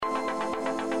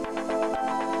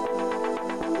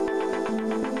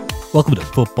Welcome to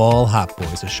Football Hot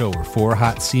Boys, a show where four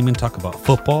hot seamen talk about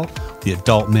football, the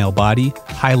adult male body,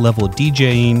 high-level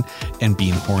DJing, and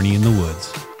being horny in the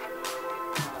woods.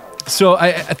 So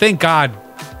I thank God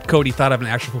Cody thought of an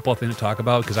actual football thing to talk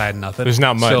about because I had nothing. There's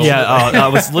not much. So, I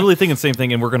was literally thinking the same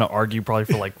thing, and we're going to argue probably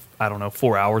for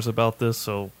 4 hours about this.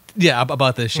 So yeah,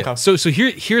 about this shit. Okay. So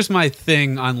here's my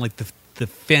thing on like the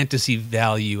fantasy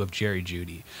value of Jerry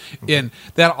Jeudy. And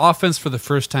that offense for the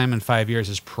first time in 5 years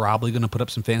is probably going to put up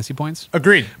some fantasy points.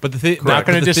 Agreed. But the Not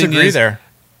going to disagree there.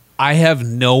 I have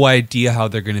no idea how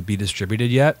they're going to be distributed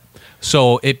yet.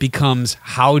 So it becomes,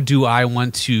 how do I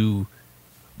want to,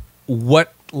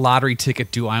 what lottery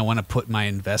ticket do I want to put my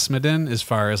investment in as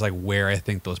far as like where I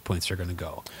think those points are going to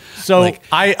go? So Like-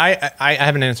 I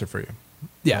have an answer for you.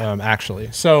 Yeah.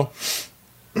 Actually. So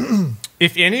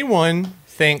if anyone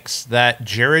thinks that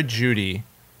Jared Jeudy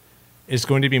is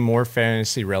going to be more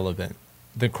fantasy relevant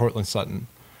than Cortland Sutton,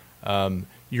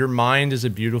 your mind is a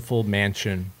beautiful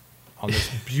mansion on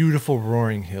this beautiful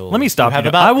roaring hill. let me stop you.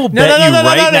 have I will bet you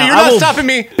right now. You're I not will stopping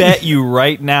me. bet you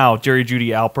right now. Jerry Jeudy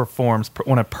outperforms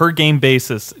on a per game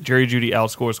basis. Jerry Jeudy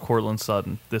outscores Cortland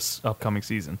Sutton this upcoming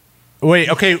season. Wait,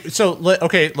 okay, so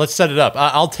let's set it up.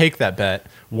 I'll take that bet.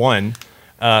 One,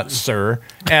 sir.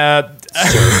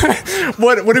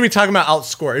 What are we talking about?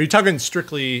 Outscore? Are you talking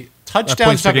strictly touchdowns?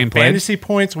 Points per Talking game played? fantasy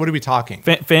points? What are we talking?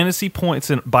 Fantasy points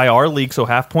by our league, so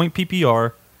half point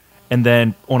PPR, and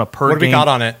then on a per What do game. we got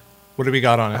on it? What do we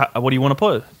got on it? What do you want to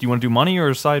put? Do you want to do money or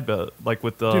a side bet? Like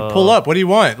with the Dude, pull up. What do you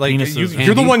want? Like penises.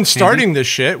 you're the one Handy. starting this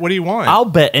shit. What do you want? I'll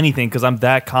bet anything because I'm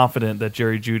that confident that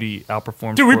Jerry Jeudy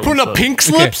outperforms. Dude, we Cortland putting up Sutton. pink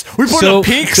slips. Okay, We putting so- up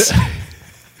pinks.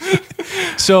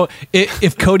 So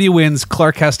if Cody wins,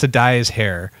 Clark has to dye his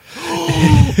hair.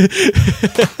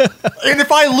 And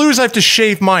if I lose, I have to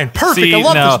shave mine. Perfect. See, I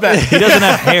love no, this bet. he doesn't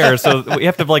have hair, so we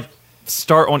have to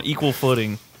start on equal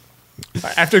footing. I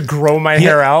have to grow my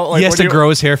hair out. Like, he has what to do you- grow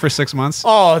his hair for 6 months.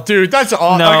 Oh, dude, that's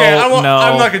all. No, okay, no.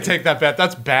 I'm not gonna take that bet.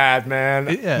 That's bad,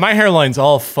 man. Yeah. My hairline's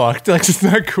all fucked. Like, it's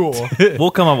not cool.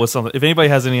 We'll come up with something. If anybody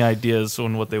has any ideas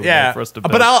on what they would Yeah, like for us to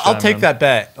bet, but I'll chime take in. that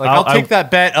bet. Like, I'll- I'll take that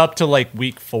bet up to like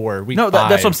week 4, week No, 5.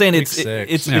 that's what I'm saying. week It's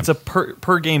 6. it's a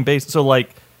per game base. So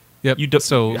Yep.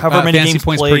 so however many fantasy games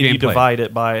points per played, game you played. divide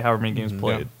it by however many games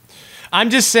played. I'm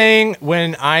just saying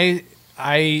when I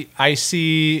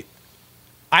see.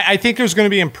 I think there's going to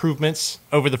be improvements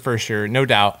over the first year, no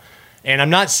doubt. And I'm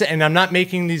not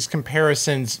making these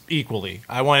comparisons equally.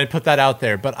 I want to put that out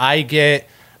there, but I get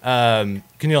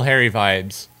Keneal Harry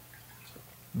vibes,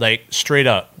 like straight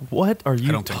up. What are you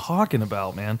don't think so. talking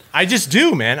about, man? I just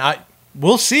do, man.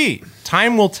 We'll see.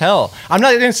 Time will tell. I'm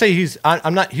not going to say he's not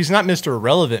Mr.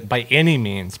 Irrelevant by any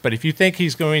means, but if you think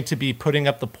he's going to be putting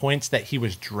up the points that he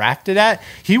was drafted at,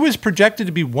 he was projected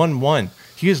to be 1-1.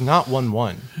 He is not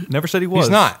 1-1. Never said he was.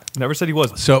 not. Never said he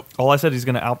was. So- all I said he's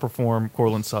going to outperform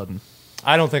Cortland Sutton.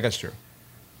 I don't think that's true.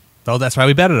 Oh, that's why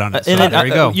we betted on it. So And there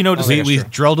you go. you know, we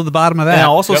drilled to the bottom of that. And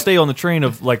I'll also Yep. stay on the train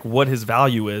of what his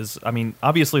value is. I mean,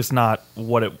 obviously it's not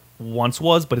what it once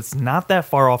was, but it's not that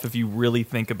far off if you really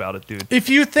think about it, dude. If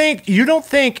you don't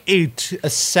think a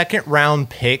second round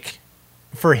pick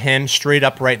for him straight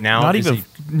up right now, Not is even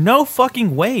no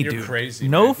fucking way, You're dude. crazy,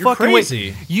 No man. You're fucking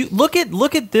crazy. way. You look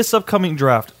at this upcoming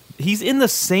draft. He's in the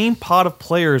same pot of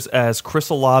players as Chris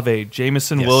Olave,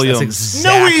 Jamison Williams. That's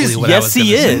exactly No, he's- what I yes, was he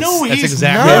gonna say. is. No, That's he's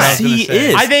exactly not. what I was Yes, gonna he say.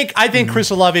 is. I think Chris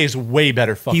Olave is way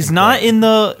better. Fucking He's not player. in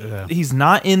the he's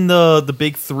not in the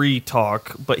big three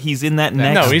talk, but he's in that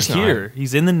next he's not. tier.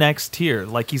 He's in the next tier.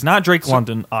 Like he's not Drake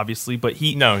London, obviously, but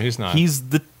he's not. He's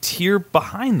the tier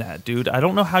behind that, dude. I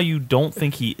don't know how you don't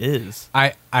think he is.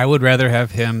 I would rather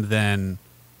have him than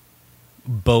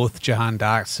both Jahan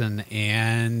Dotson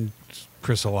and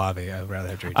Chris Olave. I would rather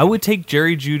have Jerry. I would take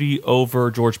Jerry Jeudy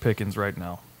over George Pickens right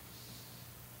now.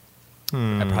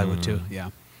 I probably would too. Yeah.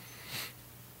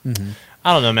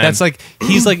 I don't know, man. That's like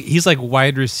he's like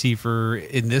wide receiver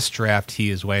in this draft.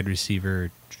 He is wide receiver.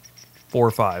 4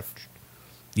 or 5.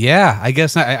 Yeah, I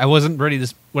guess not. I wasn't ready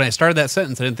to when I started that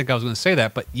sentence. I didn't think I was going to say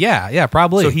that, but yeah,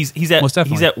 probably. So he's Most definitely.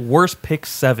 he's at worst pick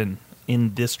 7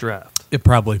 in this draft. It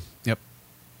probably. Yep.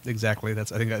 Exactly. I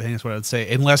think that's what I would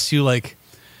say. Unless you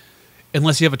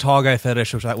have a tall guy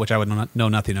fetish, which I would know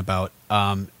nothing about.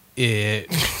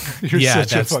 You're yeah,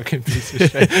 such a that's- fucking piece of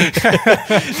shit.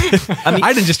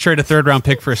 I didn't just trade a 3rd round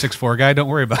pick for a 6'4" guy. Don't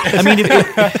worry about it.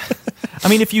 I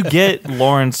mean, if you get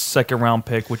Lawrence 2nd round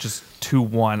pick, which is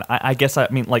 2-1, I guess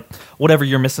whatever,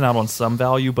 you're missing out on some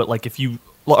value. But like if you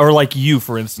or like you,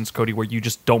 for instance, Cody, where you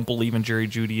just don't believe in Jerry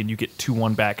Jeudy and you get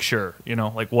 2-1 back, sure,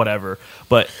 like whatever.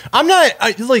 But I'm not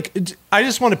I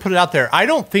just want to put it out there. I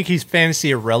don't think he's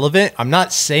fantasy irrelevant. I'm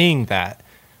not saying that.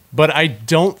 but I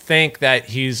don't think that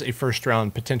he's a first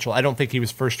round potential. I don't think he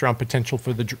was first round potential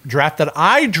for the draft that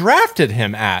I drafted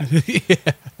him at.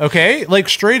 Okay, like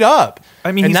straight up.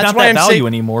 I mean, And he's that's not why that I'm value saying-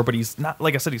 anymore, but he's not,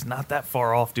 like I said, he's not that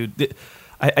far off, dude.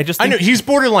 I just I think know he's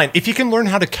borderline. If he can learn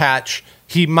how to catch,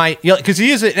 he might, because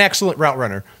he is an excellent route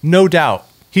runner, no doubt.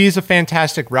 He is a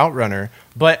fantastic route runner,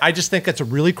 but I just think it's a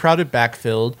really crowded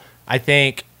backfield. I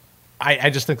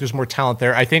just think there's more talent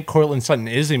there. I think Cortland Sutton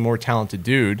is a more talented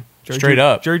dude, straight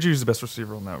up. Jerry Judy's the best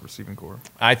receiver on that receiving core.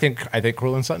 I think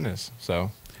Cortland Sutton is.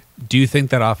 So Do you think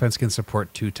that offense can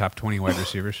support 2 top 20 wide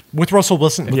receivers? with Russell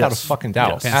Wilson, without Yes. a fucking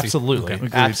doubt, Yeah. absolutely, Okay.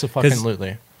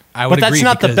 absolutely. I would But that's agree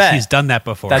not the because bet. He's done that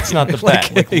before. That's not the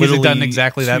Like, bet. he's literally done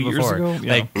exactly that 2 years before. ago?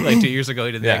 Yeah. Like 2 years ago,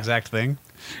 he did the Yeah. exact thing.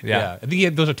 Yeah. I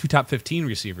think those are 2 top 15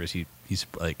 receivers. He's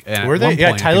like, and at Were they? one Yeah,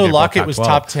 point, I think Tyler they were both Lockett was 12.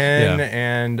 top 10, Yeah.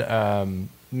 and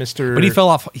Mr. But he fell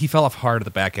off. He fell off hard at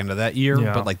the back end of that year.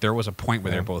 Yeah. But like there was a point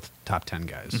where they're both top 10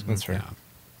 guys. That's right. Yeah.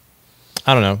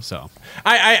 I don't know. So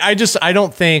I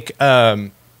don't think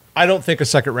a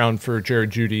second round for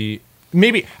Jared Jeudy.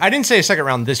 Maybe I didn't say a second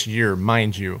round this year,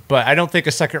 mind you, but I don't think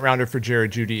a second rounder for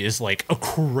Jared Jeudy is like a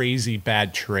crazy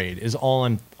bad trade. Is all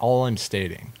I'm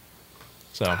stating.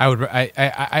 So I would.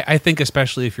 I think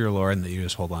especially if you're Lauren that you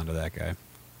just hold on to that guy.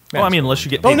 Well, I mean, unless you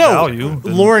get oh paid no, value.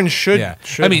 then- Lauren should. Yeah.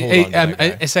 should I mean, hold on to that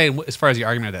guy. I say as far as the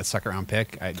argument of that second round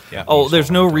pick. Yeah. Oh, there's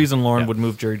no reason Lauren Yeah. would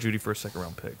move Jerry Judy for a second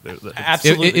round pick.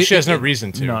 Absolutely, she has no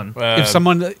reason to. None. If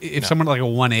someone like a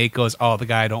 1-8 goes, oh, the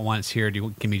guy I don't want is here. Do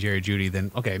you give me Jerry Judy?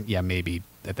 Then okay, yeah, maybe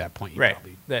at that point, you Right,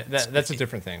 probably that's a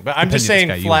different thing. But I'm Depending just on this saying,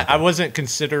 guy you flat. want. I wasn't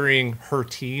considering her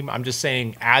team. I'm just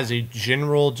saying, as a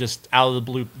general, just out of the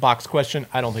blue box question,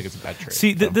 I don't think it's a bad trade.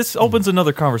 See, So. this opens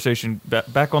another conversation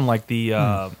back on like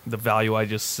the value I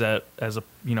just set as a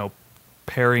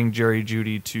pairing Jerry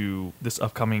Judy to this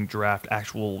upcoming draft,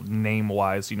 actual name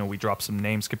wise. We dropped some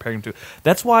names comparing to.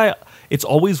 That's why it's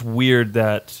always weird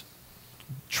that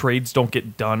trades don't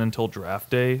get done until draft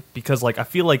day, because like I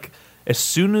feel like as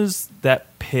soon as that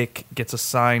pick gets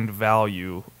assigned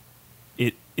value,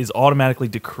 it is automatically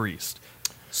decreased.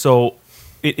 So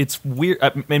it's weird,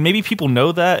 and maybe people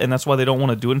know that, and that's why they don't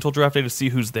want to do it until draft day to see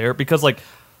who's there. Because, like,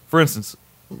 for instance,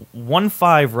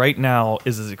 1.5 right now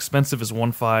is as expensive as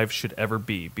 1.5 should ever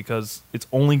be, because it's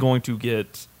only going to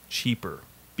get cheaper.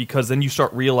 Because then you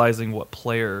start realizing what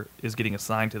player is getting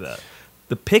assigned to that.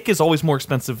 The pick is always more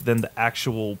expensive than the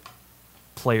actual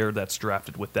player that's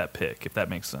drafted with that pick, if that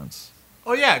makes sense.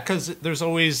 Oh yeah, because there's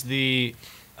always the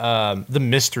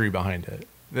mystery behind it.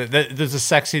 There's a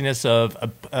sexiness of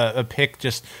a pick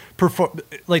just perform.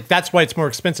 Like that's why it's more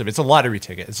expensive. It's a lottery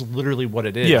ticket. It's literally what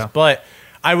it is. Yeah. But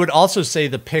I would also say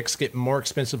the picks get more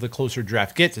expensive the closer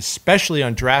draft gets, especially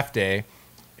on draft day.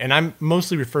 And I'm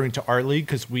mostly referring to our league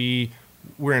because we're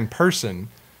in person.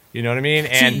 You know what I mean?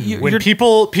 And when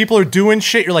people are doing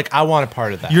shit, you're like, I want a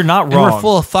part of that. You're not And wrong. we're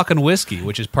full of fucking whiskey,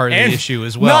 which is part of And the issue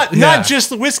as well. Not just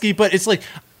the whiskey, but it's like,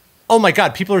 oh my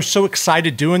God, people are so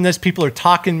excited doing this. People are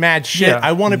talking mad shit. Yeah.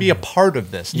 I want to be a part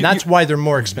of this. And that's why they're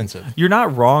more expensive. You're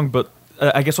not wrong, but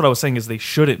I guess what I was saying is they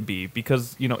shouldn't be,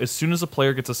 because as soon as a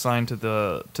player gets assigned to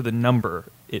the number,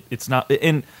 it's not,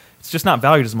 and it's just not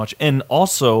valued as much. And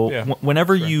also, Yeah.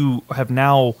 whenever you have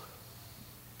now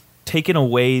taken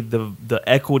away the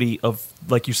equity of,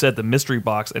 like you said, the mystery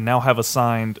box, and now have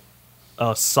assigned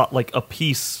a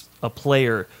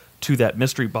player to that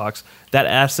mystery box, that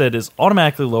asset is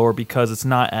automatically lower because it's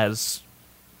not as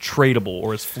tradable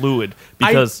or as fluid,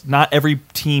 because not every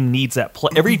team needs that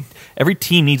every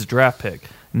team needs a draft pick.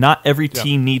 Not every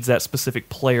team needs that specific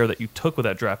player that you took with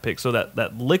that draft pick. So the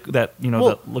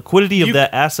liquidity of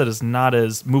that asset is not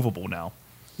as movable now.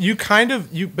 You kind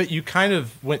of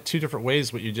went two different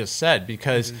ways what you just said,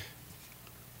 because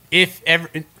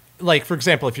for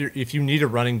example, if you need a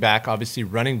running back, obviously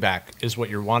running back is what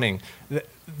you're wanting.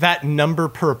 That number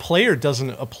per player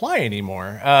doesn't apply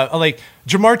anymore. Like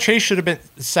Jamar Chase should have been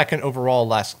second overall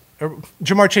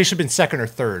Jamar Chase should have been second or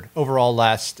third overall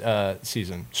last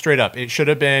season. Straight up, it should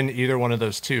have been either one of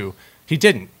those two. He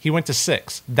didn't. He went to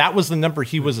 6. That was the number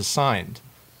he was assigned.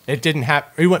 It didn't have.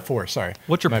 He went 4. Sorry.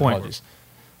 What's your My point? Apologies.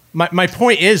 My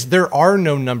point is there are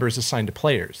no numbers assigned to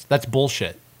players. That's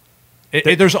bullshit.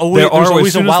 There's always as soon a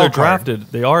as they're wild card. drafted.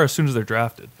 They are as soon as they're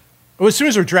drafted. Oh, as soon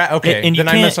as they're drafted. Okay, and then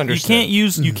I misunderstood.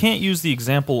 You can't use the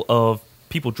example of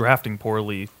people drafting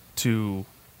poorly to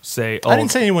say, "Oh, I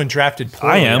didn't say anyone drafted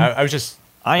poorly. I am. I was just.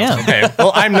 I am." Okay.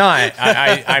 Well, I'm not.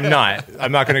 I'm not.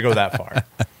 I'm not going to go that far.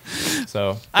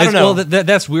 So I don't know. Well,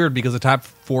 that's weird because the top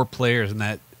 4 players in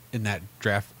that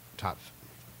draft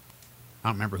I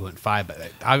don't remember who went 5, but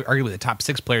arguably the top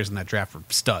 6 players in that draft were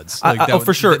studs.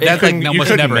 For sure. That's like almost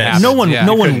couldn't never miss. happened.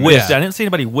 No one whiffed. Yeah. I didn't see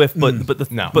anybody whiff,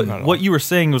 but not at all. what you were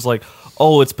saying was like,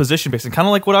 oh, it's position based, and kind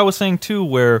of like what I was saying too,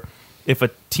 where if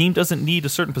a team doesn't need a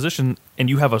certain position and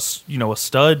you have a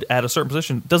stud at a certain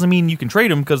position, doesn't mean you can trade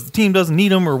him because the team doesn't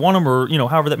need him or want him or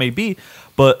however that may be.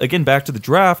 But again, back to the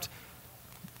draft,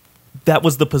 that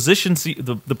was the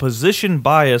position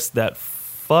bias that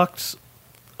fucked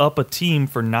up a team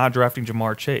for not drafting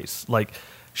Jamar Chase. Like,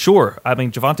 sure, I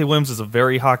mean Javonte Williams is a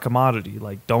very hot commodity.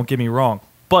 Like, don't get me wrong,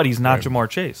 but he's not Jamar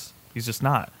Chase. He's just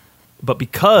not. But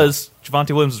because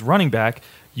Javonte Williams is running back,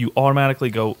 you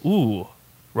automatically go, ooh,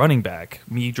 running back,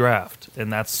 me draft,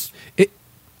 and that's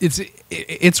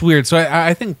it's weird. So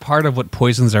I think part of what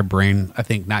poisons our brain, I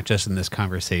think not just in this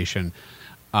conversation,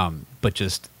 but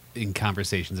just in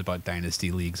conversations about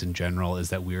dynasty leagues in general, is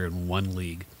that we're in one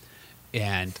league,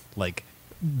 and like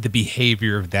the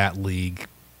behavior of that league,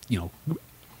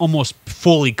 almost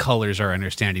fully colors our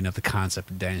understanding of the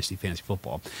concept of dynasty fantasy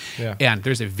football. Yeah. And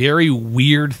there's a very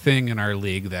weird thing in our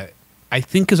league that I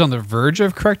think is on the verge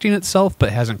of correcting itself, but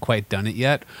hasn't quite done it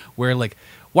yet, where like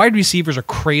wide receivers are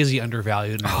crazy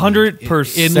undervalued.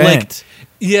 100%.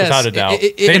 Yes, Without a doubt.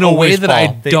 In a way that I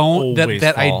They don't, always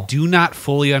that I fall. do not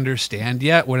fully understand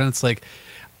yet. When it's like,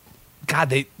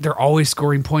 God, they're always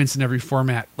scoring points in every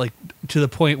format, like to the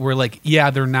point where like, yeah,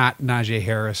 they're not Najee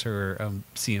Harris or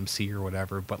CMC or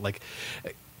whatever, but like,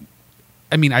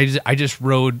 I mean, I just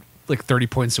rode like 30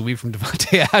 points a week from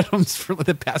Devontae Adams for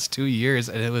the past 2 years,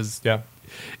 and it was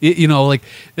like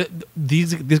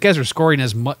these guys are scoring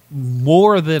as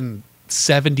more than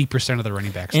 70% of the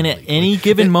running backs. And in at the league. any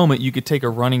given moment, you could take a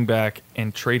running back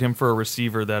and trade him for a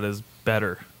receiver that is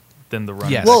better than the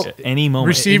running Yes. back Well, at any moment.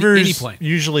 Receivers any point.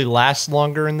 usually last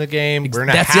longer in the game.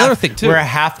 That's the other thing, too. We're a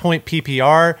half-point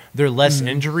PPR. They're less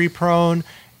injury prone.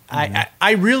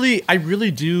 I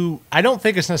really do. I don't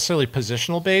think it's necessarily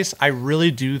positional based. I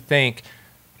really do think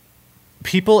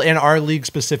people in our league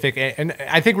specific, and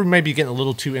I think we might be getting a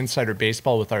little too insider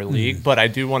baseball with our league, but I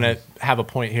do want to have a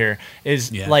point here.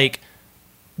 Is like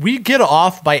we get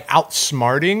off by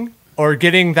outsmarting or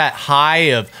getting that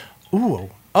high of,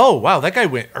 oh, wow, that guy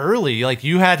went early. Like,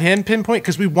 you had him pinpoint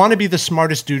because we want to be the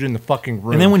smartest dude in the fucking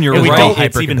room. And then when you're we right, don't,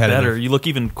 it's even hyper-competitive. better. You look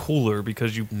even cooler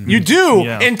because you do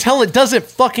Yeah. until it doesn't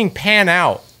fucking pan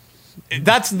out.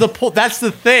 That's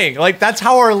the thing. Like, that's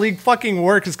how our league fucking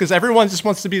works, is because everyone just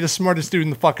wants to be the smartest dude in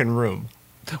the fucking room.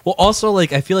 Well, also,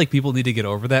 like, I feel like people need to get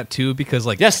over that too, because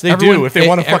like, Yes, they do, if they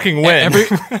wanna fucking win.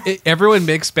 Everyone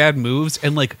makes bad moves,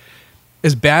 and like,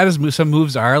 as bad as some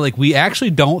moves are, like, we actually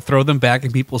don't throw them back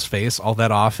in people's face all that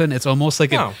often. It's almost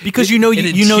like because you want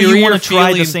to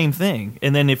try the same thing,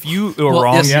 and then if you are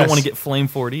wrong, yes, you don't yes. want to get flamed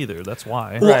for it either. That's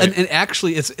why. Well, Right. and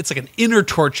actually, it's like an inner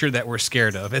torture that we're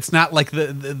scared of. It's not like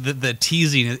the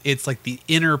teasing. It's like the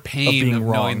inner pain being of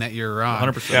wrong. knowing that you're wrong.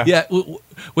 100%. Yeah,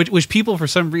 which people for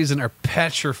some reason are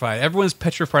petrified. Everyone's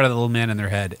petrified of the little man in their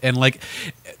head, and like,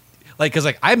 because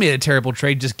like I made a terrible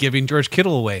trade just giving George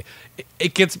Kittle away.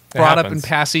 It gets brought up in happens.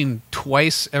 passing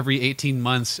twice every 18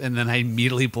 months, and then I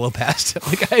immediately blow past it.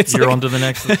 Like, it's You're like, on to the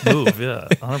next move. Yeah,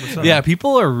 100%. yeah,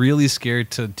 people are really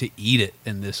scared to eat it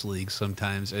in this league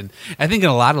sometimes, and I think in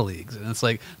a lot of leagues, and it's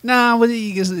like, nah, what do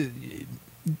you guys?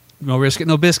 No risk it,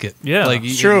 no biscuit. Yeah, like,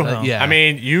 it's True. yeah. I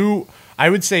mean, I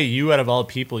would say you, out of all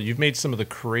people, you've made some of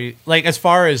the like, as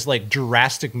far as like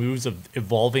drastic moves of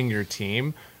evolving your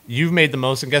team, you've made the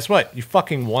most, and guess what? You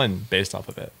fucking won based off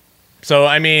of it. So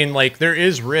I mean, like, there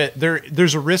is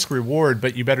there's a risk reward,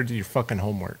 but you better do your fucking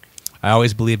homework. I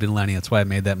always believed in Lenny. That's why I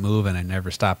made that move, and I never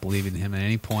stopped believing in him at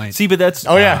any point. See, but that's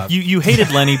you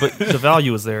hated Lenny, but the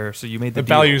value was there, so you made the The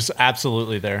deal. value's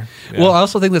absolutely there. Yeah. Well, I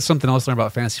also think that's something else to learn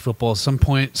about fantasy football. At some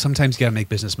point, sometimes you got to make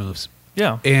business moves.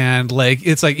 Yeah. And like,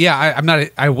 it's like, yeah,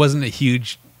 I wasn't a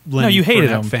huge Lenny you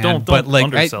hated Fournette him. fan, Don't but like,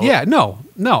 undersell it.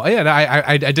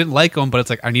 I didn't like him, but it's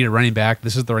like, I need a running back.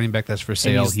 This is the running back that's for And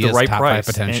sale. he's He the has right top price,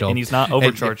 5 potential, and he's not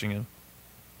overcharging him.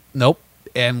 Nope.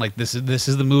 And like, this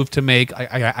is the move to make.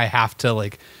 I have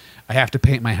to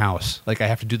paint my house. Like, I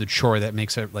have to do the chore that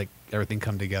makes it, like, everything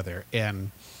come together.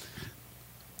 And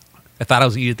I thought I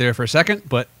was gonna eat it there for a second,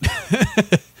 but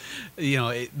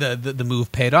the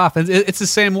move paid off. And it's the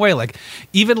same way. Like,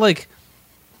 even like,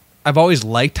 I've always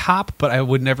liked Hop, but I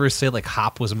would never say like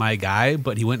Hop was my guy.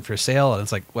 But he went for sale, and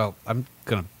it's like, well, I'm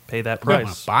gonna Pay that I'm gonna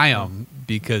price. buy him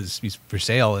because he's for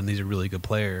sale, and he's a really good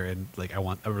player, and like, I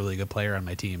want a really good player on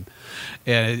my team.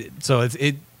 And so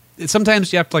it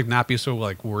sometimes you have to like not be so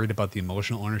like worried about the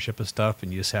emotional ownership of stuff,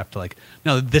 and you just have to like,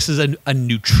 no, this is a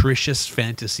nutritious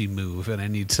fantasy move, and I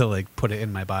need to like put it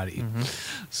in my body.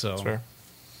 So That's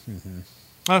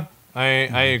fair.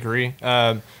 I agree.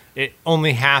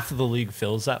 Only half of the league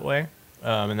feels that way,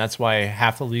 and that's why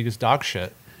half the league is dog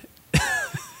shit.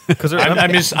 Because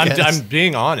I'm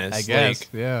being honest. I guess. Like,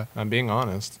 Yeah. I'm being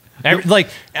honest.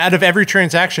 Out of every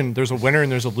transaction, there's a winner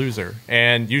and there's a loser,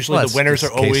 and usually Well, the winners are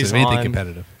that's the case always of anything on.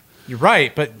 competitive. You're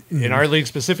right, but in our league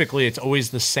specifically, it's always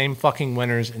the same fucking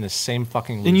winners and the same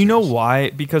fucking losers. And you know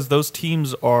why? Because those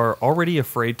teams are already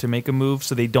afraid to make a move,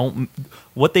 so they don't.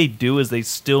 What they do is they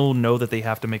still know that they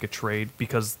have to make a trade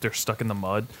because they're stuck in the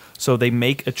mud. So they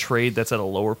make a trade that's at a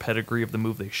lower pedigree of the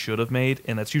move they should have made,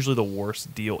 and that's usually the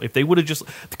worst deal. If they would have just,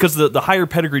 because the higher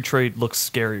pedigree trade looks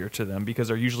scarier to them because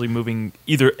they're usually moving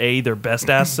either A, their best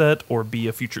asset, or B,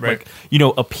 a future, Right.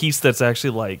 like, a piece that's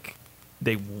actually like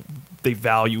they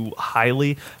value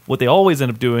highly. What they always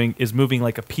end up doing is moving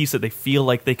like a piece that they feel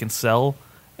like they can sell,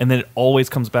 and then it always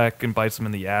comes back and bites them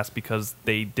in the ass because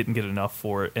they didn't get enough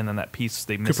for it, and then that piece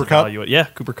they Cooper Kupp? misvalue it. Yeah,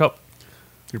 Cooper Kupp.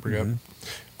 Super good.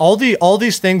 All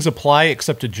these things apply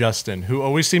except to Justin, who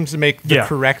always seems to make the Yeah.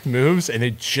 correct moves, and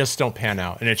they just don't pan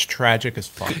out, and it's tragic as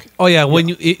fuck. Oh yeah, when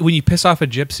you piss off a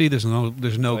gypsy, there's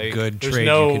no Like, good there's trade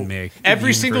no- you can make. Every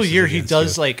even single versus year he against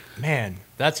does you. like, man,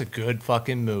 that's a good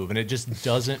fucking move, and it just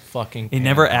doesn't fucking. It pan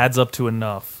never out. adds up to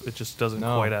enough. It just doesn't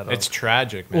No, quite add up. it's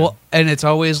tragic, man. Well, and it's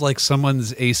always like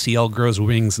someone's ACL grows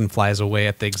wings and flies away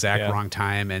at the exact Yeah. wrong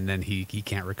time, and then he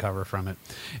can't recover from it,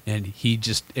 and he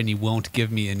won't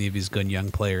give me any of his good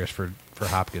young players for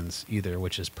Hopkins either,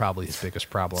 which is probably his biggest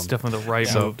problem. It's definitely the right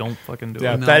So- move. Don't fucking do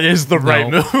yeah, it. No. that is the right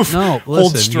No. move. No,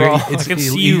 Hold listen, strong. you're- I can see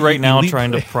elite- you right now elite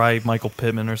trying to play. pry Michael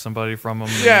Pittman or somebody from him.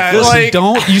 Yeah, Listen, like-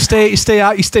 don't you stay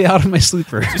out of my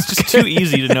sleeper. It's just too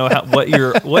easy to know what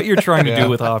you're trying to Yeah. do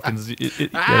with Hopkins.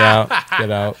 Get out, get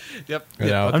out. Yep.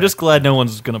 Get out. I'm just glad no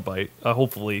one's gonna bite.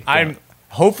 Hopefully, I'm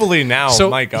hopefully now. So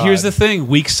my God. here's the thing: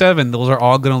 Week 7, those are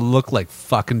all going to look like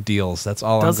fucking deals. That's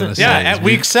all Doesn't- I'm going to Yeah, say. at is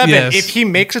week 7, yes. if he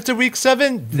makes it to week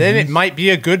 7, then it might be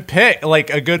a good pick, like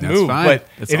a good That's move. fine. But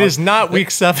It's it all- is not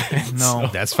week 7. No.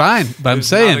 That's fine, but I'm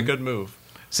it's not a saying good move.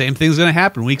 same thing's going to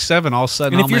happen. Week 7, all of a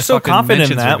sudden, and all if you're my so fucking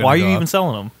confident in mentions that, are why are gonna you go even up.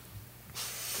 selling them?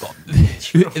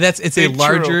 It's a True.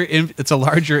 larger it's a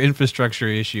larger infrastructure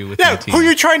issue with Yeah, my team. who are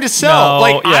you trying to sell? No,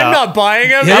 like, yeah. I'm not buying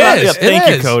him. It I'm not- is. Yeah, thank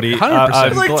you, is. Cody. 100%.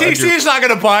 I'm Like, glad TC you're- is not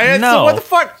going to buy it. No. So what the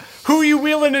fuck? Who are you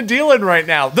wheeling and dealing right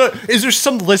now? Is there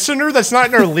some listener that's not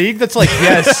in our league that's like,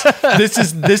 yes, this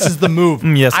is the move.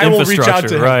 Yes, I will reach out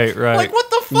to him. Right, right. Like, what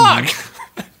the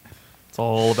fuck? It's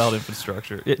all about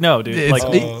infrastructure. No, dude. It's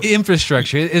Like,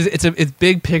 infrastructure. It's a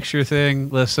big picture thing.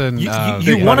 Listen, you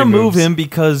big want to money move moves. him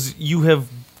because you have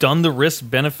done the risk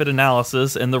benefit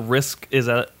analysis, and the risk is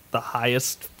at the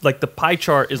highest. Like the pie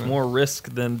chart is more risk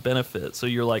than benefit. So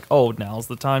you're like, oh, now's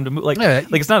the time to move. Like, Yeah.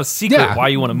 like it's not a secret why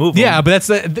you want to move him. Yeah, but that's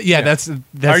that's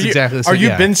Are you, exactly. are you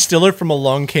yeah. Ben Stiller from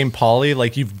Along Came Polly?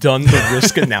 Like, you've done the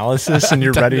risk analysis and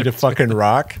you're ready to fucking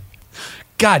rock?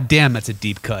 God damn, that's a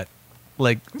deep cut.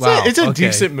 Like, wow, It's a okay.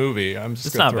 decent movie. I'm just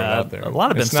It's gonna not throw it bad. out there. A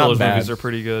lot of Ben It's not Stiller's bad. movies are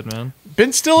pretty good, man.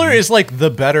 Ben Stiller is like the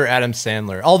better Adam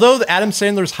Sandler. Although the Adam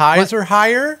Sandler's highs are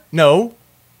higher. No.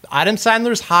 Adam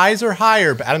Sandler's highs are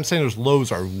higher, but Adam Sandler's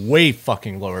lows are way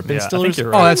fucking lower. Ben Yeah, I think Stiller's you're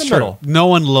Oh, right. that's in the true. middle. No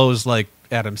one lows like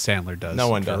Adam Sandler does. No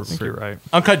one I does. think you're right.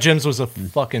 Uncut Gems was a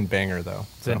fucking banger, though.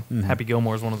 So. Happy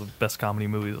Gilmore is one of the best comedy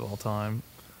movies of all time.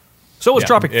 So was Yeah,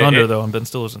 Tropic it- Thunder, it- though, and Ben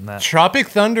Stiller's in that. Tropic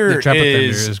Thunder, Yeah, Tropic Thunder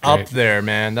is is great. up there,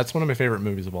 man. That's one of my favorite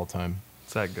movies of all time.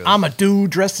 It's that good. I'm a dude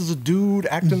dressed as a dude,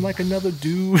 acting like another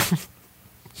dude.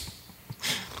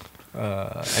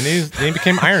 And then he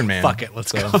became Iron Man. Fuck it,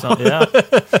 let's go. So, yeah.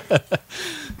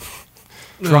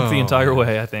 Drunk the entire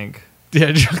way, I think.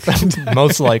 Yeah,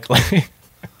 Most likely.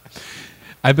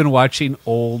 I've been watching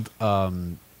old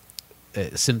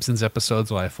Simpsons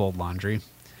episodes while I fold laundry,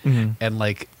 and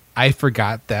like I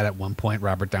forgot that at one point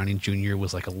Robert Downey Jr.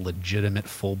 was like a legitimate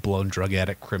full blown drug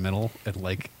addict criminal, and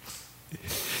like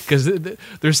because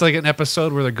there's like an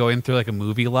episode where they're going through like a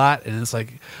movie lot, and it's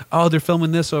like, oh, they're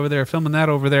filming this over there, filming that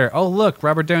over there. Oh, look,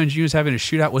 Robert Downey Jr. is having a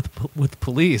shootout with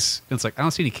police. And it's like I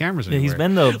don't see any cameras Yeah, anywhere. he's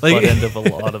been the Like- butt end of a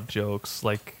lot of jokes,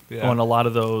 like Yeah. on a lot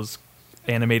of those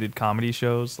animated comedy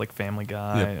shows, like Family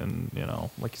Guy, Yep. and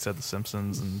like you said, The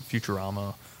Simpsons and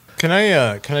Futurama. Can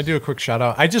I do a quick shout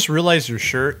out? I just realized your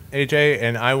shirt, AJ,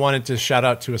 and I wanted to shout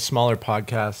out to a smaller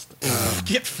podcast.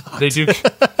 Get fucked. They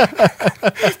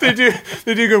do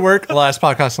they do good work. The last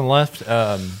podcast on the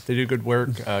left. They do good work.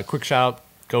 Quick shout out.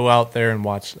 Go out there and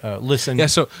watch. Listen. Yeah,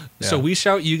 so Yeah. we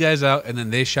shout you guys out, and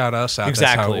then they shout us out. That's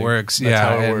how Exactly. it works. That's yeah,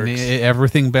 how it and works.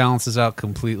 everything balances out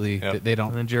completely. Yep. They And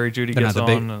don't. then Jerry Judy They're gets not on,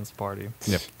 the big- and it's a party.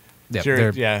 Yep. Yep. Jared,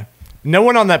 they're- yeah. No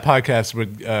one on that podcast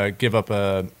would give up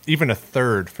even a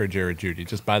third for Jared Judy.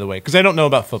 Just by the way, because I don't know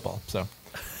about football. So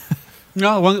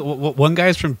No, one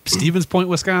guy's from Stevens Point,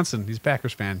 Wisconsin. He's a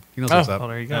Packers fan. He knows what's up. Oh,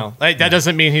 there you go. No, that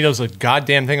doesn't mean he knows a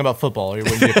goddamn thing about football, or he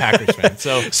wouldn't be a Packers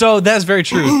fan. So that's very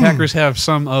true. Packers have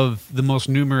some of the most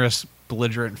numerous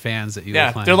belligerent fans that you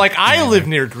will find. they're like, I live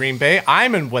near Green Bay.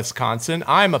 I'm in Wisconsin.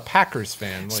 I'm a Packers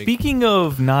fan. Like, Speaking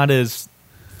of not as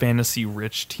fantasy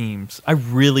rich teams, I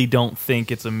really don't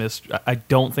think it's a I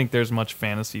don't think there's much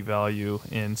fantasy value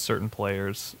in certain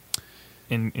players.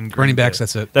 In Green running backs, Bay.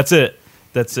 that's it.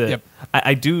 That's it. Yep.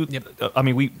 I do. Yep. I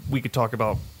mean, we could talk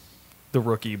about the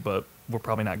rookie, but we're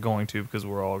probably not going to because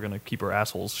we're all going to keep our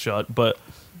assholes shut. But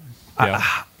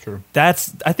sure. I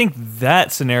think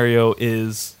that scenario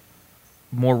is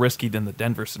more risky than the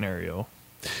Denver scenario.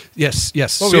 Yes. Oh,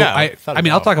 So yeah, I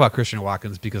mean, I'll talk about Christian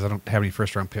Watkins because I don't have any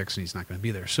first round picks and he's not going to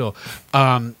be there. So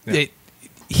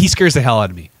he scares the hell out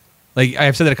of me. Like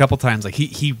I've said that a couple times. Like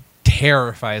he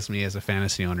terrifies me as a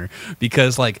fantasy owner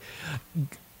because like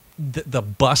the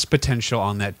bust potential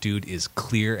on that dude is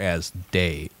clear as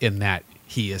day in that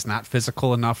he is not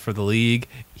physical enough for the league.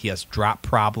 He has drop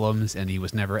problems and he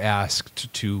was never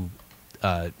asked to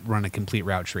run a complete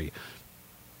route tree.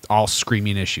 All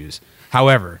screaming issues.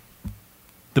 However,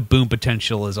 the boom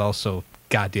potential is also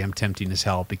goddamn tempting as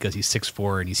hell because he's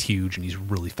 6'4" and he's huge and he's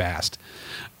really fast.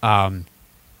 And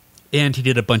he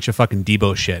did a bunch of fucking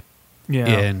Debo shit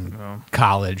in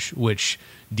college, which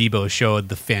Debo showed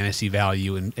the fantasy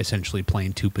value in essentially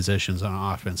playing two positions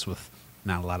on offense with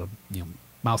not a lot of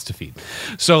mouths to feed.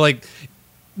 So like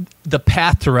the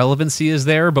path to relevancy is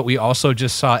there, but we also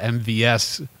just saw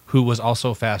MVS, who was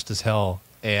also fast as hell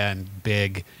and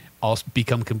big, also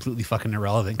become completely fucking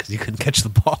irrelevant because he couldn't catch the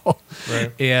ball.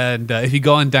 Right. And if you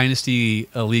go on Dynasty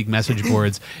League message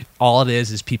boards, all it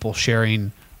is people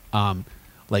sharing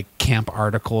like camp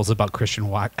articles about Christian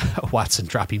Watson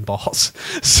dropping balls.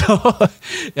 So,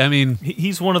 I mean,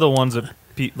 he's one of the ones that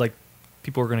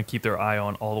people are going to keep their eye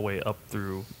on all the way up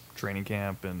through training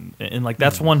camp, and like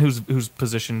that's one whose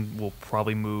position will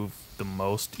probably move the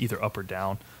most, either up or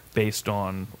down, based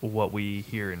on what we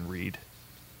hear and read.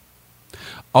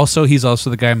 Also, he's also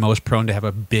the guy most prone to have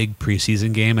a big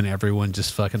preseason game and everyone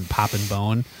just fucking popping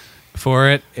bone for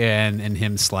it, and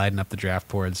him sliding up the draft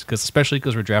boards, especially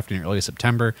because we're drafting in early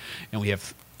September,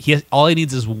 and all he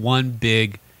needs is one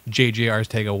big JJ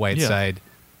Arcega-Whiteside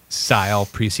style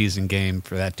preseason game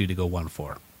for that dude to go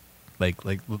 1-4, like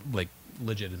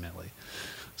legitimately.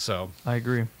 So I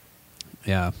agree.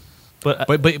 Yeah,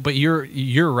 but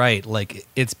you're right. Like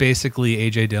it's basically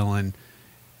AJ Dillon,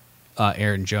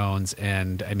 Aaron Jones,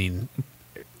 and I mean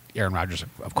Aaron Rodgers,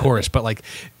 of course, but like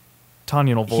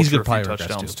Tanyan will he's vulture good a few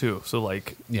touchdowns too. So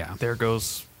like, there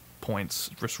goes points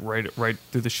just right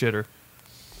through the shitter.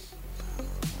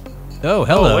 Oh,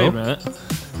 hello. Oh, wait a minute.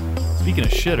 Speaking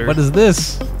of shitter, what is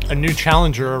this? A new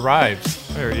challenger arrives.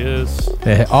 There he is.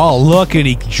 Hey, oh, look, and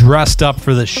he dressed up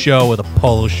for the show with a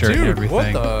polo shirt and Dude,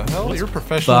 everything. what the hell? You're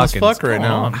professional as fuck right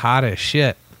now. Hot as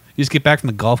shit. You just get back from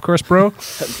the golf course, bro?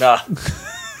 Nah.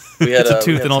 We had, It's a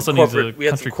tooth and also needs a we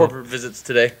had some country club. corporate visits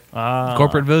today.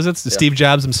 Corporate visits. Steve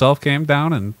Jobs himself came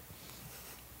down and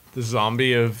The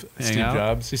zombie of Steve out.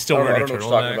 Jobs. He's still I wearing a don't know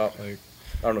what you're talking turtleneck. about. Like,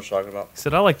 I don't know what you're talking about. He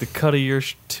said, I like the cut of your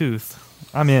tooth.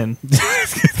 I'm in.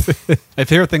 my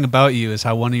favorite thing about you is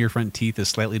how one of your front teeth is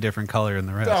slightly different color than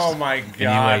the rest. oh my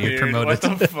god, you're dude! promoted.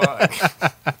 What the fuck?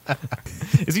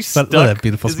 Is he Look stuck? at that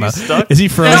beautiful Is smile. he stuck? Is he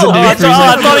frozen? No, Did he freeze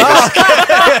I up?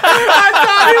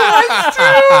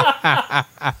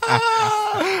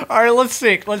 All right, let's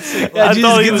sync. Let's sync. Yeah, I Jesus,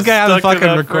 thought he get this was guy on the stuck in fucking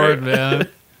that record, frame. man.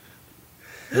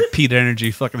 The Pete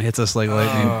energy fucking hits us like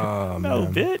lightning. No,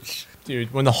 bitch.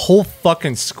 Dude, when the whole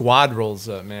fucking squad rolls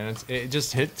up, man, it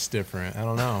just hits different. I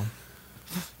don't know.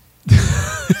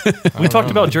 We talked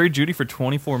about Jerry Jeudy for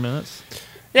 24 minutes.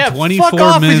 Yeah, 24 fuck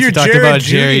off minutes with your to talk Jerry about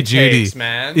Jerry Jeudy. takes,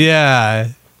 man. Yeah.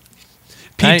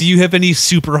 Pete, do you have any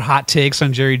super hot takes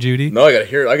on Jerry Jeudy? No, I gotta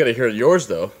hear yours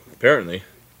though. Apparently,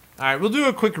 All right, we'll do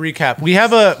a quick recap. We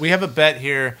have a bet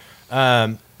here.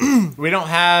 We don't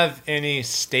have any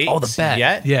states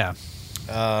yet. Yeah.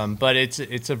 But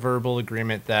it's a verbal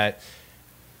agreement that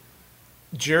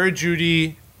Jerry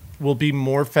Jeudy will be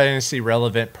more fantasy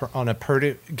relevant on a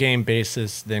per game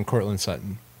basis than Cortland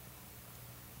Sutton.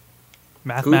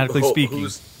 Mathematically speaking.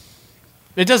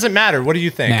 It doesn't matter. What do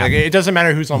you think? Nah. Like, it doesn't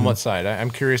matter who's on what side.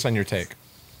 I'm curious on your take.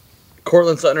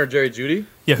 Cortland Sutton or Jerry Jeudy?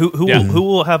 Yeah, who Yeah. who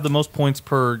will have the most points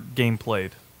per game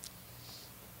played?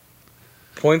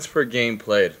 Points per game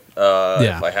played.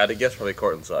 Yeah. If I had to guess, probably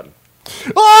Cortland Sutton.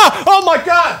 Oh my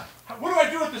God! What do I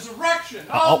do with this erection?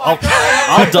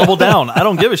 I'll double down. I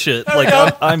don't give a shit. Like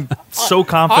I'm so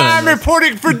confident. I'm in this.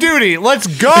 reporting for duty. Let's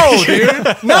go, dude.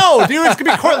 No, dude, it's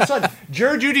gonna be Cortland Sutton.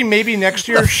 Jerry Judy maybe next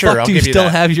year. Sure, Fuck, I'll do you give you still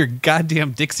that. have your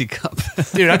goddamn Dixie cup?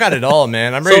 Dude, I got it all,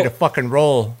 man. I'm ready So- to fucking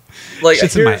roll. Like,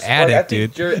 Shit's in my here's- attic, I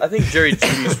think dude. I think Jerry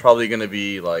Judy's probably going to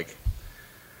be like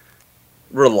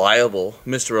reliable,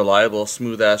 Mr. Reliable,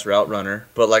 smooth ass route runner.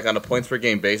 But like on a points per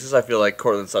game basis, I feel like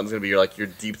Cortland Sutton's going to be your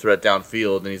deep threat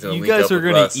downfield, and he's going to You link guys up are with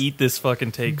going Russ. to eat this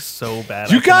fucking take so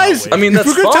bad. You I cannot guys- wait. I mean, If that's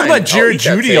we're gonna fine. talk about Jerry I'll eat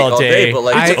that Jeudy take all day, but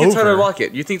like, it's look at Tyler over.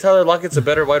 Lockett. You think Tyler Lockett's a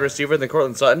better wide receiver than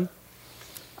Cortland Sutton?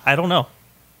 I don't know.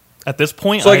 At this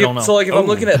point, So I like, don't know. so like if I'm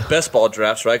looking at best ball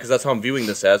drafts, right? Because that's how I'm viewing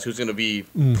this as who's going to be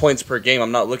points per game.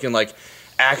 I'm not looking like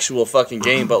actual fucking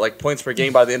game, but like points per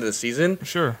game by the end of the season.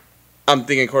 Sure. I'm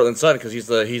thinking Cortland Sutton because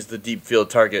he's the deep field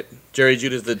target. Jerry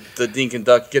Judy's the dink and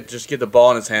duck. Just get the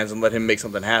ball in his hands and let him make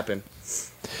something happen.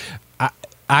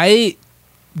 I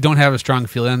don't have a strong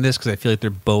feeling on this because I feel like they're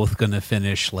both going to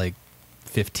finish like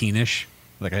 15-ish.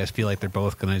 Like I just feel like they're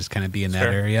both going to just kind of be in that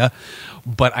Sure. area.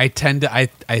 But I tend to I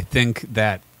think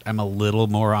that I'm a little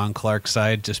more on Clark's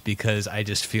side just because I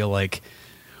just feel like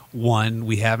one,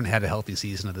 we haven't had a healthy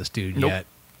season of this dude Nope. yet,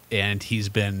 and he's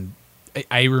been.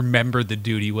 I remember the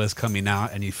dude he was coming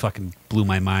out, and he fucking blew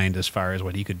my mind as far as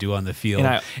what he could do on the field.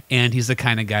 And he's the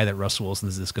kind of guy that Russell Wilson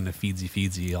is just going to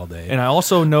feedsy all day. And I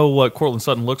also know what Cortland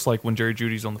Sutton looks like when Jerry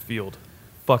Judy's on the field.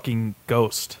 Fucking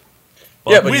ghost.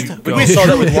 Yeah, but With- we with saw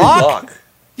that with Drew Drew Lock? Lock.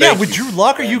 Yeah, Thank with you. Drew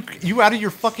Lock, are you out of your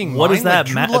fucking What mind? does that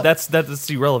Like, matter? Lock- That's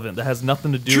irrelevant. That has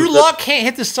nothing to do Drew with Lock can't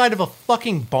hit the side of a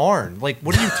fucking barn. Like,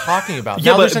 what are you talking about?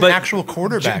 Yeah, now but- there's an but actual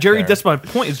quarterback. Jerry, there. that's my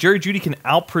point. Is Jerry Judy can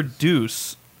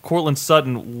outproduce Cortland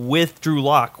Sutton with Drew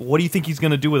Lock. What do you think he's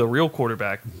going to do with a real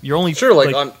quarterback? You're only Sure,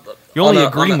 like on you're only on a-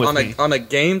 agreeing on a, with on me. a, on a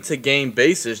game-to-game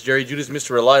basis, Jerry Judy's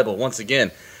Mr. Reliable once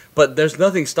again. But there's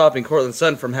nothing stopping Cortland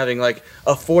Sutton from having like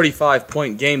a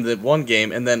 45-point game the one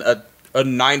game and then a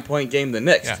 9-point game the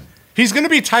next. Yeah. He's going to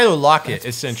be Tyler Lockett,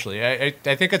 essentially. I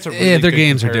think that's a really Yeah, their good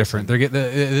games are comparison.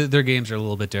 different. Their games are a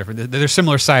little bit different. They're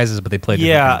similar sizes, but they play different.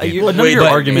 Yeah, games. none of your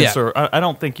But, arguments yeah. are. I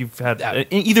don't think you've had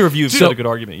either of you have So- said a good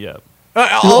argument yet.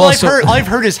 All Also- I've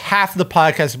heard is half the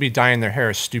podcast will be dyeing their hair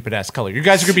a stupid ass color. You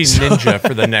guys are gonna be ninja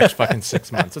for the next fucking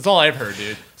 6 months. That's all I've heard,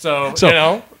 dude. So you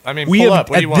know, I mean, we pull have up.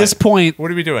 What do you at want? this point What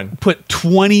are we doing? put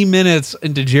 20 minutes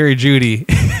into Jerry Judy.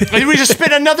 Maybe we just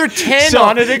spent another 10 So-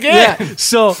 on it again. Yeah.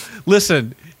 So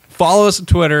listen, follow us on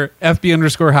Twitter,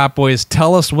 FB_Hot Boys.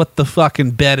 Tell us what the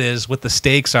fucking bet is, what the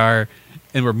stakes are.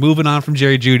 And we're moving on from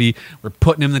Jerry Judy. We're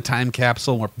putting him in the time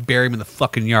capsule and we're burying him in the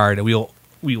fucking yard. And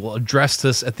we will address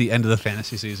this at the end of the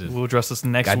fantasy season. We'll address this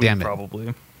next God week damn it.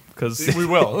 probably because We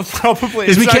will probably.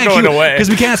 Because It's not going away. Because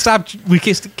we can't stop. We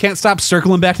can't stop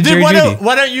circling back to Dude, Jerry why Judy.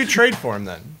 don't you trade for him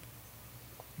then?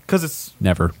 it's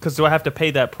Never. because do I have to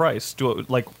pay that price?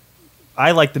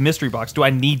 I like the mystery box. Do I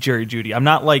need Jerry Judy? I'm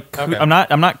not like Okay. I'm not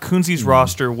Kunzi's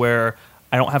roster where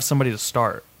I don't have somebody to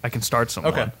start. I can start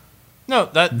someone. Okay. No,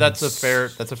 that's a fair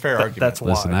argument. That's why.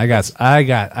 Listen,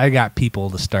 I got people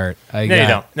to start. No, you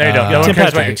don't. No, you don't. No one Tim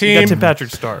cares about Patrick. your You got team. Tim Patrick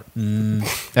to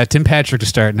start. Tim Patrick to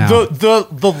start now.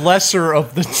 The lesser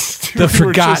of the two The were just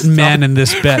forgotten man in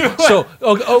this bet. So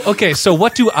okay. So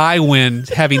what do I win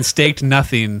having staked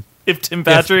nothing? If Tim If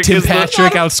Patrick Tim is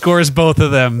Patrick outscores both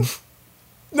of them.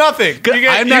 Nothing. You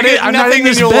get, I'm not nothing in and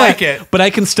this you'll bet, like it. but I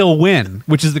can still win,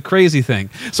 which is the crazy thing.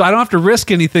 So I don't have to risk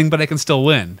anything, but I can still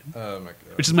win, Oh my god.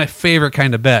 which is my favorite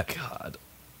kind of bet. God.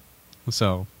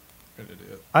 So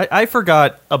I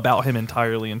forgot about him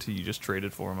entirely until you just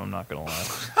traded for him. I'm not gonna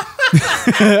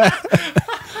lie.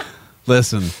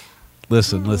 listen.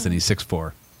 He's 6'4".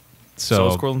 So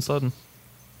is So Cortland Sutton.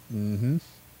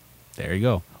 there you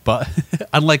go. But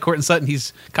unlike Cortland Sutton,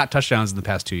 he's caught touchdowns in the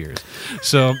past 2 years.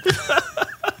 So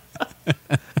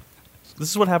This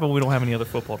is what happened when we don't have any other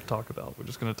football to talk about. We're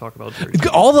just going to talk about Jerry.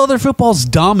 all the other football's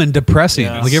dumb and depressing.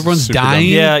 Yeah. Like everyone's Super dumb. dying.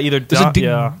 Yeah, either There's a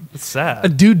yeah, it's sad. A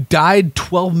dude died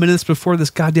 12 minutes before this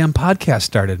goddamn podcast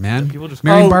started, man. people just-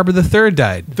 Marion Oh. Barber III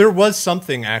died. There was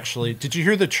something actually. Did you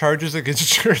hear the charges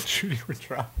against Jared Judy were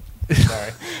dropped?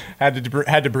 Sorry,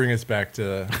 had to bring us back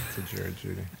to Jared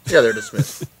Judy. Yeah, they're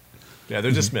dismissed. Yeah,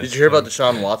 they're dismissed. Did you hear about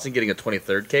Deshaun Watson getting a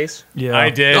 23rd case? Yeah, I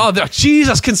did. Oh,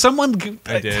 Jesus! Can someone?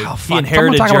 I did. Oh, He fuck.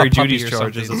 inherited Someone talk Jerry about puppy Judy's or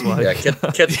charges. something. That's why.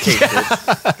 Yeah, catch a case,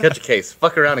 dude. Catch a case.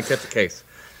 Fuck around and catch a case.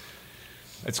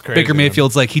 It's crazy. Baker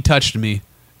Mayfield's like, he touched me.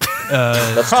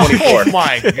 That's 24. Oh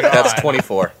my god. That's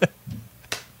 24.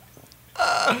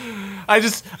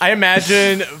 I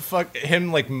imagine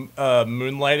him like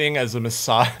moonlighting as a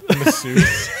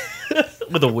masseuse.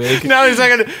 with a wig. Now he's not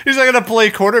gonna play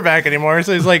quarterback anymore.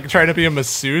 So he's like trying to be a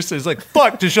masseuse. So he's like,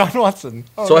 fuck Deshaun Watson.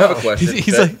 Oh, So I have no. a question.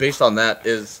 He's like- Based on that,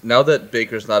 is now that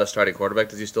Baker's not a starting quarterback,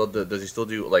 does he still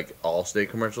do like Allstate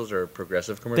commercials or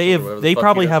Progressive commercials? or whatever the They fuck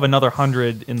probably he does? have another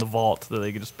 100 in the vault that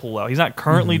they could just pull out. He's not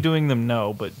currently doing them,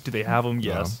 no, but do they have them?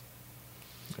 Yes.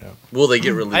 Will they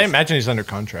get released? I imagine he's under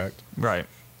contract. Right.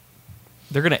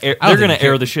 They're gonna air, I don't they're gonna think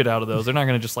air he- the shit out of those. They're not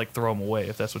gonna just like throw them away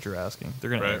if that's what you're asking. They're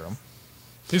gonna Right. air them.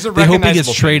 He's a They hope he recognizable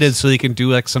gets traded face. so he can do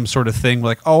like some sort of thing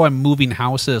like, oh, I'm moving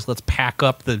houses. Let's pack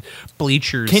up the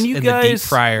bleachers Can you and the deep guys-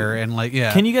 fryer and like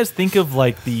yeah. Can you guys think of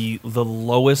like the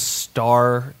lowest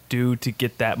star dude to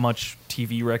get that much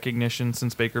TV recognition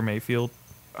since Baker Mayfield?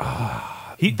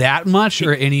 that much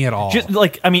or any at all? Just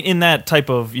like I mean, in that type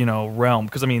of realm,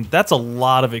 because I mean that's a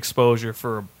lot of exposure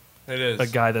for It is. a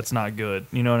guy that's not good.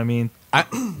 You know what I mean?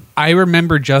 I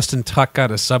remember Justin Tuck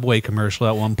got a Subway commercial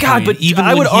at one point. God, but even I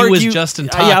when would he argue was Justin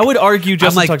Tuck, Yeah, I would argue I'm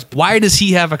Justin like, Tuck's why does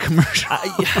he have a commercial?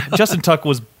 Justin Tuck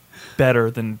was better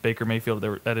than Baker Mayfield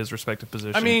at his respective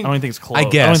position. I mean, I don't think it's close. I I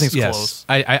don't guess think it's yes. close.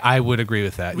 I would agree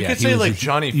with that. We yeah, could he say was- like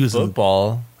Johnny he was in-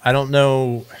 Football. I don't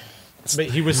know, but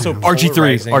he was so RG3,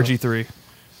 polarizing. RG3.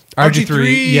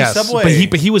 RG3, yes, Subway.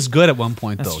 but he was good at one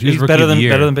point though. He was He's rookie better of the than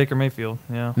year. better than Baker Mayfield.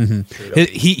 Yeah,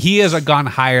 He has gone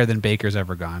higher than Baker's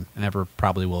ever gone and ever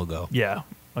probably will go. yeah,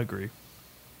 agree.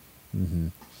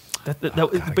 That, I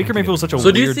Baker can't Mayfield was such a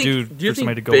So do you weird think? dude Do you for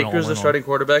somebody think to go all Baker's in the on. starting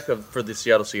quarterback for the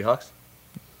Seattle Seahawks?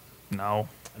 No,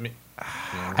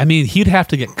 I mean, he'd have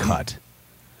to get cut,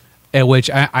 at which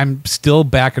I'm still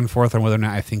back and forth on whether or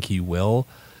not I think he will.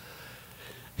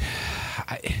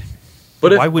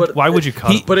 But why would you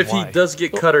cut him? But if Why? he does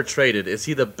get cut or traded, is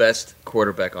he the best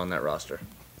quarterback on that roster?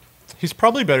 He's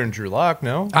probably better than Drew Lock.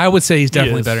 No. I would say he's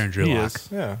definitely is. better than Drew He Lock. is.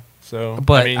 Yeah. So,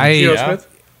 But Geno yeah. Smith?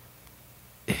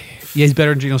 Yeah, he's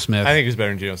better than Geno Smith. I think he's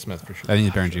better than Geno Smith for sure. I think he's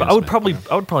better than Geno But I would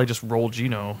Smith. probably just roll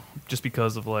Geno just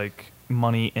because of like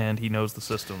money and he knows the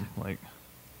system. Like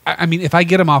I mean, if I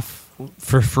get him off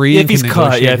for free Yeah, and if can he's cut,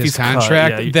 negotiate yeah, if his he's cut,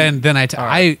 contract, yeah, you then All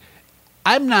right.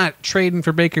 I'm not trading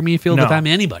for Baker Mayfield No. if I'm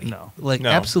anybody. No. Like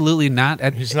No. absolutely not.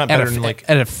 He's not at better a, than, like-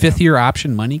 at a fifth year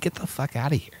option money. Get the fuck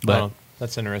out of here. But Oh,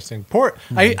 that's interesting.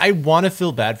 I want to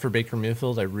feel bad for Baker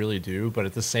Mayfield. I really do. But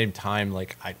at the same time,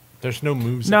 like there's no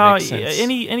moves. no, that make sense.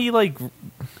 any like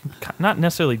not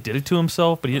necessarily did it to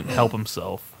himself, but he didn't help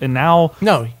himself. And now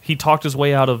No. he talked his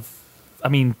way out of. I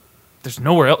mean, there's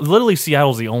nowhere else. Literally,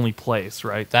 Seattle's the only place,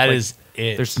 right? That Like, is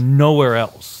it. There's nowhere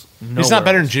else. He's Nowhere not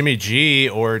better than else. Jimmy G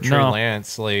or Trey No.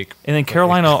 Lance. Like, And then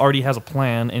Carolina already has a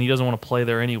plan, and he doesn't want to play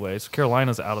there anyway. So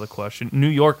Carolina's out of the question. New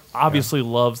York obviously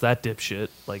loves that dipshit.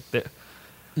 Like,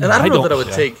 And I don't know that I would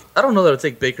yeah. take. I don't know that I would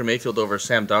take Baker Mayfield over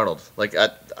Sam Darnold. Like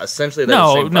essentially, they're the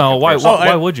no, same no. fucking Why? person. Oh,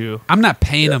 Why would you? I'm not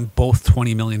paying them both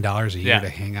 $20 million a year Yeah. to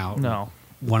hang out. No.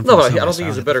 One No, for but I somebody don't think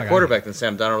he's a else. better Get the fuck quarterback than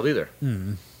Sam Darnold either. out of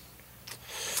here.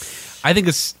 I think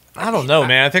it's. I don't know,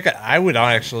 man. I think I would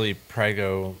actually probably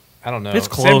go. I don't know. It's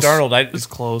close. Sam Darnold. It's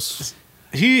close.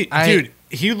 Dude,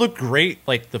 he looked great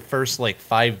like the first like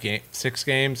 6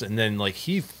 games, and then like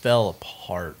he fell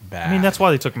apart bad. I mean, that's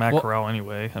why they took Matt Well- Corral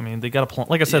anyway. I mean, they got a plan.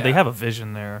 Like I said, they Yeah. have a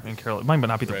vision there in Carolina. It might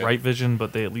not be the Right. right vision,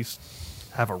 but they at least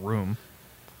have a room.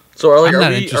 So I'm not are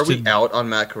we interested. out on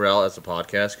Matt Corral as a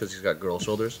podcast because he's got girl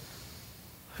shoulders?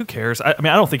 Who cares? I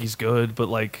mean, I don't think he's good, but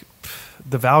like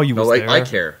the value No, was like there. I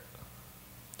care.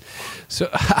 So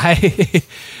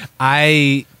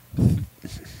I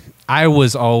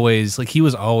was always like he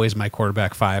was always my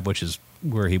quarterback 5, which is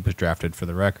where he was drafted for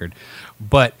the record.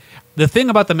 But the thing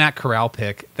about the Matt Corral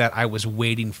pick that I was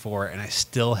waiting for, and I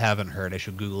still haven't heard, I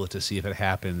should Google it to see if it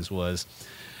happens, was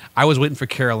I was waiting for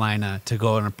Carolina to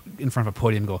go in front of a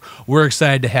podium and go, we're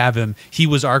excited to have him. He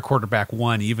was our quarterback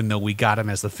 1, even though we got him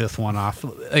as the 5th one off.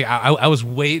 Like I was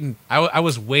waiting. I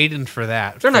was waiting for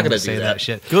that. They're not for them gonna to do say that.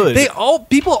 shit. Good.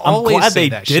 People I'm always glad say they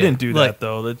that didn't shit. do Like, that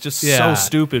though. That's just Yeah. so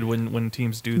stupid when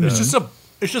teams do that.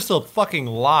 it's just a fucking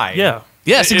lie. Yeah.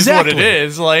 Yes, Is exactly. what it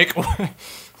is. Like,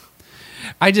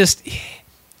 I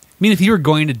mean, if you were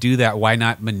going to do that, why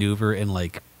not maneuver and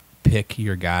like pick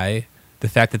your guy? The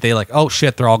fact that they like, oh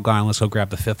shit, they're all gone. Let's go grab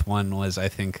the 5th one. Was I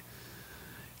think,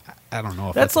 I don't know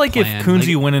if That's a like if plan.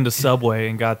 Kunze Like, went into Subway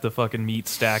and got the fucking meat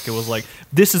stack. It was like,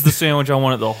 this is the sandwich I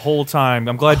wanted the whole time.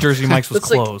 I'm glad Jersey Mike's was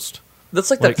That's like- closed. That's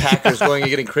like the Packers going and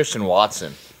getting Christian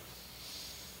Watson.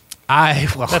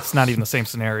 That's not even the same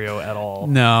scenario at all.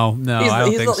 no, I don't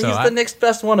he's think the, so. He's the next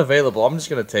best one available. I'm just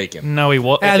going to take him. No, he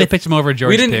was. They picked him over George.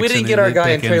 We didn't Pickens, and get our then guy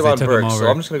in Pickens, they Traylon took him Burks, so over.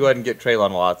 I'm just going to go ahead and get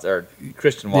Traylon Watson or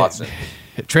Christian Watson.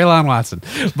 Traylon Watson.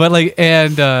 But like,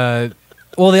 and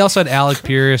well, they also had Alec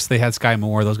Pierce. They had Sky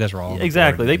Moore. Those guys were all on the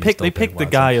Exactly. board, They and picked still they picked the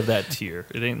Watson. guy of that tier.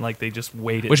 It ain't like they just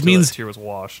waited Which till means- that tier was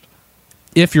washed.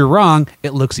 If you're wrong,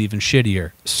 it looks even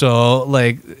shittier. So,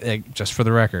 like just for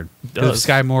the record, if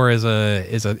Sky Moore is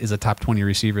a top 20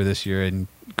 receiver this year, and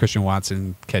Christian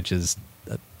Watson catches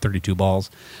 32 balls,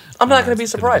 I'm not going to be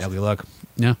it's gonna surprised. ugly luck.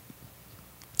 Yeah.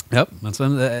 Yep, that's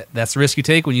the risk you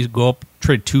take when you go up,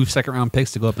 trade 2 second-round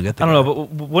picks to go up and get the I don't guy. know,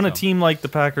 but when a team like the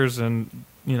Packers and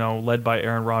led by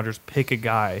Aaron Rodgers pick a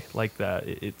guy like that,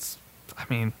 it's, I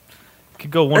mean, it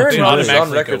could go one or Aaron two Rodgers ways. is on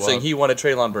automatically record go saying up. he wanted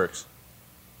Treylon Burks.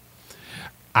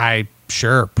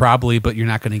 Sure, probably, but you're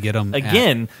not going to get him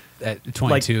Again, at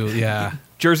 22. Yeah.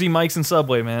 Jersey Mike's and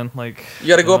Subway, man. Like, You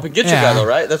got to go up and get your Yeah. guy, though,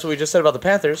 right? That's what we just said about the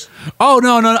Panthers. Oh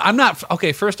no, I'm not.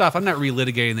 Okay, first off, I'm not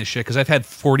relitigating this shit because I've had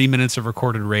 40 minutes of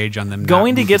recorded rage on them.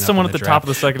 going not to moving get up someone in at the top of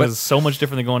the second But is so much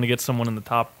different than going to get someone in the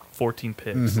top 14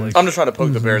 picks. Like, I'm just trying to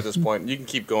poke the bear at this point. You can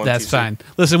keep going. That's TC. fine.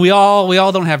 Listen, we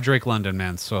all don't have Drake London,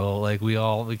 man. So like we can't.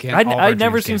 all of our I'd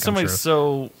never dreams seen can't come somebody true.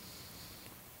 so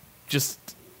just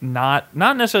not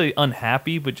necessarily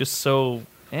unhappy, but just so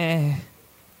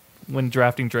when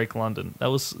drafting Drake London. That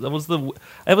was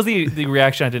the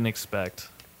reaction I didn't expect.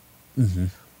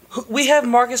 We have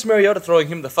Marcus Mariota throwing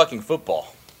him the fucking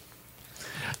football.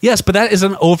 Yes, but that is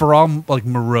an overall like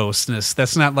moroseness.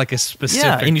 That's not like a specific.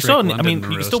 Yeah, and you Drake still, I London mean,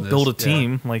 you can still build a moroseness.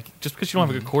 team. Like, just because you don't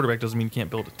have a good quarterback doesn't mean you can't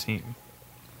build a team.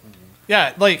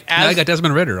 Yeah, like Yeah. as I got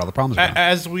Desmond Ritter. All the problems. Are gone.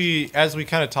 as we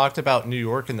kind of talked about New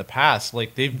York in the past,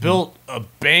 like they've built a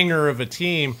banger of a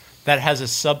team that has a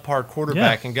subpar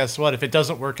quarterback, Yeah. and guess what? If it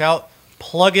doesn't work out,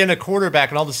 plug in a quarterback,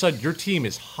 and all of a sudden your team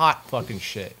is hot fucking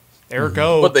shit.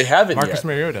 Ergo, But they haven't Marcus yet.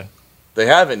 Mariota. They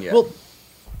haven't yet. Well,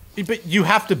 but you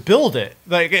have to build it.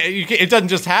 Like it doesn't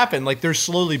just happen. Like they're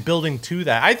slowly building to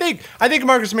that. I think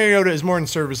Marcus Mariota is more than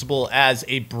serviceable as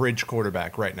a bridge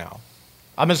quarterback right now.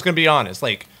 I'm just gonna be honest.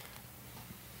 Like,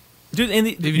 Dude, and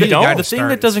If you need a guy the to thing start,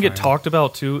 that doesn't it's get fine. talked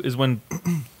about too is when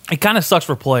it kind of sucks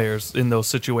for players in those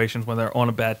situations when they're on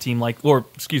a bad team, when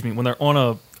they're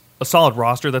on a solid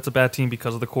roster that's a bad team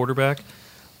because of the quarterback.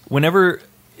 Whenever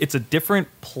it's a different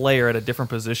player at a different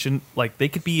position, like they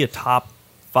could be a top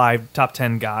 5, top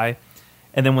 10 guy,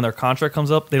 and then when their contract comes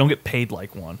up, they don't get paid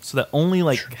like one. So that only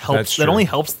helps. That's That true. only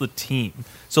helps the team.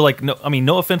 So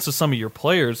no offense to some of your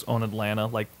players on Atlanta,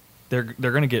 like they're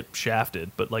going to get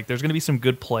shafted, but like there's going to be some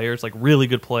good players, like really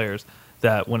good players,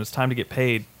 that when it's time to get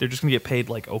paid, they're just going to get paid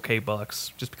like okay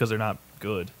bucks just because they're not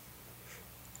good.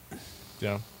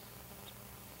 yeah,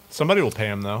 somebody will pay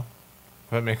him though.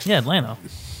 That makes Yeah, Atlanta,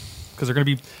 because they're going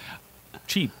to be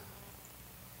cheap.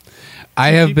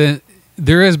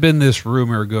 There has been this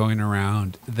rumor going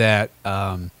around that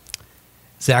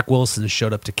Zach Wilson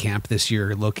showed up to camp this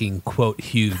year looking, quote,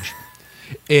 huge.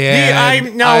 And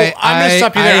I'm gonna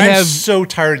stop you there. I'm so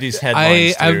tired of these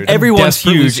headlines, I've- dude. Everyone's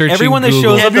desperately huge. searching Everyone that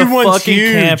Google. shows up to Everyone's fucking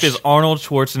huge. camp is Arnold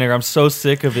Schwarzenegger. I'm so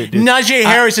sick of it, dude. Najee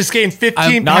Harris is getting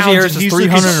 15 Najee pounds. Harris and is he's looking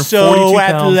 342 so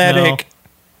pounds now. athletic.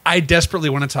 I desperately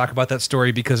want to talk about that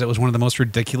story because it was one of the most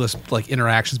ridiculous like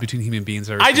interactions between human beings.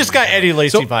 I've ever I seen. just got Eddie Lacy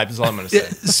So- vibes. Is all I'm gonna say.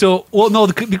 So, well, no.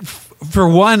 For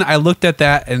one, I looked at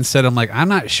that and said, "I'm like, I'm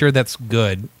not sure that's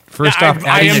good." First Yeah, off,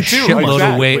 I adding am a too, shitload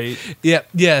exactly. of weight. Yeah.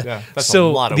 Yeah, that's a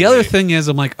so lot of the other weight. thing is,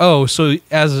 I'm like, oh, so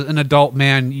as an adult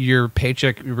man, your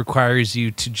paycheck requires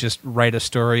you to just write a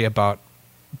story about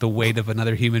the weight of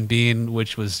another human being,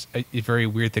 which was a very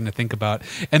weird thing to think about.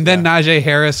 And then Najee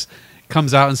Harris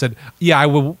comes out and said, "Yeah,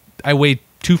 I weighed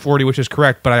 240, which is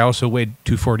correct, but I also weighed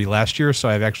 240 last year, so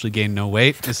I've actually gained no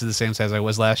weight. This is the same size I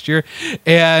was last year."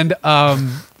 And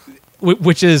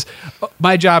which is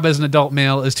my job as an adult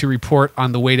male is to report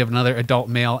on the weight of another adult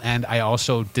male, and I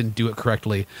also didn't do it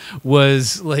correctly.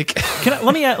 Was like,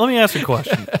 Let me ask you a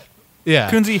question.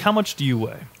 yeah, Kunzi, how much do you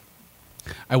weigh?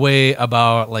 I weigh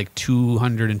about like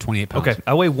 228 pounds. Okay,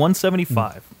 I weigh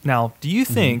 175. Now, do you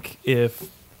think if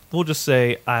we'll just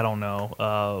say I don't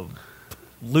know,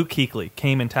 Luke Kuechly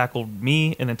came and tackled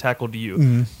me and then tackled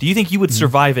you, do you think you would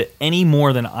survive it any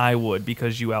more than I would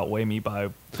because you outweigh me by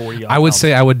 40? I would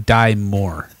say I would die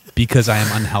more because I am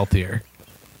unhealthier.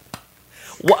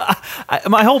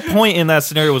 My whole point in that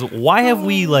scenario was why have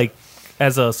we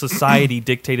as a society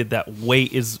dictated that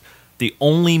weight is the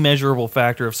only measurable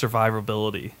factor of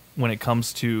survivability when it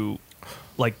comes to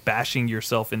bashing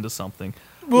yourself into something?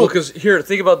 Well, because here,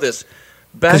 think about this.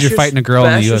 'Cause you're fighting a girl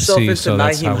in the yourself UFC, into so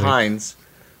that's how Nyheim we- Hines,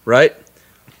 right?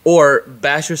 Or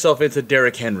bash yourself into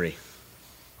Derrick Henry.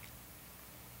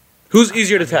 Who's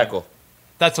easier to tackle?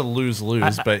 That's a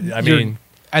lose-lose. But I You're- mean,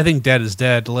 I think dead is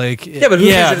dead. Like, Yeah, but who's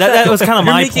Yeah, easier to that tackle? was kind of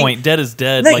You're my making- point. Dead is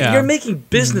dead. Nick, Yeah. you're making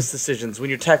business decisions when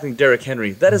you're tackling Derrick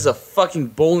Henry. That is a fucking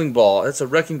bowling ball. That's a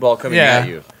wrecking ball coming Yeah. at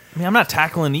you. I mean, I'm not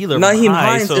tackling either. I'm Nyheim high,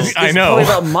 Hines so is I know. probably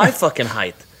about my fucking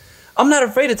height. I'm not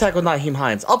afraid to tackle Nyheim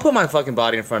Hines. I'll put my fucking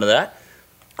body in front of that.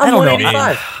 I I'm don't know.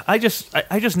 185.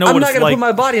 I just know I'm what not it's gonna like. put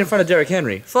my body in front of Derrick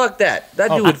Henry. Fuck that.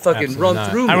 That dude would fucking Absolutely run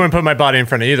not. through me. I wouldn't put my body in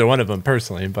front of either one of them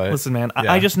personally, but Listen, man,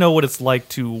 yeah. I just know what it's like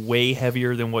to weigh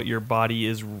heavier than what your body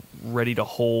is ready to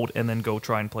hold and then go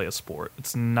try and play a sport.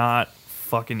 It's not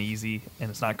fucking easy and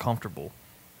it's not comfortable.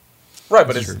 Right,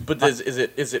 but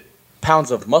is it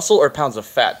pounds of muscle or pounds of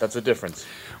fat? That's a difference.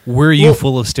 Were you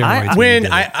full of steroids? when you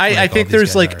did it? I Like think all these there's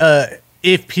guys like are?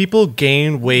 if people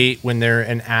gain weight when they're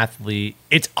an athlete,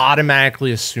 it's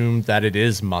automatically assumed that it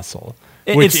is muscle.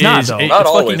 It's not, though. Not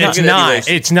always. It's Look at Eddie not.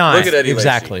 Lacy. It's not. Look at Eddie Lacy.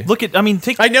 Exactly. Look at, I mean,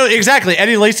 take I know exactly.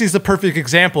 Eddie Lacy's the perfect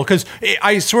example because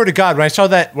I swear to God, when I saw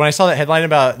that headline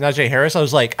about Najee Harris, I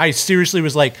was like, I seriously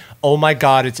was like, oh my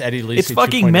God, it's Eddie Lacy. it's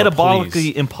fucking 2.0, metabolically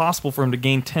please. impossible for him to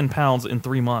gain 10 pounds in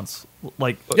 3 months.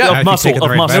 Like, Yeah, of if muscle, you take the of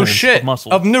right muscle, No vitamins. shit. of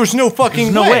muscle. There's no fucking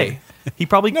There's no way. He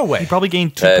probably No way. He probably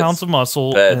gained 2 Peds. pounds of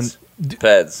muscle. Peds.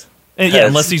 Peds. And yeah, Peds.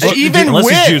 unless he's Even with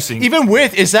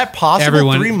juicing. is that possible?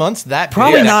 Everyone- 3 months that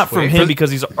Probably big? not from Wait. him because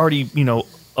he's already,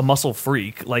 a muscle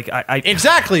freak. Like I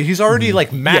Exactly. He's already like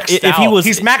maxed if out. he was-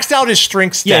 he's maxed out his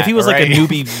strength stat. yeah, if he was like a right?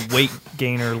 newbie weight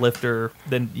gainer lifter,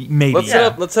 then maybe. Let's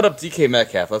yeah. set up DK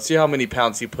Metcalf. Let's see how many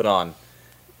pounds he put on.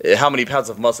 How many pounds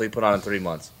of muscle he put on in 3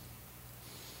 months.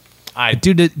 The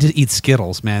dude did eat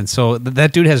Skittles, man. So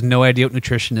that dude has no idea what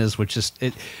nutrition is, which is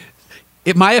it.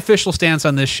 My official stance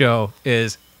on this show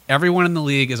is everyone in the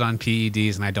league is on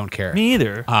PEDs, and I don't care. Me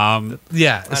either.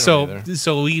 Yeah. don't So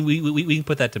either. we can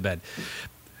put that to bed.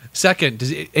 Second,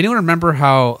 does anyone remember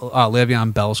how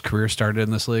Le'Veon Bell's career started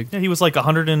in this league? Yeah, he was like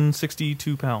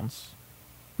 162 pounds.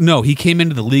 No, he came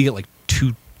into the league at like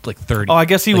 230. Oh, I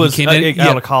guess he Like, was came in-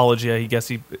 out of college. Yeah, Yeah,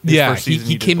 first he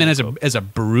season came in did as well, a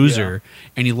bruiser,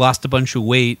 and he lost a bunch of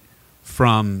weight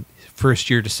from first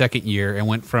year to second year, and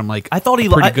went from like I thought he a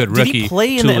pretty good did rookie he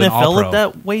play in to the an NFL all-pro. at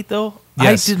that weight though?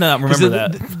 Yes. I did not 'Cause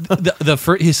remember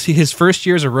that. his first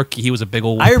year as a rookie, he was a big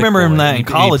old. I thick remember him boy. that He in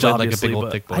college, played obviously, like a big old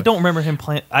but thick boy. I don't remember him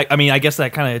playing. I mean, I guess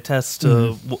that kind of attests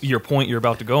to your point you're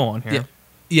about to go on here.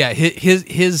 Yeah,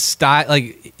 his style,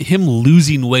 like him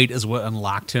losing weight, is what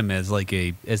unlocked him as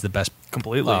the best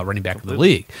Completely. running back of the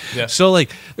league. Yeah. So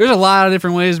like, there's a lot of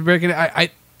different ways of breaking it.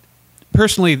 I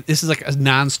personally, this is like a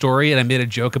non-story, and I made a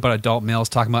joke about adult males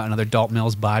talking about another adult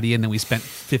male's body, and then we spent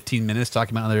 15 minutes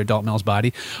talking about another adult male's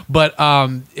body. But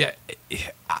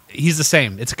he's the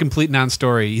same. It's a complete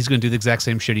non-story. He's going to do the exact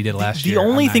same shit he did last year. The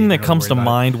only I'm not thing even that really comes to worried about it.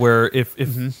 mind where if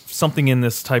something in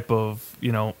this type of,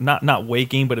 not weight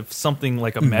gain, but if something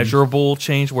like a measurable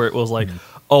change where it was like,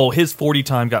 oh, his 40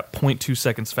 time got 0.2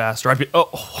 seconds faster, I'd be,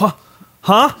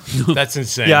 huh? That's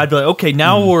insane. Yeah, I'd be like, okay,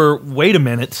 now wait a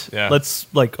minute. Yeah. Let's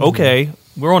okay,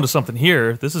 we're onto something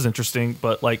here. This is interesting,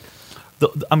 but like,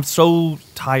 I'm so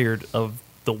tired of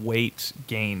the weight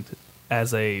gained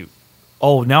as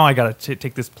now I got to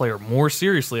take this player more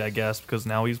seriously, I guess, because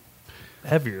now he's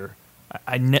heavier.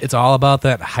 It's all about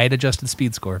that height-adjusted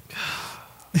speed score.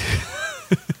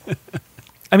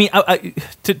 I mean,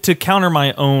 to counter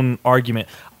my own argument,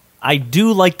 I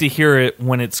do like to hear it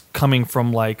when it's coming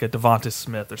from like a Devonta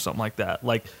Smith or something like that.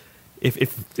 Like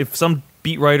if some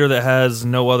beat writer that has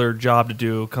no other job to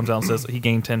do comes out and says he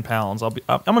gained 10 pounds, I'm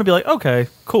gonna be like, okay,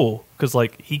 cool, because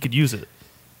like he could use it.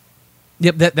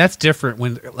 Yep, that's different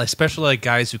when, especially like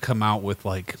guys who come out with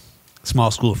like small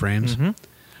school frames,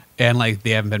 and like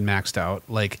they haven't been maxed out.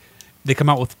 Like they come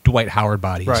out with Dwight Howard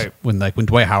bodies, Right. When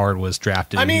Dwight Howard was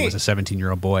drafted, I and he mean- was a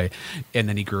 17-year-old boy, and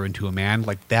then he grew into a man.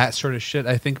 Like that sort of shit,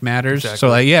 I think matters. Exactly. So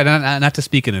like, yeah, not to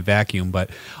speak in a vacuum, but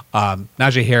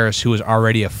Najee Harris, who was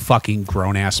already a fucking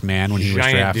grown ass man when he was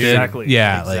Giant drafted, dude. Exactly.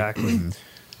 yeah, Exactly. like.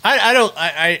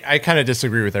 I kind of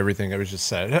disagree with everything that was just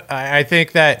said. I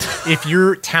think that if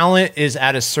your talent is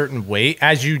at a certain weight,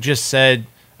 as you just said,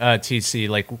 TC,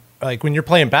 like when you're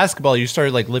playing basketball, you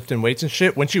started like lifting weights and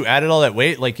shit. Once you added all that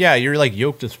weight, like yeah, you're like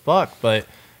yoked as fuck. But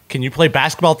can you play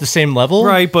basketball at the same level?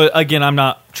 Right, but again, I'm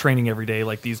not training every day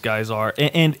like these guys are,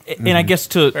 and I guess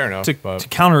Fair enough, to but-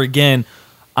 counter again,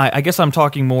 I guess I'm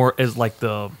talking more as like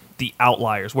the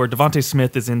outliers, where Devonta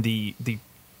Smith is in the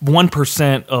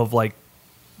 1% of like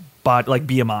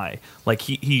BMI, like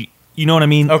he you know what I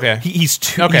mean? Okay. He's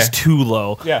too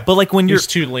low. Yeah. But like when you're He's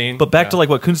too lean. But back Yeah. to like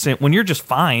what Kuhn's saying, when you're just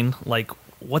fine, like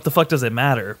what the fuck does it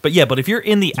matter? But yeah, but if you're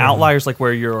in the outliers, like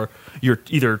where you're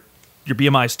either your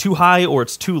BMI is too high or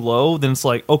it's too low, then it's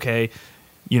like, okay,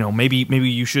 maybe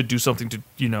you should do something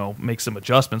to make some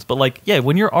adjustments. But like, yeah,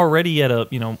 when you're already at a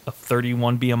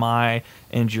 31 BMI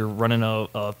and you're running a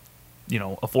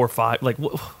 4.5, like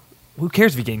who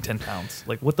cares if you gain 10 pounds?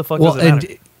 Like what the fuck does it matter?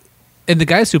 And the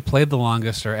guys who played the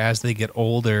longest are, as they get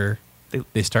older,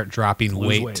 They start dropping lose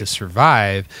weight weight. to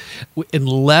survive,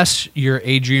 unless you're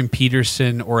Adrian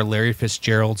Peterson or Larry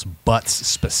Fitzgerald's butts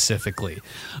specifically,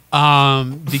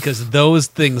 because those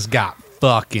things got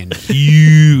fucking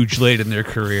huge late in their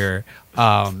career.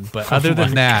 But other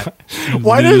than that, you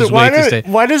lose weight to stay.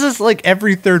 why does this like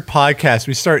every third podcast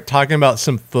we start talking about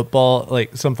some football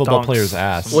Dunks. player's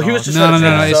ass? Well, he was just No, on the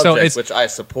no, no, same so subject, it's- which I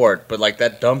support, but like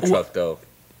that dump truck though.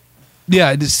 Yeah,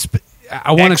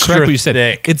 I want to Extra correct what you said.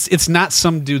 thick. It's not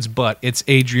some dude's butt. It's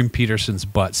Adrian Peterson's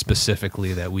butt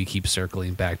specifically that we keep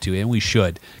circling back to, and we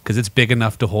should, because it's big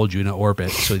enough to hold you in an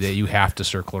orbit, so that you have to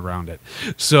circle around it.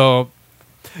 So,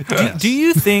 Do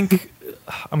you think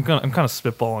I'm kind of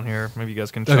spitballing here? Maybe you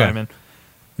guys can chime in.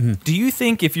 Mm-hmm. Do you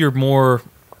think if you're more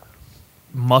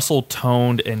muscle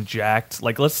toned and jacked,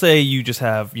 like let's say you just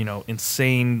have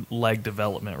insane leg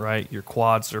development, right? Your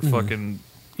quads are fucking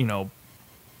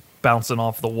bouncing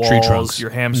off the walls. trunks.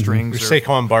 Your hamstrings. You're are,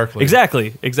 Saquon Barkley.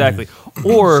 exactly.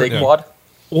 Or Saquon.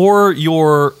 or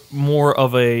you're more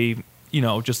of a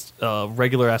just a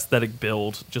regular aesthetic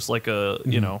build, just like a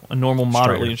a normal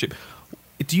moderately in shape.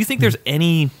 Do you think there's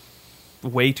any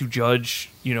way to judge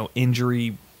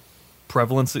injury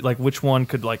prevalence, like which one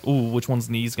could which one's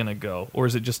knee's gonna go, or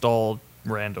is it just all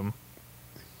random?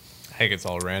 I think it's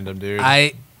all random, dude.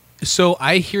 I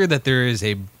hear that there is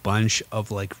a bunch of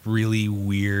like really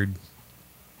weird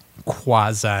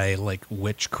quasi like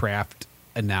witchcraft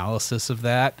analysis of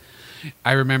that.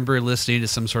 I remember listening to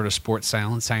some sort of sports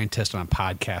scientist on a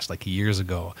podcast like years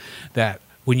ago that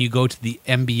when you go to the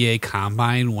NBA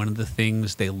combine, one of the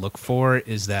things they look for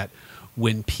is that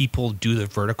when people do the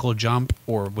vertical jump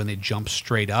or when they jump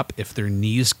straight up, if their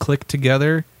knees click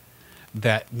together,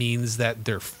 that means that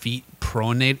their feet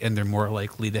pronate and they're more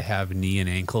likely to have knee and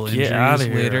ankle Get injuries outta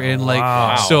here. later. And like,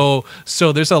 Wow.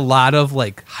 so there's a lot of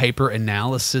like hyper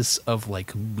analysis of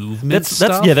like movement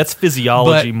stuff. That's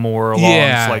physiology But, more along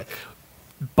yeah. like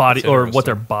body That's or what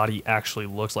their interesting. body actually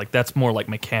looks like. That's more like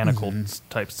mechanical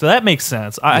types. So that makes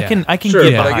sense. I Yeah. can Sure,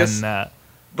 get but I behind guess- that.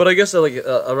 But I guess like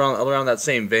around that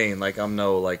same vein, like I'm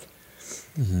no like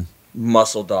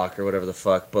muscle doc or whatever the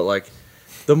fuck, but like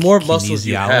the more muscles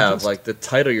you have, Kinesiologist? like the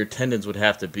tighter your tendons would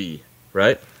have to be,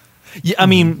 right? Yeah, I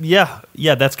mean, yeah.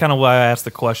 That's kind of why I asked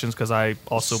the questions, because I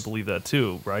also believe that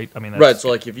too, right? I mean, that's, Right. So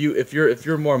like if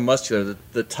you're more muscular,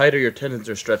 the tighter your tendons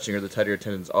are stretching or the tighter your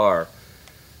tendons are.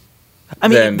 I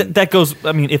mean, then- that goes.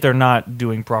 I mean, if they're not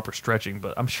doing proper stretching,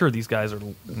 but I'm sure these guys are,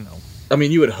 I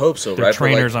mean, you would hope so, Their right?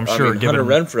 trainers, I'm sure, Hunter giving-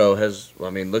 Renfro has. I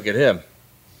mean, look at him.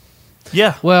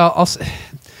 yeah. Well,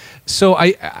 so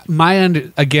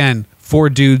again, for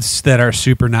dudes that are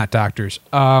super not doctors.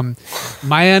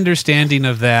 My understanding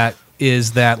of that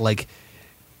is that like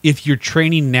if you're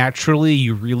training naturally,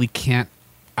 you really can't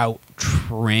out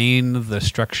train the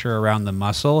structure around the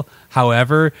muscle.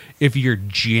 However, if you're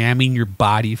jamming your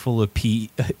body full of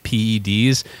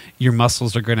PEDs, your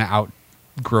muscles are going to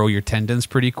outgrow your tendons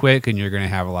pretty quick, and you're going to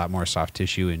have a lot more soft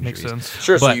tissue injuries. Makes sense.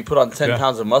 Sure. so But- you put on 10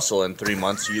 pounds of muscle in 3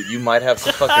 months, you might have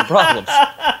some fucking problems.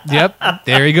 Yep,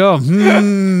 there you go.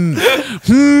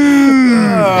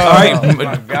 All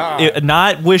right,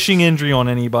 not wishing injury on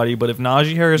anybody, but if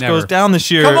Najee Harris Never. goes down this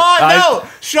year, Come on, no!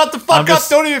 Shut the fuck I'm up! just-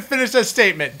 Don't even finish that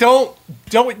statement. Don't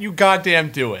you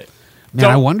goddamn do it. Man,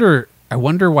 I Don't-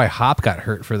 wonder why Hop got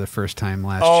hurt for the first time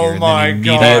last Oh year, and my then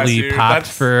God, immediately dude, popped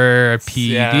that's- for a PED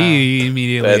Yeah.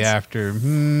 immediately That's- after.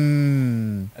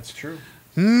 That's true.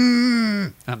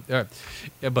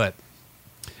 Yeah, but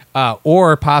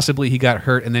or possibly he got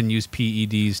hurt and then used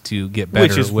PEDs to get better,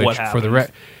 Which is what for the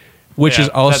happens. which Yeah, is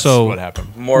also that's what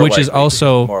happened. More which is likely.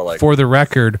 also More likely. for the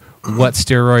record what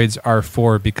steroids are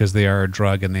for, because they are a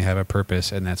drug and they have a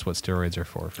purpose, and that's what steroids are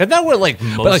for. Isn't that what like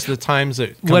most like, of the times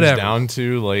it comes whatever. down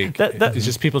to? Like That- it's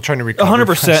just people trying to recover.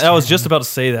 100%. I was just about to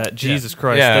say that. Jesus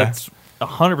Christ, Yeah. that's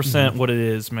 100% what it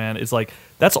is, man. It's like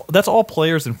that's all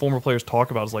players and former players talk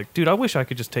about. Is like, dude, I wish I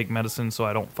could just take medicine so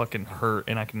I don't fucking hurt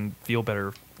and I can feel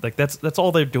better. Like that's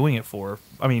all they're doing it for.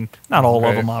 I mean, not all of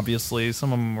Right. them, obviously.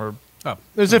 Some of them are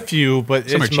There's a few, but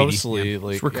Some it's are cheaty, mostly yeah.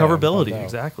 like it's recoverability. yeah, no doubt.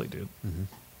 Exactly, dude.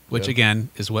 Which again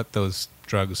is what those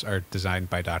drugs are designed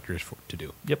by doctors to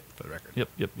do. Yep. For the record.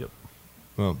 Yep.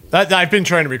 Well, that I've been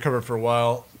trying to recover for a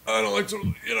while. I don't like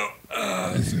to,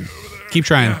 Keep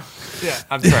trying. Yeah,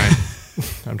 I'm trying.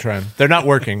 I'm trying. They're not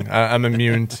working. I'm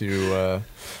immune to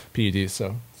PEDs,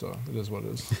 so it is what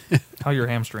it is. How are your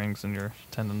hamstrings and your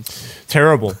tendons?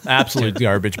 Terrible, absolute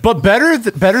garbage, but better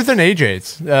than AJ's.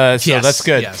 So Yes, that's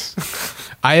good. Yes.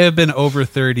 I have been over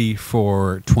 30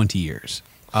 for 20 years.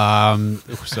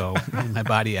 So my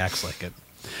body acts like it.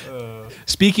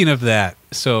 Speaking of that,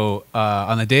 so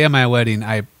on the day of my wedding,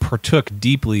 I partook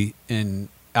deeply in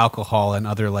alcohol and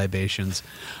other libations.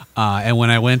 And when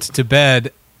I went to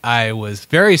bed, I was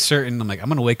very certain. I'm like, I'm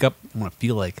going to wake up. I'm going to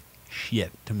feel like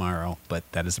shit tomorrow. But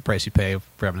that is the price you pay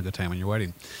for having a good time on your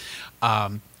wedding.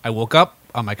 I woke up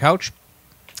on my couch,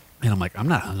 and I'm like, I'm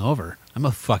not hungover. I'm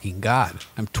a fucking god.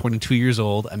 I'm 22 years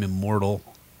old. I'm immortal.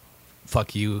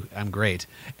 Fuck you. I'm great.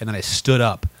 And then I stood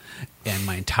up, and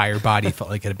my entire body felt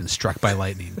like it had been struck by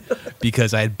lightning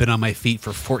because I had been on my feet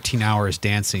for 14 hours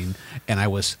dancing, and I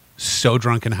was so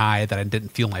drunk and high that I didn't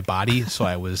feel my body. So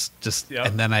I was just,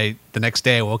 and then the next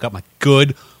day I woke up like,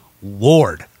 good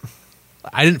Lord,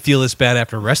 I didn't feel this bad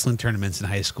after wrestling tournaments in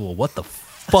high school. What the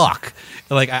fuck?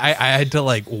 Like I had to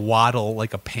like waddle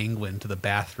like a penguin to the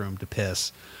bathroom to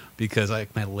piss because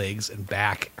like my legs and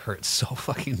back hurt so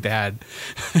fucking bad.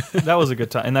 That was a good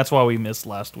time, and that's why we missed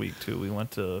last week too. We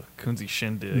went to Coonsey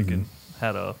Shindig and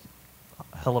had a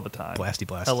hell of a time. Blasty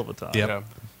blast. Hell of a time. Yep. Yeah.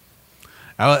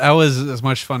 I was as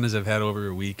much fun as I've had over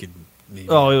a week. And maybe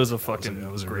Oh, it was a fucking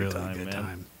it was a great really time, good man.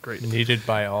 time. Great. Needed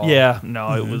by all. Yeah,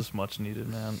 no, it was much needed,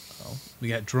 man. Oh. We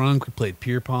got drunk. We played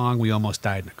beer pong. We almost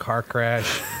died in a car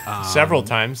crash. Several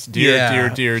times. Deer.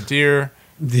 Yeah.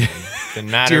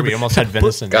 Didn't matter. Deer, we almost had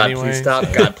venison God, anyway. please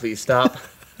stop. God, please stop.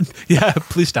 Yeah,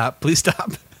 please stop. Please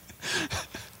stop.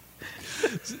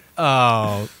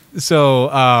 Oh,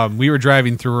 so we were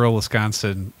driving through rural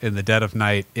Wisconsin in the dead of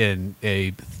night in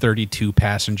a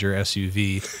 32-passenger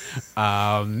SUV,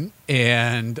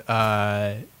 and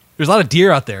there's a lot of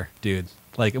deer out there, dude.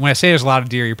 Like when I say there's a lot of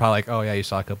deer, you're probably like, "Oh yeah, you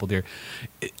saw a couple deer."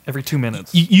 Every 2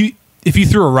 minutes. You if you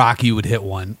threw a rock, you would hit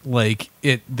one. Like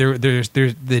there's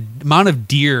the amount of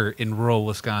deer in rural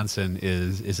Wisconsin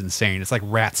is insane. It's like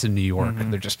rats in New York.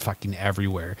 They're just fucking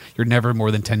everywhere. You're never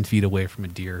more than 10 feet away from a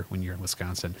deer when you're in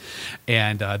Wisconsin,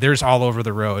 and there's all over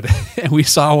the road. And we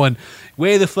saw one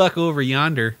way the fuck over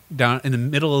yonder, down in the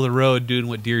middle of the road, doing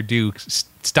what deer do,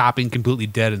 stopping completely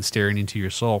dead and staring into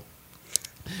your soul.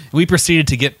 And we proceeded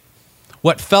to get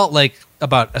what felt like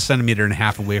about 1.5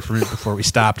 centimeters away from it before we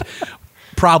stopped.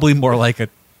 Probably more like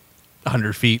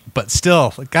 100 feet, but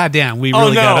still, goddamn, we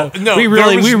really got up. We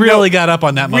really got up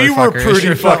on that We motherfucker. were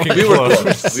pretty fucking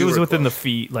close. It was within the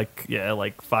feet, like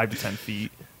 5 to 10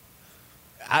 feet.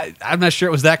 I'm not sure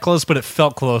it was that close, but it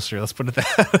felt closer. Let's put it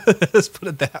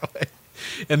that way.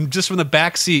 And just from the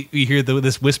back seat, you hear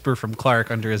this whisper from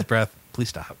Clark under his breath: "Please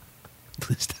stop,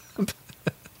 please stop."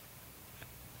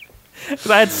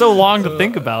 Because I had so long to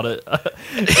think about it.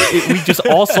 We just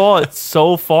all saw it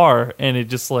so far, and it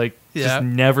just just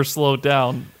never slowed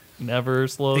down. Never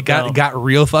slowed down. It got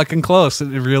real fucking close. It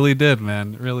really did,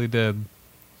 man. It really did.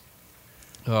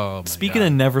 Oh, my Speaking God.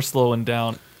 of never slowing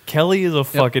down, Kelly is a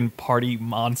fucking party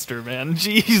monster, man.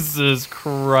 Jesus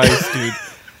Christ, dude.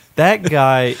 That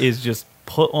guy is just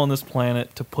put on this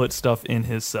planet to put stuff in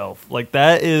himself. Like,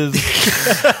 that is...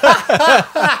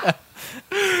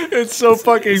 It's so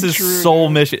fucking This is true. soul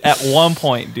mission. At one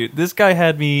point, dude, this guy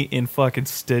had me in fucking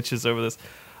stitches over this.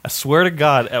 I swear to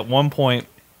God, at one point,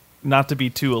 not to be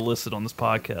too illicit on this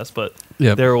podcast, but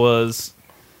there was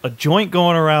a joint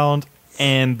going around,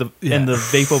 and the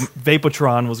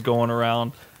Vapotron was going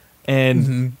around,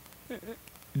 and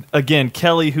again,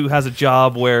 Kelly, who has a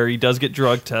job where he does get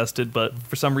drug tested, but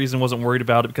for some reason wasn't worried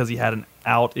about it because he had an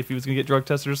out if he was going to get drug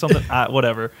tested or something.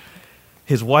 Whatever.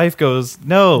 His wife goes,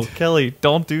 "No, Kelly,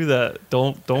 don't do that.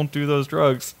 Don't do those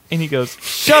drugs." And he goes,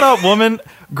 "Shut up, woman!"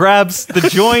 Grabs the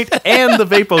joint and the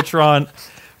Vapotron,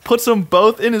 puts them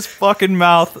both in his fucking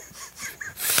mouth,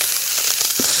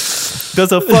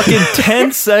 does a fucking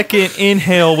 10-second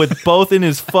inhale with both in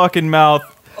his fucking mouth,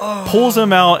 pulls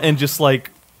them out, and just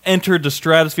entered the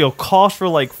stratosphere, coughs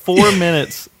for 4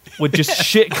 minutes with just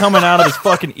shit coming out of his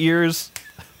fucking ears.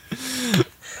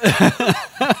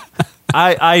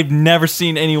 I've never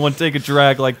seen anyone take a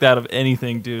drag like that of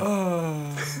anything, dude.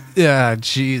 Yeah,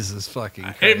 Jesus fucking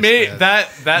Christ. It may man.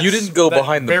 that You didn't go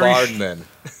behind the barn then.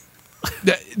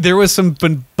 There was some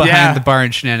behind the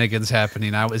barn shenanigans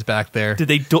happening. I was back there. Did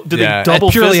they they Yeah.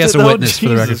 double Purely fist as a it, though? witness, for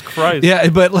the record. Jesus Christ. Yeah,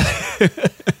 but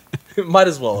Might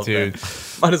as well have Dude. been.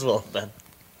 Might as well have been.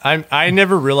 I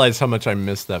never realized how much I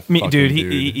missed that. Me, fucking dude,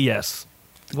 dude. yes.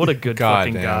 What a good God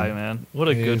fucking damn. guy, man. What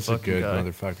a good He's a fucking good guy.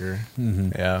 motherfucker.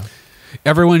 Yeah.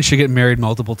 everyone should get married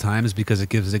multiple times because it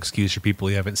gives an excuse for people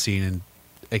you haven't seen in,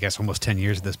 I guess, almost 10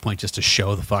 years at this point, just to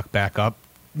show the fuck back up.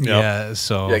 Yep. Yeah,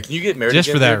 so Yeah, can you get married just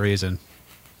again, for that dude? reason?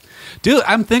 Dude,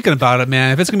 I'm thinking about it,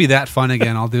 man. If it's gonna be that fun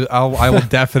again, I will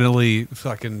definitely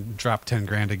fucking drop 10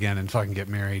 grand again and fucking get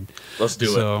married. Let's do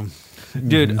it. So,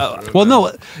 Dude, well,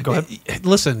 no. Go ahead.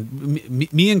 Listen,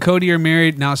 me and Cody are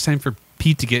married now. It's time for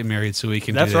Pete to get married so we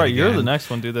can. that's do that right. You're again. the next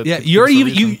one, dude. That Yeah, that's you already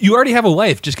the reason. you already have a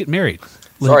wife. Just get married.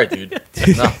 Sorry, dude. No.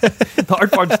 The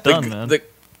hard part's done, man. The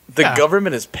The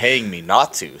government is paying me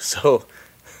not to, so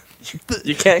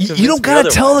you can't. You don't gotta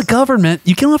tell the government.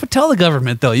 You don't have to tell the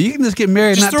government though. You can just get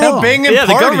married Just and not throw tell a them. banging Yeah,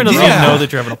 the party. government doesn't Yeah. even know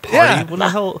that you're having a party. Yeah. What the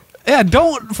hell? Yeah,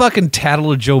 don't fucking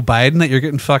tattle to Joe Biden that you're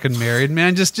getting fucking married,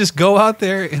 man. Just go out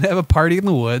there and have a party in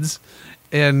the woods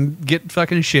and get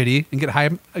fucking shitty and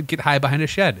get high behind a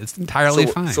shed. It's entirely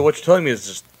fine. So what you're telling me is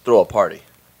just throw a party.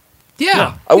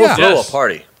 Yeah. I will yeah. throw Yes. a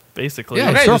party. Basically.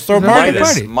 Yeah, Okay, sure. just throw a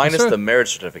party. Minus Sure. the marriage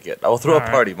certificate. I will throw a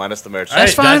party minus the marriage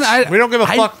That's certificate. fine. we don't give a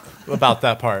I- fuck about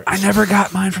that part. I never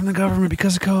got mine from the government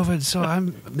because of COVID, so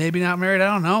I'm maybe not married. I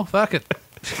don't know. Fuck it.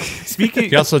 Speaking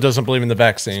He also doesn't believe in the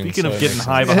vaccine. Speaking so of it getting makes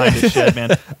high sense. behind a shed,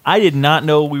 man, I did not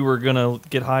know we were gonna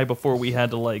get high before we had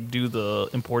to like do the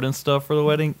important stuff for the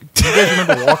wedding. Do you guys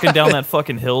remember walking down that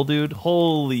fucking hill, dude?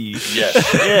 Holy Yes.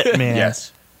 shit, man!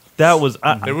 Yes. That was.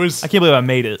 It was- I can't believe I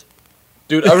made it.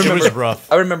 Dude, I remember was rough.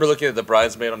 I remember looking at the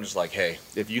bridesmaid. I'm just like, hey,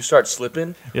 if you start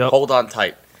slipping, Yep. hold on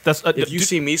tight. That's If you dude,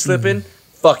 see me slipping,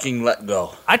 fucking let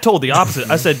go. I told the opposite.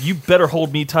 I said, "You better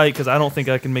hold me tight because I don't think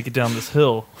I can make it down this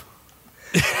hill."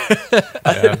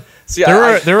 See,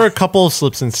 There were a couple of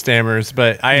slips and stammers,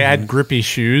 but I had grippy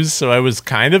shoes, so I was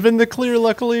kind of in the clear,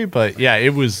 luckily. But yeah,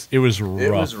 it was rough.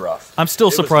 it was rough. I'm still It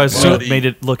was surprised bloody. we made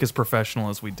it look as professional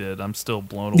as we did. I'm still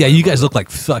blown away. Yeah, you by guys it. look like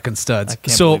fucking studs. I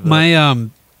can't So believe that.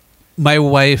 my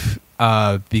wife,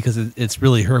 because it's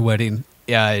really her wedding,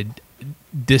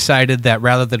 decided that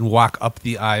rather than walk up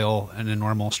the aisle in a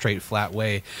normal straight flat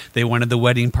way, they wanted the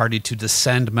wedding party to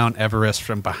descend Mount Everest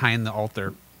from behind the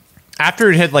altar.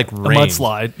 After it had like a rained.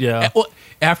 mudslide. Yeah. Well,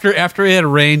 after it had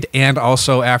rained, and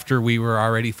also after we were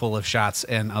already full of shots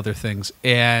and other things,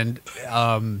 and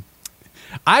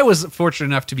I was fortunate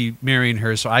enough to be marrying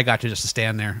her, so I got to just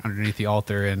stand there underneath the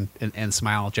altar and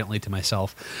smile gently to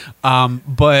myself.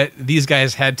 But these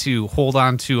guys had to hold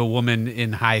on to a woman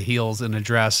in high heels and a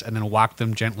dress and then walk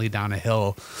them gently down a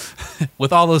hill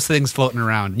with all those things floating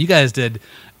around. You guys did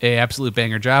a absolute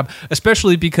banger job,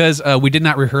 especially because we did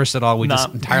not rehearse at all. We just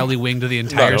Nah. entirely winged the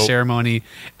entire Nope. ceremony,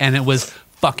 and it was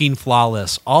fucking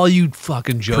flawless. All you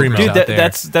fucking jokers Primo. Dude, out that, there.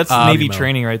 that's Navy Primo.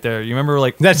 training right there. You remember,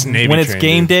 like That's Navy when it's training,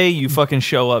 game dude. day, you fucking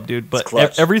show up, dude. But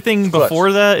clutch. everything It's clutch.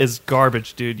 before that is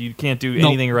garbage, dude. You can't do Nope.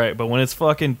 anything right. But when it's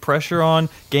fucking pressure on,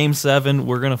 game 7,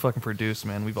 we're gonna fucking produce,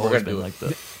 man. We've always gonna been do it. like that.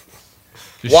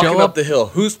 Just Walking show up the hill.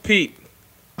 Who's Pete?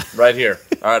 Right here.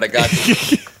 All right, I got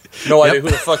you. No idea who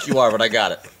the fuck you are, but I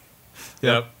got it.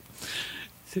 Yep.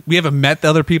 We haven't met the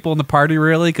other people in the party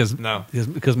really because No.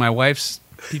 my wife's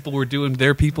people were doing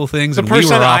their people things The and we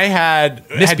person were off. I had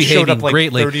showed misbehaving up like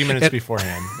greatly. 30 minutes And-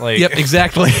 beforehand. Like, Yep,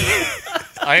 exactly.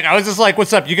 I was just like,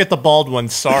 "What's up? You get the bald one."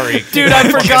 Sorry, Dude, I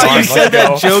forgot you Let's said that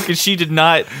go. joke, and she did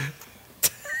not.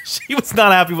 She was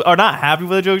not happy, or not happy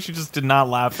with the joke. She just did not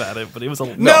laugh at it. But it was a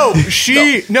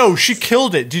she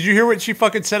killed it. Did you hear what she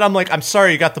fucking said? I'm like, "I'm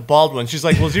sorry, you got the bald one." She's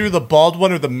like, "Was you the bald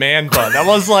one or the man bun?" I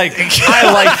was like,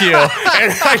 "I like you,"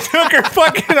 and I took her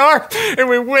fucking arm and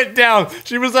we went down.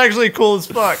 She was actually cool as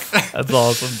fuck. That's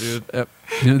awesome, dude.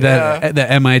 You know,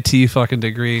 that MIT fucking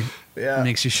degree Yeah,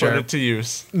 makes you put sharp. it to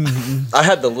use. I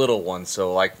had the little one,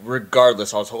 so like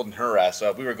regardless, I was holding her ass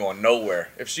up. We were going nowhere.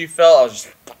 If she fell, I was just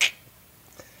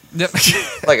Yep.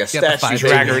 like a the statue. five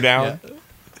Drag baby. her down.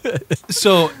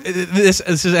 So this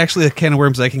is actually a can of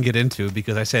worms I can get into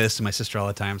because I say this to my sister all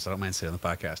the time, so I don't mind saying it on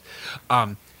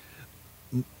the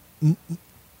podcast.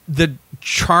 The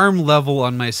charm level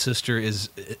on my sister is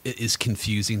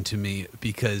confusing to me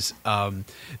because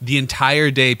the entire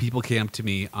day people came up to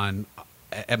me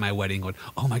at my wedding going,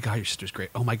 "Oh my god, your sister's great.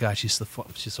 Oh my god, she's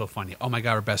so funny. Oh my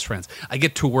god, we're best friends." I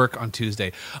get to work on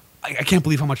Tuesday. I can't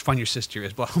believe how much fun your sister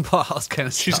is. Blah blah blah. All this kind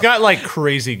of She's stuff. got like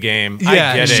crazy game. Yeah,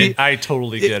 I get she- it. I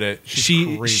totally get it.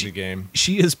 She's crazy game.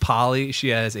 She is poly. She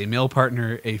has a male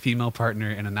partner, a female partner,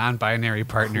 and a non-binary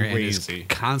partner, and is Crazy.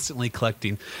 constantly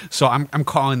collecting. So I'm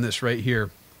calling this right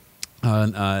here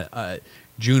on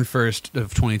June 1st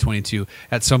of 2022.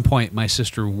 At some point, my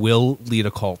sister will lead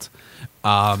a cult.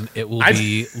 It will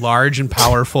be large and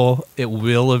powerful. It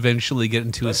will eventually get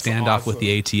into a standoff with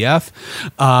the ATF,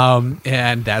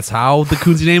 and that's how the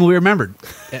Coonsy name will be remembered.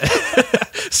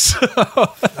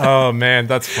 Oh man,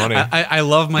 that's funny. I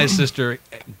love my sister.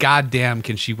 God damn,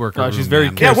 can she work? Oh, a she's room, very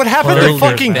man. Yeah, what happened Very to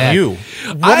fucking bad. you?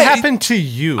 What I- happened to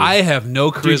you? I have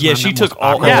no charisma. Dude, yeah, I'm she the took most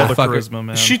all awkward the motherfucker. charisma,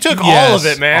 man. she took all Yes,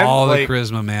 of it, man. All Like, the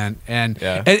charisma, man. And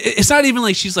Yeah. and it's not even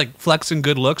like she's like flexing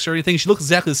good looks or anything. She looks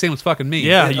exactly the same as fucking me.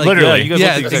 Yeah, Like, literally. Yeah, you guys Yeah,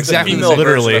 look the exact exactly. same. Female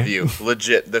Literally. version of you,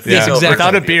 legit. The Yeah, female exactly. version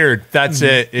without a of you. beard. That's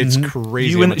it. It's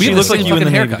crazy. You and- how she much looks you like look you in the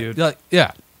Navy, haircut. dude. You're like,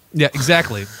 yeah,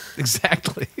 exactly,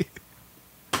 exactly.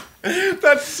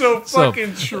 That's so So,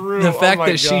 fucking true. The Oh fact my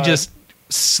that she God. just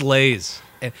slays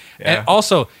And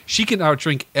also, she can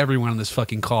outdrink everyone on this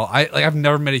fucking call. I've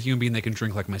never met a human being that can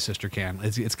drink like my sister can.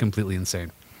 It's completely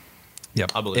insane.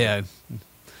 Yep. I believe it. Yeah.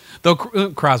 Though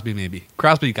Crosby maybe.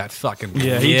 Crosby got fucking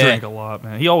Yeah, he drank a lot,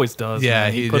 man. He always does. Yeah,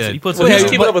 man. he puts, did. He puts Well, it he's in-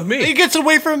 keeping up with me. He gets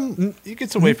away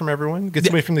from everyone. Gets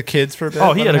away from the kids for a bit.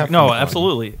 Oh, he Let had him a have no, fun.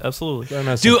 absolutely. Let him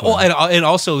have some Dude, fun. and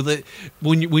also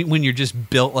when you're just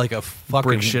built like a fucking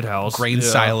Brick shithouse. grain Yeah.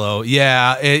 silo,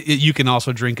 you can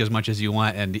also drink as much as you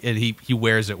want, and he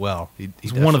wears it well.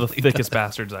 He's one of the thickest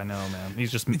bastards I know, man.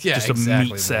 He's just Yeah, just exactly, a man.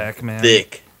 meat sack, man.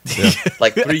 Thick.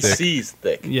 Like 3 C's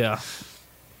thick. Yeah.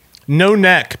 No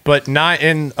neck, but not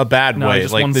in a bad No, way.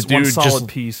 just Like one, the dude one solid just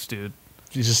piece, dude.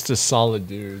 he's just a solid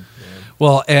dude.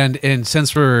 Well, and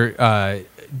since we're, I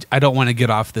don't want to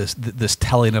get off this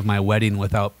telling of my wedding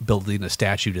without building a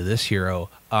statue to this hero.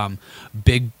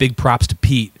 Big props to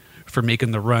Pete for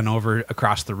making the run over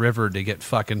across the river to get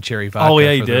fucking cherry vodka. Oh,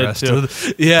 yeah, he for the did, rest too.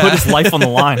 of yeah, Put his life on the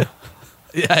line.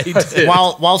 yeah, he did.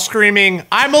 While screaming,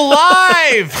 "I'm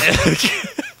alive!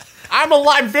 I'm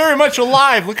alive, very much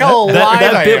alive! Look how alive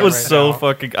That I bit am was right so now."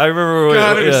 fucking. I remember. when-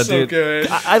 God, it was yeah, so dude. good.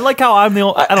 I like how I'm the.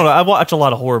 I don't know. I watch a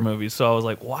lot of horror movies, so I was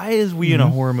like, why is we in a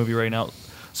horror movie right now?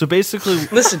 So basically,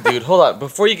 Listen, dude, hold on.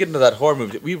 Before you get into that horror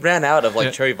movie, we ran out of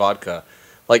Yeah. cherry vodka.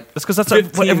 Like That's 'cause that's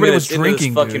 15 what everybody was minutes into this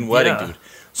drinking, fucking dude. wedding, Yeah. dude.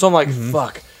 So I'm like,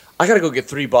 fuck. I gotta go get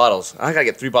 3 bottles. I gotta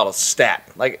get 3 bottles stat.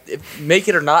 Like, make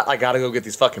it or not, I gotta go get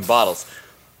these fucking bottles.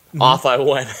 Off I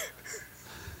went.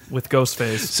 with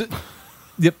Ghostface. So,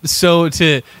 yep. So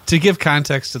to give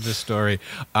context to this story,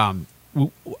 Annie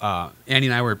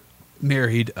and I were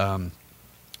married.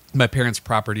 My parents'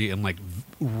 property in like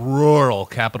rural,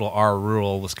 capital R,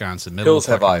 rural Wisconsin, middle Hills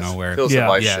of have fucking eyes. nowhere. Hills Yeah. have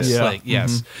eyes. Yes, shit. Yeah. like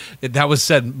yes, that was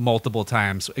said multiple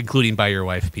times, including by your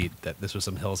wife, Pete. That this was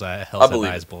some Hills Have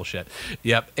believe Eyes it. bullshit.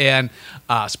 Yep, and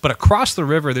but across the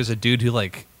river, there's a dude who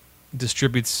like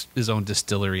distributes his own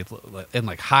distillery and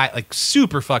like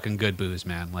super fucking good booze,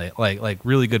 man. Like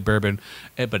really good bourbon,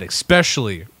 but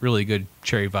especially really good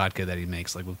cherry vodka that he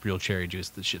makes, like with real cherry juice.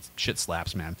 The shit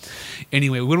slaps, man.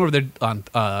 Anyway, we went over there on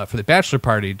for the bachelor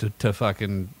party to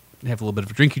fucking have a little bit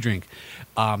of a drinky drink,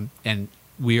 and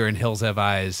we are in Hills Have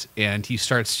Eyes, and he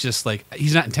starts just like,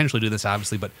 he's not intentionally doing this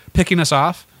obviously, but picking us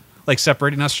off, like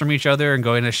separating us from each other and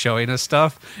going and showing us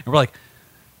stuff, and we're like,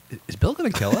 is Bill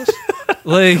gonna kill us?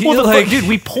 Like, Dude,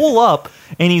 we pull up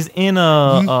and he's in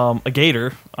a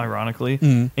Gator, ironically,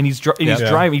 and he's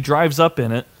driving. He drives up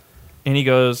in it, and he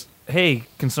goes, "Hey,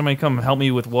 can somebody come help me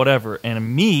with whatever?"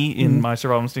 And me, in my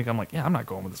survival instinct, I'm like, "Yeah, I'm not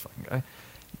going with this fucking guy."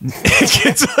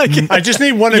 I just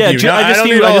need one of Yeah, you. No, I just don't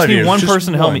need, all I just of need you. one Just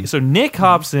person to help one. me. So Nick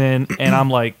hops in, and I'm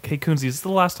like, "Hey, Coonsy, is this the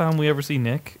last time we ever see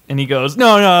Nick?" And he goes,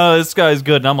 "No, this guy's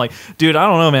good." And I'm like, "Dude, I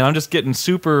don't know, man. I'm just getting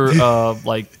super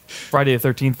like Friday the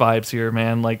 13th vibes here,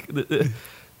 man. Like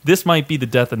this might be the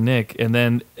death of Nick." And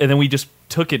then we just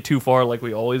took it too far, like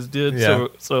we always did. Yeah.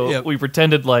 So Yep. we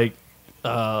pretended like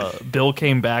Bill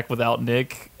came back without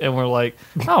Nick, and we're like,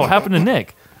 "Oh, what happened to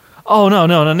Nick?" Oh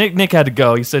no! Nick had to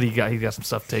go. He said he got some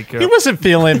stuff to take care He of. wasn't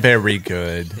feeling very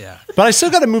good. Yeah. But I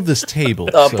still got to move this table.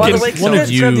 By so the way, just can one you of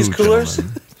guys you, grab these coolers?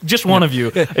 gentlemen. Just one of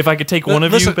you. If I could take one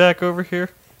of you Listen- back over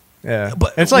here. Yeah,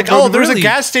 But- it's like, but oh, there's really- a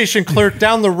gas station clerk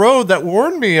down the road that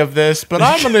warned me of this, but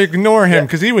I'm going to ignore him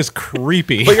because he was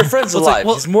creepy. But your friend's Well, it's like, alive.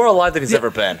 well- He's more alive than he's ever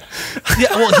been.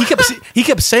 Yeah, well, he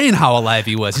kept saying how alive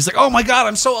he was. He's like, "Oh my god,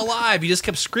 I'm so alive!" He just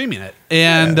kept screaming it,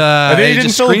 and And then he didn't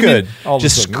just feel screaming, good all of a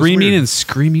just sudden. It was screaming weird. and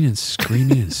screaming and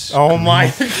screaming and Oh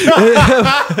my!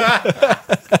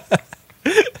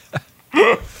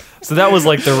 So that was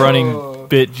like the running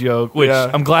bit joke, which Yeah.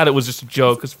 I'm glad it was just a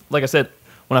joke. Because, like I said,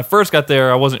 when I first got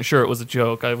there, I wasn't sure it was a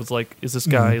joke. I was like, is this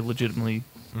guy legitimately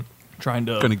trying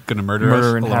to gonna murder us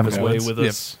and along have with his way us? with Yep.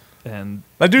 us? And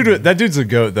That dude's a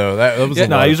goat though. That was Yeah, a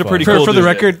no, lot he's of a pretty fun. cool For the dude.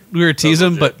 record, we were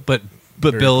teasing, legit. but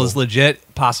Very Bill is cool.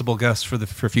 legit. Possible guest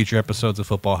for future episodes of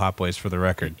Football Hot Boys. For the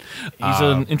record, he's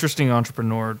an interesting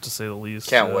entrepreneur, to say the least.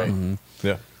 Can't wait.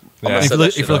 Yeah. gonna Yeah. if set you're, that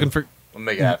if shit you're looking up. for We'll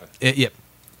make it happen. yep,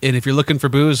 and if you're looking for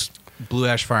booze, Blue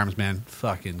Ash Farms, man,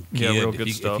 fucking Yeah, good. real good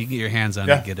if stuff. you get your hands on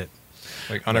Yeah. it, get it.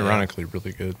 Like unironically,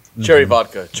 really good. Cherry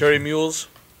vodka, cherry mules,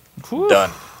 Whew. done.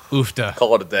 Oofta.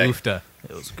 Call it a day. Oofta.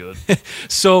 It was good.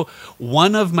 So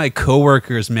one of my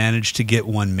coworkers managed to get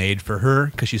one made for her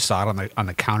because she saw it on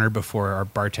the counter before our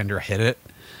bartender hit it,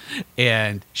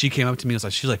 and she came up to me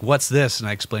and she's like, "What's this?" And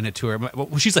I explained it to her.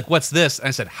 Well, she's like, "What's this?" And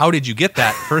I said, "How did you get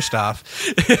that?" First off,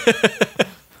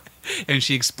 and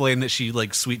she explained that she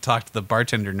like sweet talked the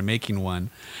bartender into making one.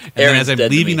 And then Aaron's as I'm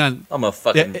dead to leaving me. on, I'm gonna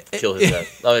fucking kill his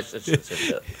ass. Oh,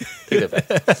 take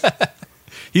that back.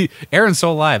 Aaron's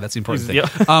so alive. That's the important thing.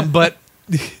 Yep.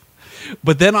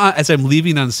 But then as I'm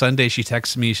leaving on Sunday, she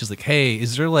texts me. She's like, "Hey,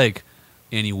 is there like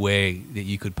any way that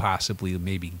you could possibly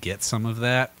maybe get some of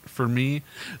that for me.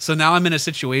 So now I'm in a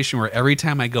situation where every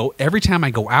time I go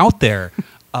out there,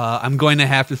 I'm going to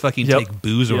have to fucking take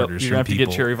booze orders You're from gonna have to people.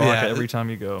 get cherry vodka every time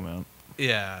you go, man.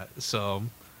 Yeah, so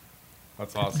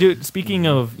That's awesome. Dude, speaking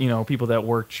of, people that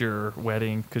worked your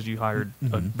wedding, because you hired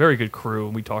a very good crew,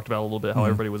 and we talked about a little bit how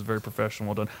everybody was very professional,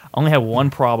 well done. I only have one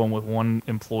problem with one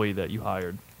employee that you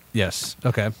hired. yes,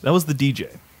 okay. That was the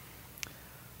DJ.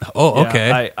 Oh, Yeah,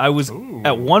 okay. I was,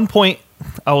 at one point,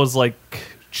 I was like,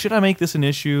 should I make this an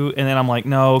issue? And then I'm like,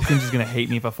 no, Kunji's going to hate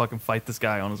me if I fucking fight this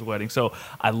guy on his wedding. So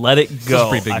I let it go.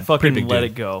 pretty big- I fucking pretty big let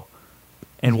dude. it go.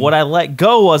 And what I let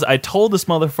go was I told this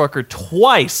motherfucker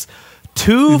twice,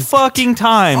 2 fucking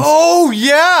times, Oh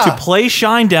yeah. to play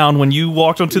Shinedown when you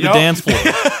walked onto the Yup. dance floor.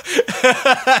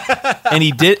 And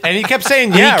he did. And he kept saying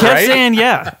And yeah, he kept right? saying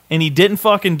yeah, and he didn't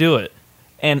fucking do it.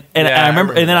 And Yeah, I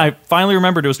remember, I and then remember I finally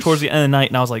remembered it was towards the end of the night,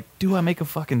 and I was like, "Do I make a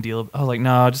fucking deal?" I was like,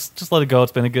 "No, just let it go.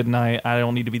 It's been a good night. I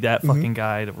don't need to be that fucking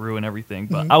guy to ruin everything."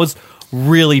 But I was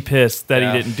really pissed that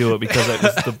Yeah. he didn't do it because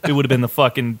it would have been the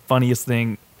fucking funniest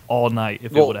thing all night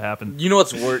if it would have happened. You know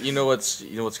what's You know what's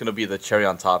going to be the cherry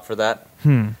on top for that?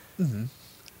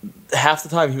 Half the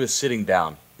time he was sitting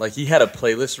down, like he had a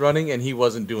playlist running and he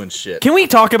wasn't doing shit. Can we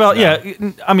talk about? Yeah,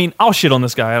 I mean, I'll shit on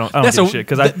this guy. I don't That's give a a shit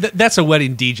because that's a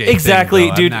wedding DJ. exactly, thing,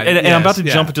 though. dude. I'm not- And I'm about to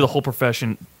yes, jump yeah. into the whole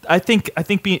profession. I think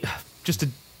being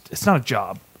it's not a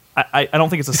job. I don't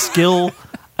think it's a skill.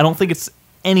 I don't think it's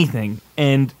anything.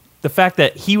 And the fact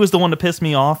that he was the one to piss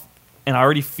me off, and I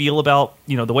already feel about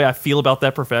the way I feel about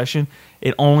that profession,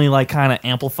 it only like kind of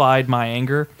amplified my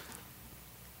anger.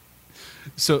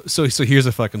 So here's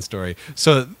a fucking story.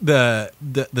 So the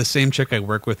same chick I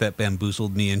work with that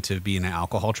bamboozled me into being an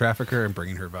alcohol trafficker and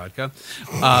bringing her vodka.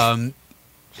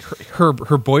 Her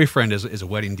boyfriend is a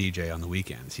wedding DJ on the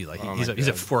weekends. He's a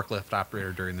forklift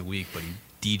operator during the week, but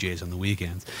he DJs on the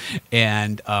weekends.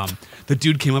 And the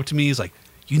dude came up to me. He's like,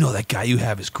 "You know that guy you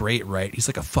have is great, right? He's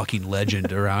like a fucking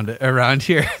legend around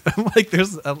here." I'm like,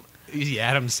 is he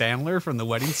Adam Sandler from The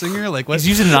Wedding Singer? Like, what?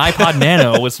 He's using an iPod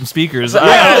Nano with some speakers. Yeah,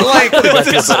 like I could have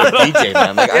been a better DJ,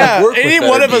 man. Like, I work with any better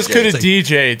one of us DJs. could have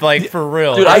DJ'd, like for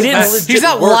real. Dude, I didn't- legit He's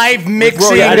not work live with mixing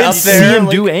Rory. I didn't up see there. him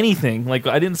like- do anything. Like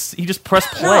I didn't. He just pressed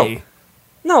play.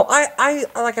 No, I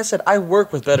like I said, I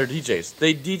work with better DJs.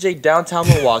 They DJ downtown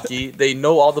Milwaukee. They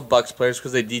know all the Bucks players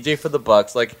because they DJ for the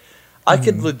Bucks. Like, I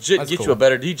could legit That's get you cool. a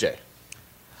better DJ.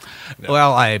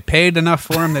 Well, I paid enough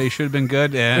for him that he should have been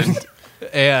good, and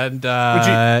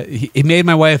he made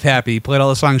my wife happy. He played all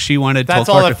the songs she wanted. That's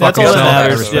told all Clark to that- fuck that's all that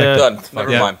herself. matters. Yeah. Done.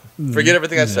 Never Yeah. mind. Forget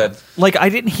everything I said. Like I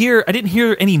didn't hear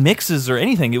any mixes or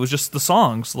anything. It was just the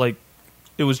songs. Like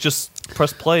it was just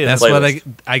press play. That's Playlist.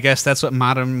 what I guess that's what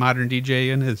modern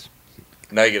DJing is.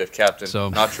 Negative, Captain. So-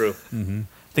 Not true.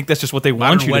 I think that's just what they Modern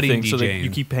want you to wedding think, so that DJing. you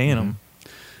keep paying them.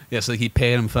 Yeah, so he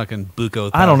paid him fucking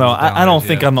buco. I don't know. thousands of I don't dollars,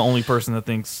 think yeah. I'm the only person that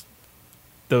thinks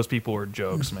those people are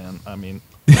jokes, man. I mean,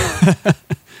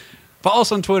 Follow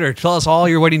us on Twitter. Tell us all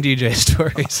your wedding DJ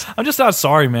stories. I'm just not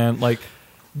sorry, man. Like,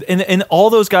 and all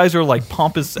those guys are like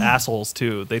pompous assholes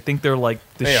too. They think they're like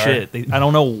the They are. shit. I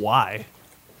don't know why.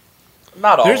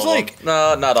 Not all There's of like- them.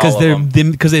 No, not all of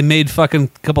them. Because they made fucking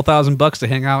couple $1,000 to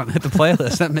hang out and hit the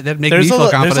playlist. That make me feel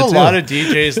confident there's a too. lot of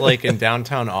DJs like in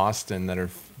downtown Austin that are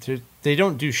they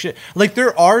don't do shit. Like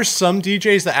there are some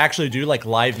DJs that actually do like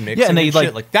live mixing. Yeah, and they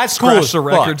shit. like that's cool scratch as the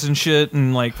fuck. records and shit,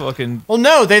 and like fucking Well,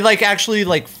 no, they like actually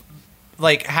they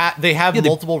have Yeah, they-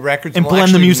 multiple records and will blend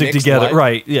the actually music mix together. live.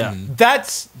 Right? Yeah.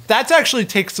 That's actually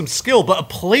takes some skill, but a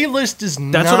playlist is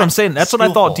not. That's what I'm saying. That's what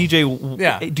I thought skillful.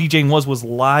 Yeah. DJing was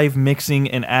live mixing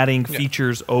and adding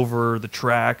features over the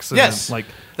tracks. And Yes, like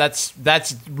that's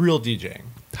real DJing.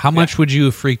 How much would you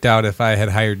have freaked out if I had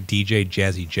hired DJ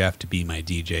Jazzy Jeff to be my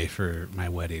DJ for my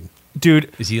wedding? dude,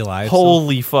 Is he alive?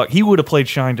 holy fuck, he would have played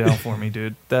Shinedown for me,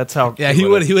 dude. That's how. Yeah, he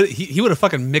would. He would have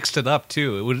fucking mixed it up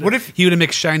too. It would. What if- he would have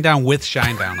mixed Shinedown with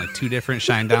Shinedown, like two different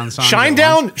Shinedown songs?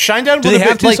 at once? Shinedown. Do would they have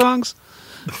been, two like, songs?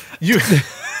 You,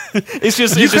 It's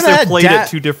just You it's just coulda they're had played Dat- at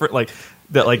two different like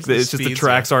that. Like the it's just the speeds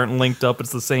tracks aren't linked up.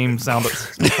 It's the same sound.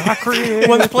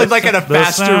 one's played like at a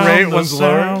faster rate, one's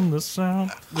lower. The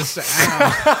sound. The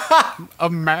sound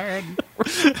of man.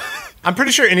 I'm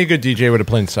pretty sure any good DJ would have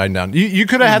played Shinedown. You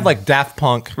could have had like Daft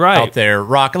Punk Right. out there,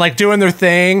 rock like doing their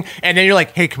thing, and then you're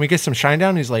like, "Hey, can we get some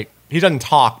Shinedown?" He's like, he doesn't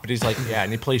talk, but he's like, "Yeah,"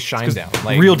 and he plays Shinedown.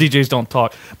 Like Real DJs don't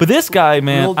talk. But this guy,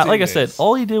 man, Real like I said, DJs.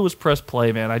 all he did was press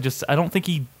play, man. I don't think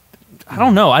he. I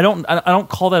don't know. I don't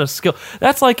call that a skill.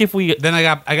 That's like if we. Then I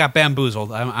got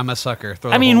bamboozled. I'm a sucker. Throw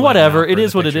I the mean, whole whatever. wedding out It for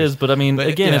is the what it pictures. is. But I mean, But,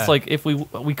 again, yeah. it's like if we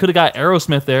could have got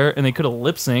Aerosmith there and they could have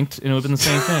lip synced and it would have been the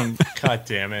same thing. God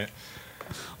damn it.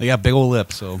 They got big old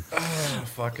lips. So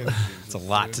fucking It's a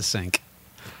lot to sink.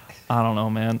 I don't know,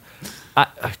 man.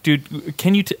 Dude,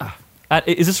 can you?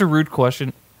 Is this a rude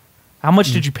question? How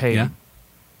much did you pay? Yeah.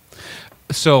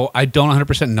 So I don't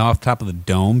 100% know off the top of the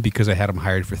dome because I had them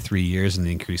hired for 3 years and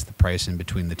they increased the price in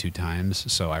between the 2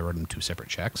 times. So I wrote them 2 separate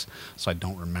checks. So I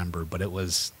don't remember, but it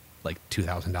was like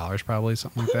 $2,000 probably,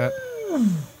 something like that.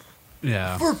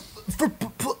 Yeah.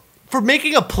 For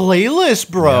making a playlist,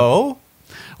 bro.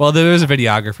 Well, there was a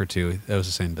videographer too. That was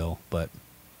the same bill, but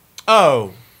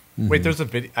Oh. Wait, there's a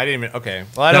video. I didn't even. Okay.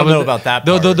 Well, I That don't was know the- about that.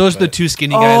 Those part, are the but- 2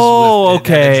 skinny guys. Oh, with the-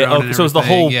 had okay. the drone and So it's the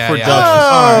everything. whole Yeah, production.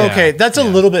 Oh, Yeah. okay. That's a Yeah.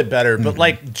 little bit better, but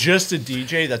like just a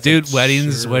DJ. That's Dude,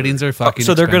 weddings are fucking.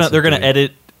 So they're gonna expensive, dude.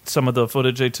 edit some of the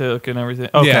footage they took and everything.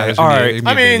 Okay, Yeah, there's all gonna be- right.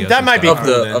 I mean, videos that and might be stuff. Of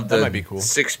cool. the then. of That the might be cool.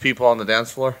 6 people on the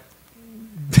dance floor.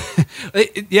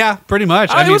 Yeah, pretty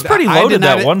much. It was pretty I did loaded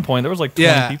not- at one point. There was like 20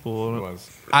 Yeah. people. It was.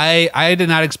 I did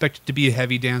not expect it to be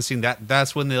heavy dancing.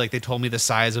 That's when they told me the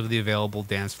size of the available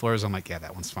dance floors. I'm like, yeah,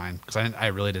 that one's fine because I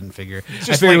really didn't figure. I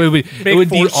Just figured like, it make would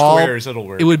be 4 all squares, it'll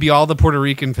work. It would be all the Puerto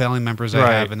Rican family members I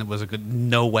Right. have, and it was a good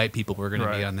no white people were going to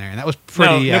be Right. on there, and that was No,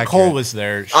 pretty. Nicole accurate. was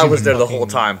there. I She was there the fucking- whole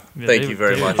time. Yeah, Thank they- you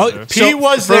very they much. was Oh, there. Pete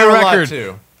was for there the a lot record,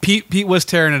 too. Pete was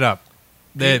tearing it up.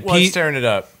 Pete was tearing it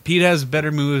up. Pete has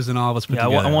better moves than all of us put Yeah, I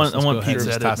together. want so let's go ahead Pete's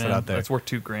and edit, toss it man. out there. That's worth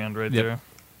 $2,000 right Yep. there.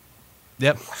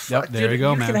 Yep, there Dude, you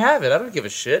go, you man. can have it. I don't give a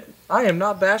shit. I am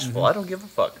not bashful. I don't give a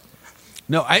fuck.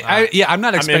 No, I'm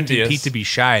not expecting envious. Pete to be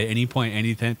shy at any point,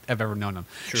 anything I've ever known him.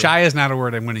 Shy is not a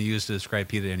word I'm going to use to describe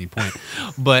Pete at any point.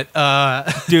 But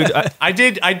Dude,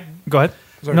 I go ahead.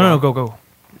 Sorry, No, go go.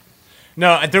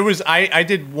 No, there was I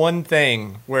did one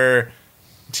thing where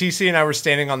TC and I were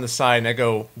standing on the side, and I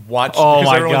go watch. Oh because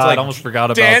my everyone's, God, like, I almost forgot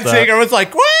about dancing. that. Everyone's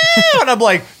like, "Woo!" and I'm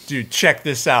like, "Dude, check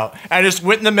this out." I just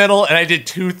went in the middle and I did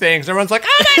 2 things. Everyone's like,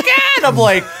 "Oh my God!" I'm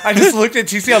like, I just looked at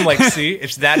TC. I'm like, "See,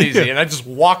 it's that easy." And I just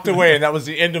walked away, and that was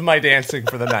the end of my dancing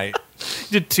for the night.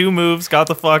 Did 2 moves, got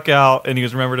the fuck out, and he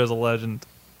was remembered as a legend.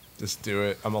 Just do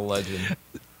it. I'm a legend.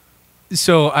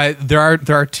 so there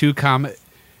are 2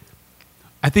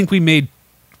 I think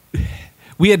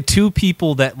we had 2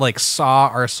 people that saw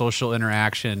our social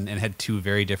interaction and had 2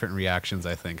 very different reactions.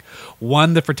 I think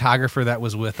one, the photographer that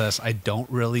was with us, I don't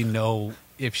really know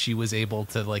if she was able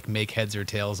to make heads or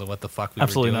tails of what the fuck we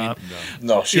Absolutely were doing. not.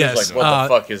 No, she Yes, was like, "What the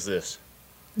fuck is this?"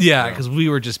 Yeah, because we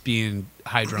were just being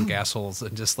high drunk assholes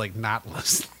and just not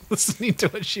listening to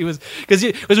what she was. Because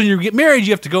when you get married,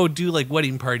 you have to go do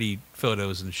wedding party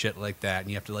photos and shit like that, and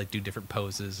you have to do different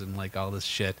poses and all this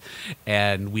shit.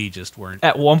 And we just weren't.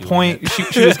 At one doing point,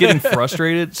 it. she was getting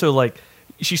frustrated, so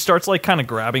she starts kind of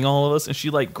grabbing all of us, and she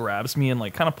grabs me and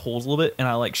kind of pulls a little bit, and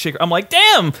I shake her. I'm like,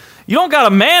 "Damn, you don't got to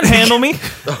manhandle me."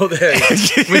 Oh, there.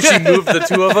 When she moved the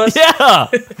 2 of us. Yeah.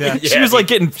 She Yeah.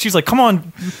 was she's like, "Come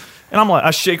on," and I'm like, I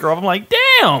shake her off. I'm like,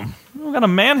 "Damn, you don't got to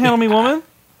manhandle me, woman."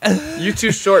 You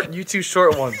 2 short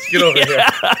ones. Get over here.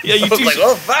 Yeah, you I was two, like,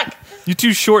 "Oh fuck." you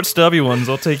 2 short, stubby ones.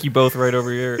 I'll take you both right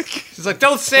over here. She's like,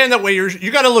 "Don't stand that way.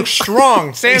 You got to look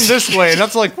strong. Stand this way." And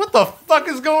that's like, what the fuck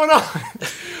is going on?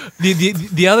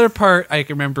 The other part I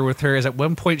can remember with her is at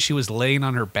one point she was laying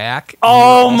on her back. and we were Oh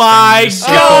all my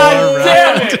standing in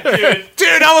a circle God! around.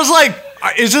 Dude, I was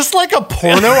like, is this like a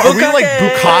porno? Are we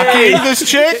bukkake this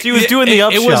chick? She was doing the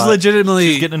upshot. It was legitimately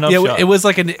She's getting an yeah, upshot. it was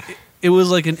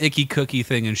like an icky cookie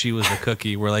thing, and she was a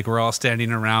cookie. Where we're all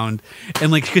standing around,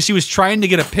 and because she was trying to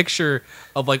get a picture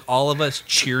of all of us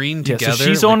cheering Yeah, together. so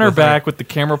she's on her with back with the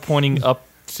camera pointing up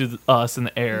to us in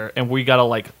the air, and we gotta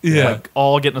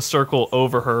all get in a circle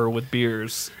over her with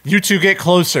beers. You two get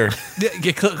closer.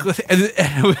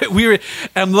 and we were.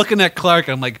 I'm looking at Clark.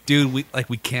 I'm like, dude, we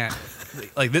can't.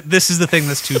 This is the thing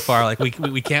that's too far.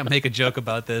 We can't make a joke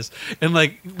about this, and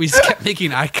we just kept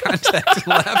making eye contact and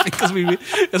laughing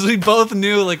because we both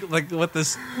knew what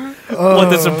this. What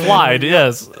this implied,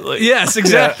 yes. Yes,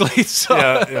 exactly. So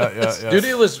Yeah. Dude,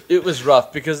 it was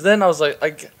rough because then I was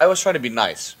like I was trying to be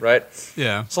nice, right?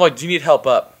 yeah. So do you need help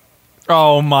up?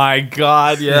 Oh my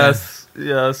God! Yes,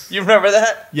 yes, You remember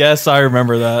that? yes. I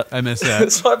remember that. I miss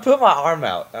that. So I put my arm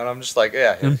out and I'm just like,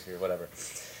 yeah, here, whatever.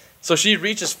 So she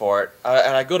reaches for it,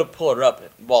 and I go to pull her up.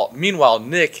 Meanwhile,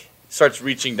 Nick starts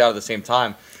reaching down at the same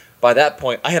time. By that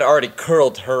point, I had already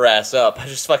curled her ass up. I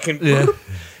just fucking, Yeah.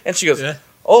 and she goes, Yeah.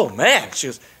 "Oh man," she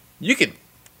goes, "You could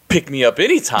pick me up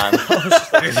anytime." I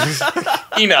was just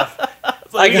like, enough.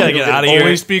 I you gotta get go out of get here.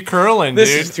 Always be curling, This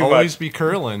dude. is too Always much. be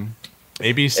curling.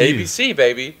 ABC. ABC,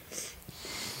 baby.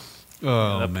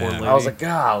 Oh That poor man. lady. I was like,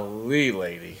 golly,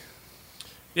 lady.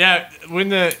 Yeah,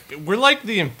 we're like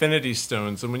the Infinity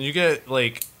Stones, and when you get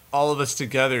all of us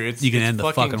together, it's You can it's end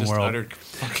the fucking just world. Utter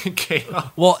fucking chaos.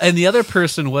 Well, and the other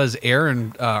person was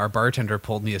Aaron, our bartender,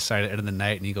 pulled me aside at the end of the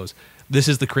night, and he goes, "This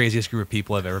is the craziest group of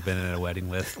people I've ever been in a wedding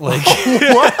with." Like,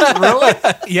 What? Really?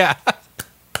 yeah.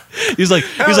 He's like,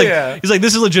 yeah.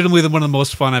 this is legitimately one of the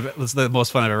most fun I've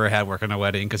ever had working a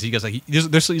wedding, because he goes like,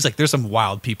 there's some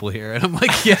wild people here, and I'm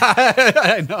like, yeah,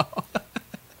 I know.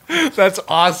 That's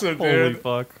awesome, Holy dude.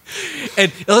 fuck. And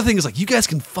the other thing is like, you guys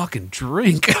can fucking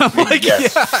drink. I'm like,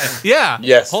 Yes. yeah.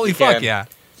 Yes, Holy you fuck, can. yeah.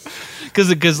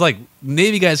 Because like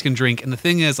Navy guys can drink, and the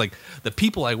thing is like the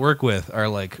people I work with are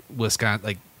like Wisconsin,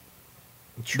 like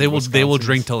they will Wisconsins.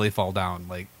 drink till they fall down.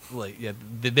 Like yeah,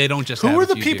 they don't just. Who have were a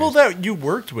the few people beers. that you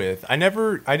worked with? I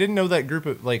didn't know that group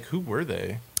of, like, who were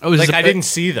they? Oh, it was like, just I didn't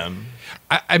see them.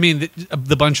 I mean,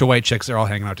 the bunch of white chicks are all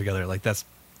hanging out together. Like that's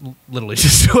literally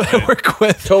just who I work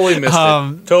with. Totally missed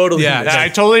it. Totally yeah, missed I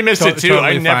it. totally missed it too. Totally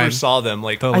I never fine. saw them.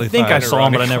 Like, Totally I think fine. I saw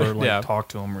him, but I never Ironically. like Yeah.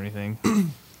 talked to him or anything.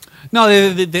 No,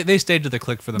 they stayed to the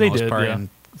clique for the They most did, part, yeah. and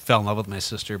fell in love with my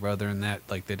sister, brother, and that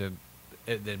like it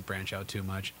didn't branch out too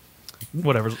much.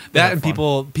 Whatever. That and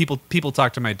people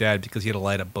talked to my dad because he had a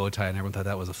light up bow tie, and everyone thought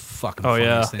that was a fucking. Oh, yeah.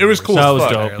 funniest thing It was I've cool ever That as was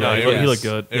seen. fuck. dope. Yeah, Yeah, it he was- looked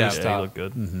good. it was Yeah, top. he looked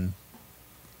good.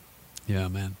 Yeah,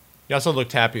 man. You also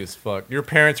looked happy as fuck. Your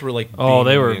parents were like, Oh,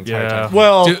 they beaming were- the entire yeah. time.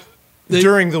 Well, Dude,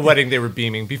 during the wedding, they were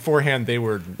beaming. Beforehand, they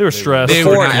were stressed. They to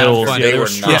were the not gills. fun. Yeah, They they were were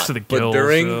stressed to the But gills.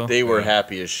 during, so. they were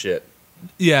happy as shit.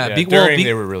 Yeah, Yeah, during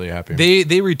they were really happy.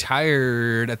 They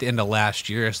retired at the end of last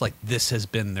year. It's like this has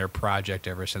been their project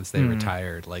ever since they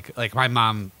retired. Like my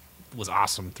mom was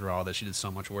awesome through all this. She did so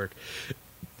much work,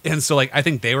 and so like I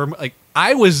think they were like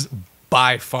I was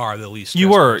by far the least. You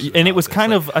stressed were, person and it about was this.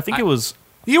 kind Like, of. I think it was.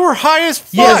 you were high as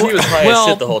fuck. Yeah, he was high as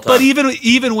shit the whole time. But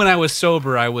even when I was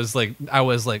sober, I was like.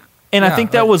 And yeah, I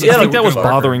think that was. yeah, I think that was good worker,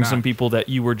 bothering not- some people that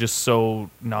you were just so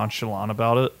nonchalant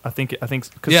about it. I think.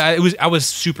 Cause, Yeah, it was. I was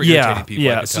super Yeah. irritating people. I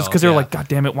Yeah. could It's just tell. because they're Yeah. like, God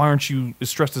damn it, why aren't you as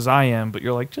stressed as I am? But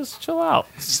you're like, just chill out.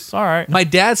 It's all right. My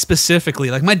dad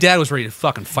specifically, like my dad was ready to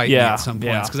fucking fight me Yeah, at some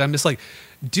yeah. points because I'm just like,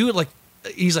 dude, like,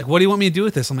 he's like, what do you want me to do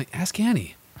with this? I'm like, ask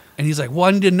Annie. And he's like, well,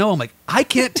 I need to know. I'm like, I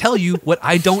can't tell you what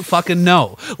I don't fucking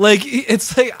know. Like,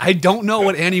 it's like, I don't know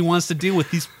what Annie wants to do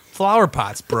with these flower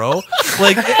pots, bro.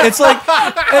 Like, it's like,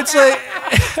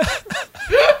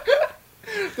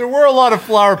 There were a lot of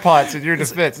flower pots in your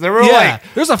defense. There were yeah,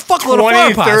 like there's a fuckload of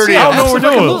 20, flower pots. 30. Yeah, I don't know what we're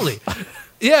doing. absolutely.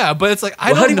 Yeah, but it's like,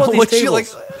 I Well, how do don't you know want what these you like.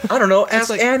 tables? I don't know. Ask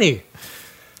like- Annie.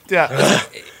 Yeah.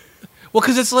 Well,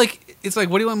 because it's like,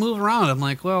 what do you want to move around? I'm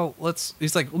like, well,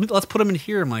 he's like, let's put them in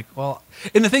here. I'm like, well,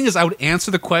 and the thing is, I would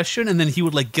answer the question, and then he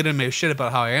would like get in my shit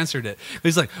about how I answered it.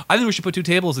 He's like, I think we should put 2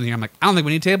 tables in here. I'm like, I don't think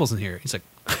we need tables in here. He's like,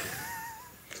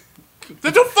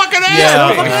 Then don't fucking ask Yeah. don't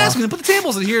me. fucking ask me. Then put the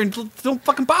tables in here and don't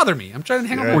fucking bother me. I'm trying to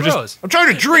hang out Yeah. with We're bros. I'm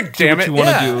trying to drink, damn what it. you want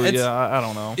to Yeah, do? it's- Yeah, I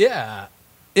don't know.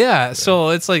 Yeah. So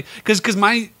it's like,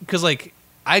 because like,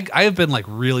 I have been like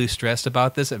really stressed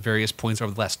about this at various points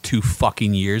over the last 2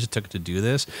 fucking years it took to do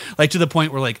this. Like to the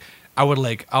point where like I would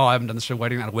like, oh, I haven't done this for a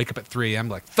wedding. I'd wake up at 3 a.m.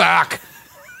 like, fuck,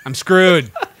 I'm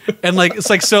screwed. And like it's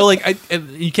like so like and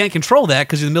you can't control that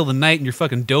because you're in the middle of the night and you're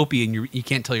fucking dopey and you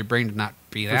can't tell your brain to not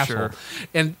be an For asshole. sure.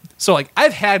 And so like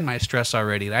I've had my stress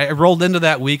already. And I rolled into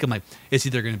that week. I'm like, it's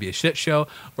either going to be a shit show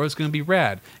or it's going to be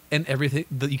rad. And everything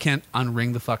that you can't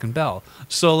unring the fucking bell.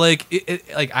 So like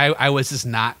I was just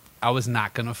not. I was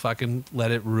not gonna fucking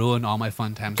let it ruin all my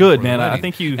fun times. Good, before the man. I wedding.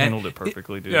 think you And handled it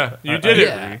perfectly, dude. Yeah, you I did it.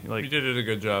 agree. Like, You did it a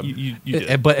good job. you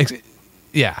did. But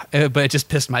it just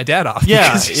pissed my dad off. Yeah,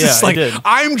 because he's yeah, just it like, did.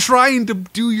 I'm trying to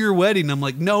do your wedding. I'm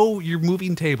like, no, you're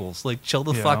moving tables. Like, chill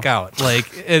the Yeah. fuck out. Like,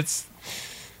 it's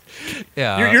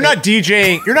yeah. You're not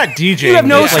DJing. You're not DJing. You have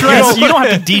no this. Like, stress. You don't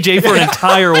have to DJ for an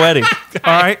entire wedding.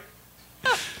 All right.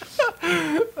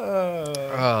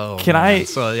 Oh, Can man. I?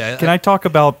 So yeah. Can I talk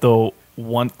about the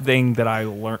one thing that I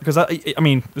learned? Because I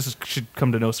mean, should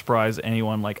come to no surprise to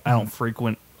anyone. Like, I don't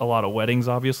frequent a lot of weddings,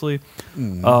 obviously.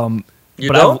 You But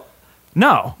don't?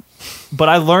 No, but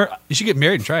I learned. You should get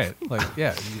married and try it. Like,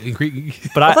 yeah.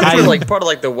 But I thought I you were like part of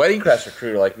like the wedding crasher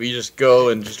crew. Like we just go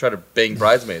and just try to bang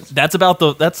bridesmaids. that's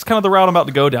kind of the route I'm about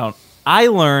to go down. I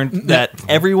learned that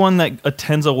everyone that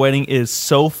attends a wedding is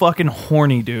so fucking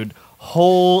horny, dude.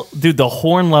 The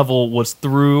horn level was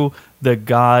through the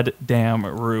goddamn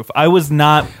roof. I was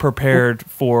not prepared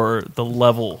for the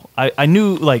level. I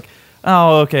knew like,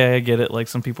 oh, okay, I get it. Like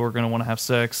some people are gonna want to have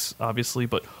sex, obviously,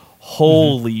 but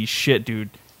holy shit, dude.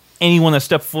 Anyone that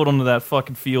stepped foot onto that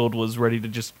fucking field was ready to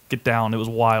just get down. It was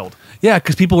wild. Yeah,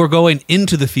 because people were going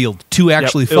into the field to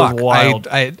actually it was fuck. wild.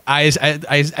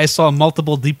 I saw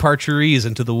multiple departurees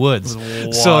into the woods. It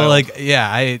was So wild. like,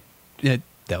 yeah,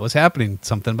 that was happening.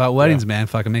 Something about weddings, man,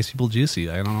 fucking makes people juicy.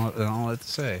 I don't know what to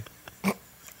say.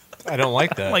 I don't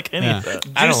like that. like any of that.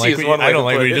 I don't Juicy like is what one you, way I don't to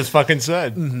like put what you it. just fucking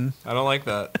said. I don't like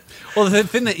that. Well, the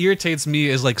thing that irritates me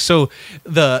is like, so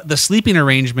the sleeping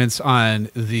arrangements on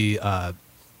the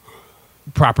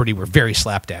property were very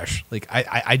slapdash. Like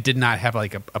I did not have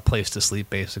like a place to sleep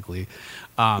basically.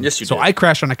 Yes, you so did. I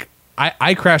crashed on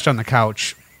I crashed on the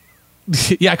couch.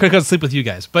 Yeah, I could have sleep with you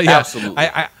guys, but yeah, Absolutely.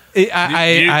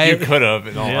 You could have.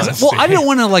 In all honesty. well, I didn't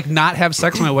want to like not have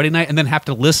sex on my wedding night and then have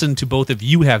to listen to both of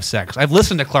you have sex. I've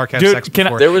listened to Clark have Dude, sex can I-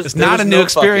 before. There was it's not a new no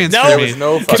experience fucking- for There me. was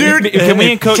no fucking. Dude, Can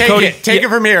me and take Cody it. Take it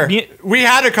from here. We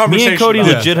had a conversation. Me and Cody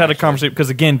about legit had a conversation because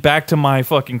again, back to my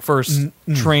fucking first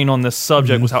train on this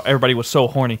subject was how everybody was so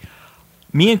horny.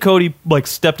 Me and Cody like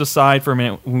stepped aside for a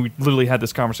minute when we literally had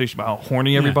this conversation about how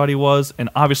horny everybody was, and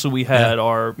obviously we had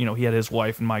our, he had his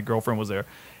wife and my girlfriend was there,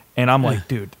 and I'm like,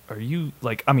 dude, are you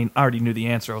like? I mean, I already knew the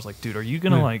answer. I was like, dude, are you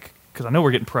gonna like? Because I know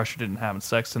we're getting pressured into having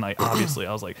sex tonight. Obviously,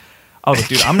 I was like,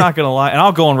 dude, I'm not gonna lie, and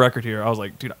I'll go on record here. I was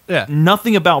like, dude,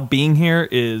 nothing about being here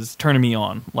is turning me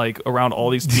on. Like around all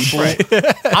these people.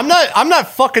 I'm not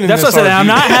fucking. In That's this what I said. RV. I'm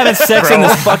not having sex in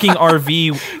this fucking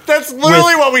RV. That's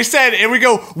literally what we said, and we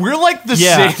go, we're like the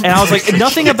Yeah, same. and I was like,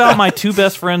 nothing about my two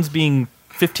best friends being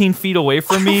 15 feet away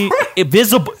from me,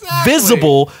 visible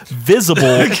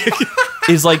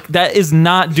is like that is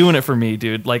not doing it for me,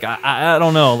 dude. Like I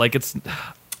don't know, like it's.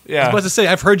 I was about to say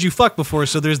I've heard you fuck before,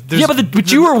 so there's Yeah,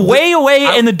 but you were way away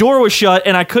and the door was shut,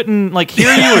 and I couldn't like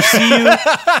hear you or see you.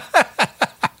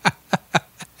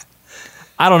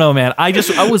 I don't know, man. I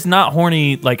was not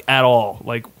horny like at all.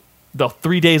 Like the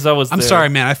 3 days I was there. I'm sorry,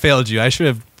 man. I failed you. I should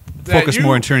have focused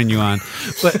more on turning you on.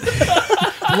 But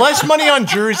Less money on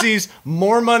jerseys,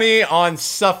 more money on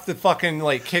stuff that fucking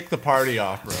like kick the party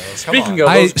off, bro. Come Speaking on.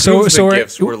 of those groomsmen we're-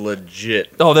 gifts were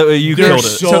legit. Oh, you They're killed it.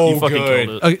 so You fucking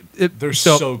good. killed it. They're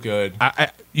so good.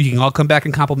 You can all come back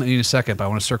and compliment me in a second, but I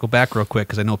want to circle back real quick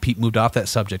because I know Pete moved off that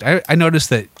subject. I noticed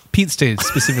that Pete stayed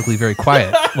specifically very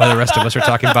quiet while the rest of us are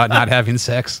talking about not having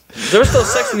sex. There was still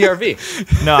sex in the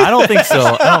RV. No, I don't think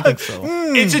so.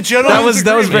 It's a gentleman's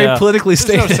That was very Yeah. politically There's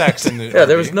no stated. sex in the Yeah,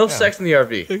 there was RV. no sex in the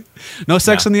RV. No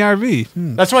sex in the RV.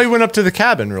 That's why we went up to the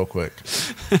cabin real quick.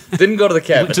 Didn't go to the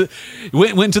cabin.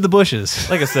 Went to the bushes.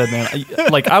 Like I said, man,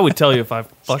 I would tell you if I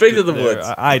fucked Straight it to the there. woods.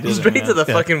 I did. Straight to the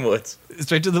fucking woods.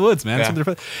 Straight to the woods, man.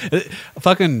 Yeah.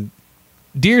 Fucking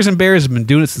deers and bears have been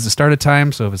doing it since the start of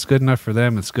time, so if it's good enough for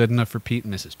them, it's good enough for Pete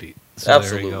and Mrs. Pete. So there you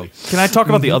Absolutely. go. Can I talk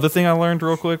about the other thing I learned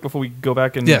real quick before we go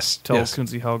back and Yes, tell yes.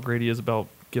 Kunzi how great he is about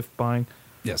gift buying?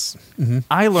 Yes.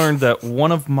 I learned that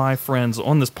one of my friends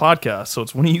on this podcast, so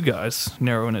it's one of you guys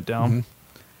narrowing it down,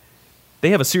 they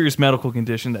have a serious medical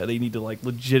condition that they need to like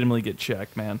legitimately get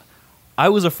checked, man. I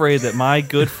was afraid that my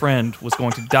good friend was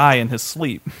going to die in his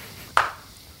sleep.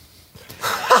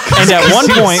 And at one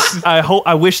point,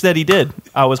 I wish that he did.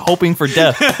 I was hoping for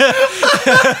death.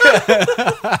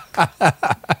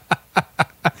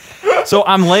 So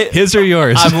I'm late. His or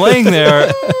yours? I'm laying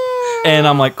there, and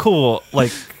I'm like, cool.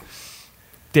 Like,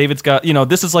 David's got,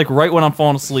 this is like right when I'm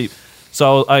falling asleep.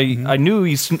 So I knew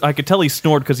I could tell he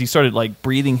snored because he started like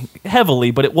breathing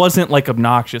heavily, but it wasn't like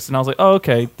obnoxious. And I was like, oh,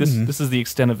 okay, this is the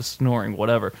extent of his snoring,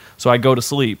 whatever. So I go to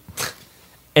sleep.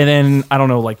 And then, I don't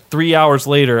know, like 3 hours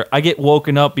later, I get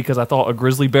woken up because I thought a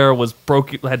grizzly bear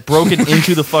had broken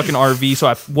into the fucking RV. So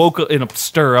I woke up in a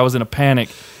stir. I was in a panic.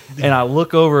 And I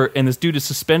look over, and this dude is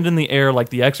suspended in the air like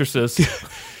The Exorcist.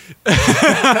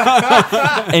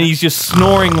 And he's just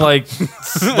snoring like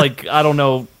I don't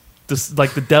know, this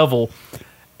like the devil.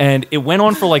 And it went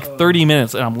on for like 30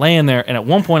 minutes, and I'm laying there. And at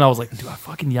one point, I was like, do I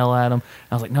fucking yell at him? And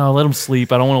I was like, no, let him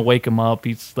sleep. I don't want to wake him up.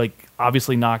 He's like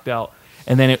obviously knocked out.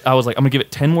 And then I was like, I'm gonna give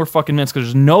it 10 more fucking minutes because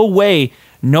there's no way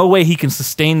he can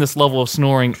sustain this level of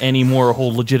snoring anymore, or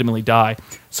he'll legitimately die.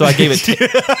 So I gave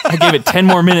it 10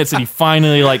 more minutes, and he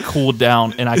finally like cooled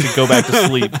down, and I could go back to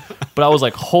sleep. But I was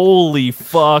like, holy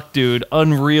fuck, dude,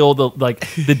 unreal. The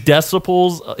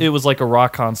decibels, it was like a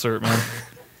rock concert, man.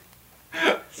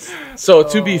 So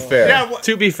to be fair, Yeah,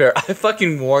 I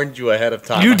fucking warned you ahead of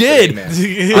time. You I did. said,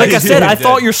 man, Like I said, I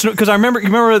thought you're because I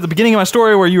remember at the beginning of my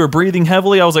story where you were breathing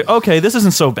heavily. I was like, okay, this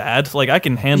isn't so bad. Like I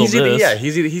can handle this.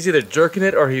 he's either jerking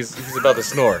it or he's about to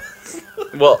snore.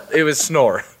 Well, it was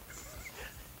snore.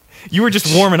 You were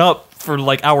just warming up for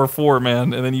like hour 4,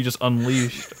 man, and then you just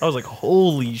unleashed. I was like,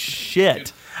 holy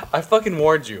shit. I fucking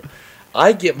warned you.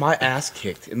 I get my ass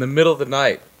kicked in the middle of the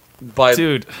night by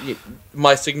Dude.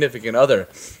 my significant other.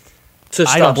 To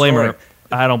stop I don't blame snoring. her.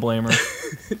 I don't blame her.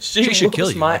 She should kill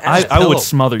whoops you. my ass. I would pillow.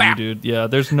 smother you, dude. Yeah,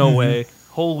 there's no way.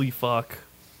 Holy fuck.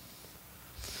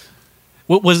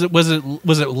 What was it? Was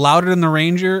it louder than the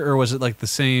Ranger, or was it like the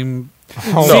same?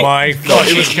 Oh No. my No,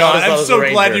 it was God! not as loud I'm as so the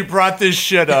glad Ranger. you brought this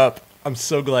shit up. I'm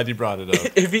so glad you brought it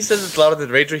up. If he says it's louder than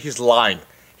the Ranger, he's lying.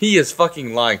 He is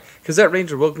fucking lying. Because that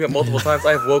Ranger woke me up multiple times.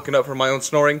 I have woken up from my own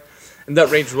snoring, and that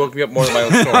Ranger woke me up more than my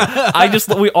own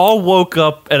snoring. We all woke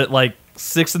up at like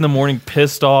 6 a.m.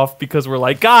 pissed off because we're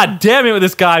like, God damn it with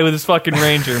this guy with his fucking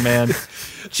Ranger, man.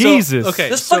 Jesus. okay.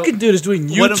 This So, fucking dude is doing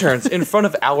U-turns in front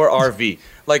of our RV.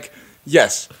 Like,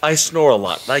 yes, I snore a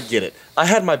lot. I get it. I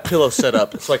had my pillow set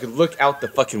up so I could look out the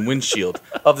fucking windshield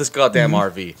of this goddamn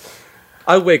RV.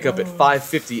 I wake up at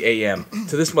 5:50 a.m.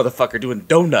 to this motherfucker doing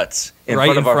donuts in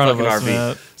front of our fucking us, RV.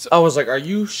 man. I was like, are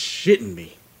you shitting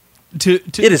me? It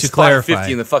It is to clarify.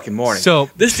 5:50 in the fucking morning. So-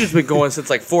 this dude's been going since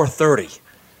like 4:30.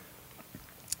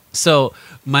 So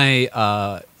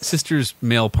my sister's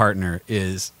male partner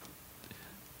is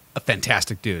a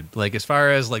fantastic dude. Like as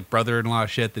far as like brother-in-law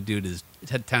shit, the dude is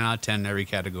 10 out of 10 in every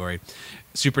category.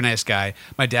 Super nice guy.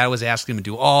 My dad was asking him to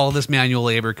do all this manual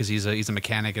labor because he's a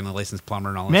mechanic and a licensed plumber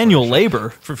and all that Manual sort of shit labor.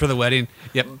 for the wedding.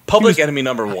 Yep. Public enemy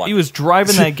number one. He was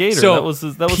driving that Gator. So that was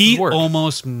his Pete work.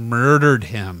 almost murdered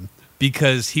him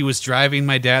because he was driving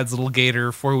my dad's little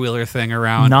Gator 4-wheeler thing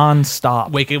around.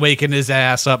 Non-stop. Waking his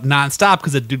ass up nonstop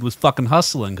because the dude was fucking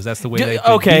hustling because that's the way they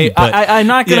Okay, be, but- I'm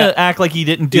not going to Yeah. act like he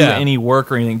didn't do Yeah. any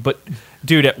work or anything, but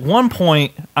dude, at one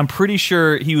point, I'm pretty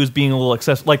sure he was being a little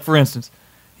excessive. Like, for instance,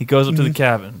 he goes up to the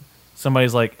cabin.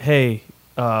 Somebody's like, hey,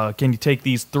 can you take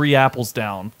these 3 apples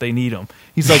down? They need them.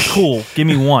 He's like, cool, give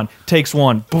me one. Takes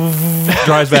one.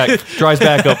 drives back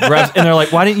up. Grabs, and they're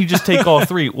like, why didn't you just take all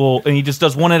 3? Well, and he just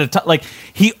does one at a time. Like,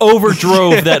 he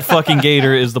overdrove that fucking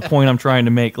Gator is the point I'm trying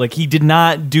to make. Like, he did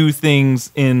not do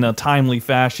things in a timely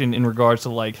fashion in regards to,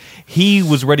 like, he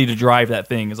was ready to drive that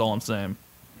thing is all I'm saying.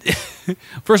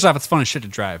 First off, it's fun as shit to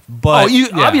drive. But yeah.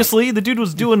 Obviously, the dude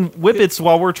was doing whippets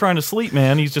while we're trying to sleep,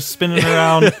 man. He's just spinning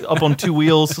around up on 2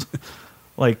 wheels.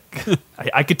 Like,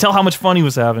 I could tell how much fun he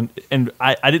was having, and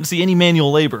I didn't see any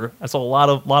manual labor. I saw a lot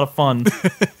of fun.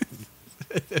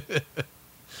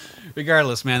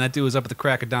 Regardless, man, that dude was up at the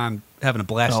crack of dawn having a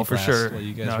blasty No, for blast sure. while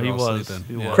you guys No, were he all was. sleeping.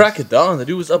 He was. Crack of dawn. The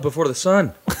dude was up before the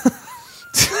sun.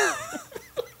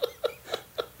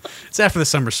 It's after the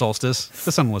summer solstice.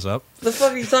 The sun was up. The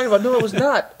fuck are you talking about? No, it was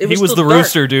not. It He was still the dark.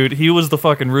 rooster, dude. He was the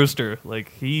fucking rooster.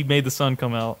 Like, he made the sun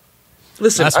come out.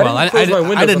 Listen, That's I well, didn't I close my did- I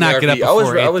windows did on not the get up RV. I was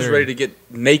before I was 8:30. ready to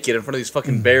get naked in front of these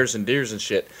fucking bears and deers and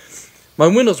shit. My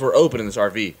windows were open in this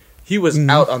RV. He was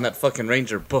out on that fucking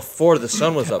Ranger before the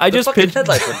sun was up. I the just fucking pitched-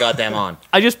 headlights were goddamn on.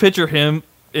 I just picture him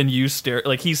and you stare,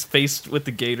 like he's faced with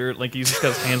the Gator, like he's just got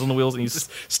his hands on the wheels and he's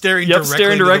Staring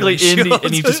staring directly into the in, windshield.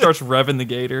 and he just starts revving the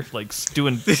Gator, like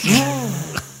doing.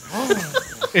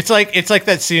 It's like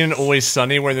that scene in Always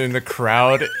Sunny where they're in the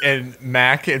crowd and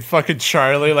Mac and fucking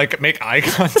Charlie like make eye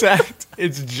contact.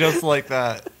 It's just like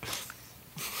that.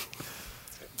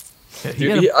 Yeah,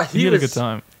 Dude, he had a good was-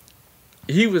 time.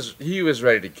 He was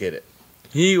ready to get it.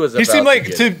 He was. He about seemed like,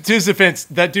 get to it. his defense,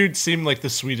 that dude seemed like the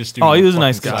sweetest dude. Oh, he on was a the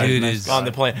nice fucking guy. planet. Dude is- on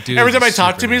the planet. dude Every is time I a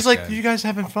talk to super him, he's nice like, guy. "You guys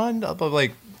having fun?" I'm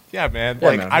like, "Yeah, man. Yeah,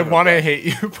 Like, man, I having want to fun. hate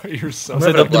you, but you're so."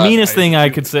 So the blast. meanest thing I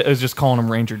could say is just calling him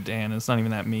Ranger Dan. It's not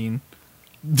even that mean.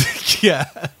 Yeah.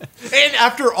 And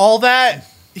after all that,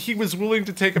 he was willing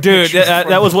to take a Dude, picture.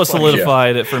 that was what Fuck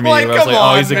solidified it for me. Like, where I was come like,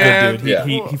 on, oh, he's a man. good dude.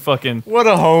 Yeah. He fucking. What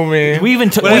a homie. We even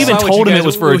When I we even saw what told you him guys- it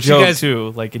was for a what you joke guys-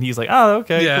 too. Like, and he's like, oh,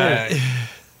 okay, Yeah. cool.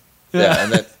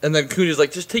 Yeah, and then Cooney's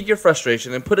like, just take your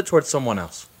frustration and put it towards someone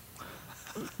else.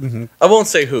 I won't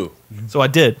say who. So I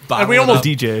did. And we Bottle it almost up.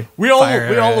 DJ. we all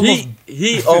Fire. almost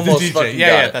He almost DJ. fucking Yeah,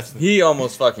 got yeah, it. that's the- He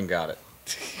almost fucking got it.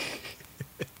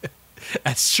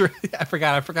 That's true. I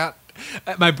forgot.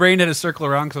 My brain had to circle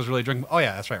around because I was really drunk. Oh,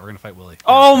 yeah, that's right. We're going to fight Willie.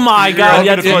 Oh my god,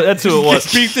 yeah, gonna that's who it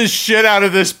was. beat the shit out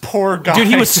of this poor guy. Dude,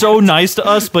 he was so nice to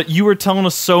us, but you were telling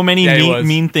us so many Yeah, he was.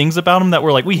 mean things about him that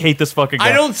we're like, we hate this fucking guy.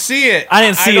 I don't see it. I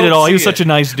didn't see it at all. He was such a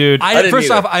nice dude. I didn't First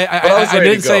either, off, I but I was ready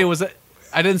to didn't say go. it was.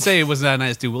 I didn't say it was that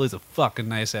nice dude. Willie's a fucking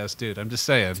nice ass dude. I'm just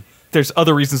saying. There's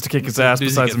other reasons to kick his ass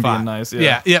Dudes besides get him being fought. nice.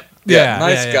 Yeah. Yep. Yeah,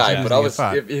 nice guy. yeah, but yeah, I was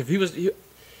fought. if he was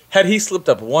had he slipped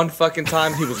up one fucking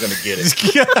time, he was gonna get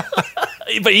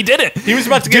it. But he didn't. He was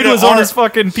about to get Dude an was on R- his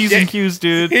fucking P's Yeah. and Q's,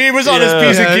 dude. He was on his Yeah.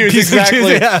 P's and Q's, P's and exactly.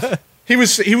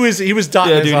 Q's, yeah. He was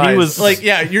dotting Yeah, his dude, I's. he was- like,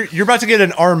 yeah, you're about to get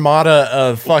an armada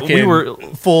of fucking We were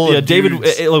full Yeah, of David,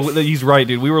 dudes. he's right,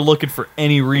 dude. We were looking for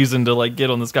any reason to like get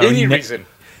on this guy. Any He ne- reason.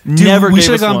 Dude, Never we gave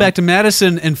should us have gone one. back to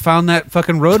Madison and found that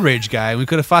fucking road rage guy. We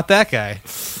could have fought that guy.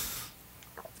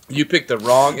 You picked the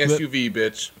wrong SUV,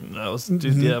 bitch. That was,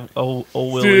 dude, yeah. Oh,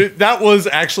 Willie. Dude, that was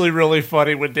actually really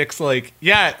funny when Nick's like,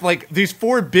 yeah, like these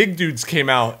 4 big dudes came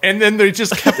out, and then they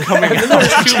just kept coming out.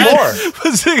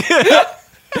 There's 2 more.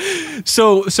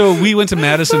 So we went to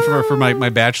Madison for my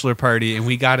bachelor party, and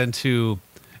we got into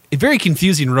a very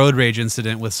confusing road rage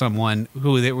incident with someone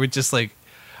who they were just like,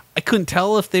 I couldn't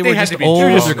tell if they were had just to be old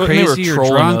drunk. or They were crazy or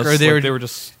trolling drunk us, or they like, were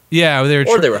just. yeah, they were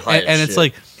Or they were high as and it's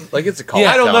shit. like it's a call.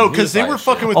 I don't know down. because they were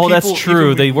fucking with Oh, people. that's true.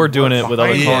 even They were doing it with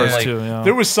other behind cars, them. Like, too, yeah.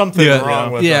 There was something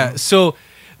wrong with them. So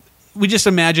we just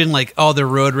imagine like, oh, they're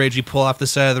road rage. You pull off the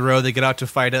side of the road, they get out to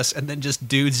fight us, and then just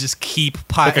dudes just keep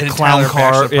Like a an clown entire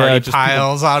car, bachelor yeah, party just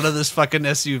piles out of this fucking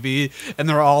SUV, and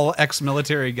they're all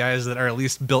ex-military guys that are at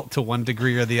least built to one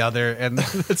degree or the other, and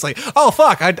it's like, oh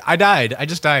fuck, I died. I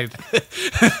just died.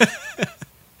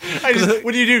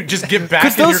 What do you do? Just get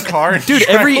back in your car, and dude.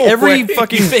 drive Every away?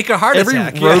 fucking fake a heart every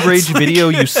attack. road Yeah. rage video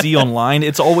you see online,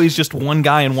 it's always just one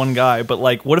guy and one guy. But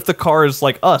like, what if the car is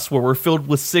like us, where we're filled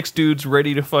with 6 dudes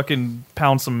ready to fucking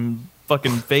pound some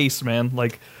fucking face, man?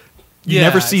 Like, you Yeah,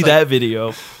 never it's see like- that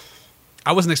video.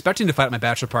 I wasn't expecting to fight at my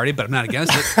bachelor party, but I'm not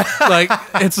against it. Like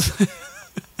it's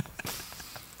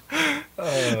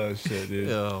Oh shit, dude!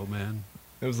 oh man.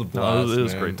 It was a No, blast. it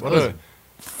was man. great. What a-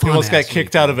 He almost got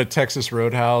kicked out of a Texas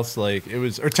Roadhouse, like it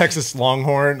was, or Texas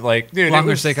Longhorn, like dude. it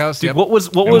Longhorn was- Steakhouse. Dude, Yep. what was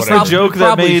And the whatever. joke that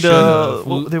Probably made?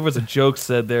 should've. There was a joke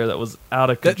said there that was out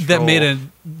of that, control.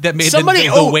 that made Somebody,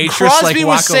 the waitress Crosby like was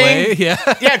walk saying, away.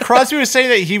 Yeah. yeah, Crosby was saying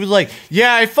that he was like,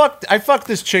 yeah, I fucked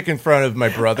this chick in front of my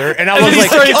brother, and I was then he like,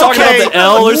 started talking about okay, the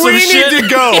L or some we shit. need to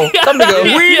go. Time to go.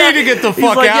 We need to get the He's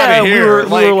fuck like, out yeah, of here.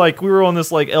 we were on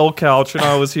this like L couch, and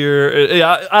I was here.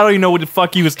 Yeah, I don't even know what the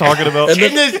fuck he was talking about. and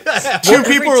the two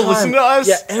people were listening to us.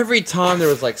 Yeah, every time there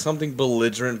was like something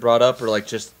belligerent brought up or like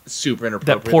just super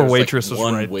inappropriate. poor there was, like, waitress was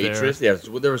one right waitress. Yeah,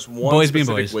 there was one Boys being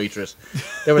specific boys. waitress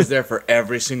that was there for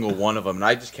every single one of them, and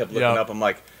I just kept looking Yeah. up. I'm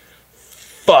like,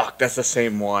 fuck, that's the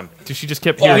same one. Dude, she just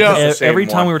kept Oh, hearing yeah. It's the same every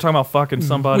time one. we were talking about fucking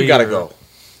somebody. We gotta or-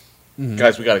 go,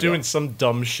 guys. We gotta doing go. some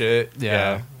dumb shit.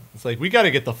 Yeah. It's like we got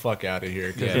to get the fuck out of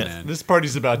here. 'Cause Yeah, man. this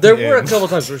party's about There to were a end. couple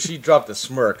times where she dropped a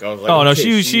smirk. I was like, Oh, no, okay,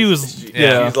 she was- she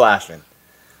yeah. was laughing.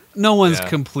 No one's Yeah.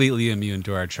 completely immune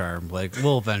to our charm. Like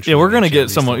we'll eventually. Yeah, we're gonna at get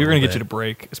least someone. a You're gonna little get you to bit.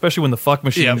 break, especially when the fuck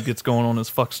machine Yep. gets going on his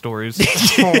fuck stories.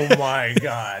 Oh my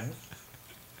god.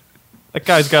 That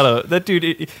guy's got a that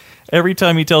dude. Every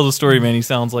time he tells a story, man, he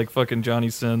sounds like fucking Johnny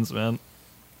Sins, man.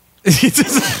 You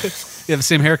have the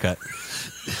same haircut.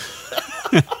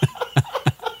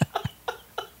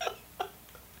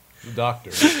 The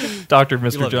doctor. Doctor,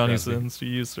 love Mr. it, Johnny Crosby. Sins, to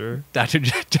you, sir. Dr.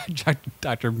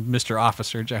 Mr.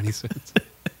 Officer Johnny Sins.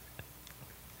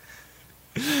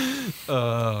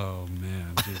 Oh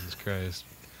man, Jesus Christ!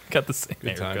 Got the same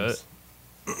Good haircut.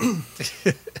 times.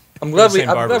 I'm glad Same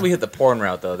barber. we hit the porn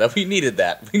route though. That we needed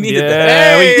that. We needed Yeah,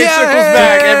 that. we- Hey, it circles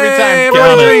back every time.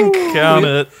 Count Boing. it. Count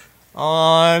it.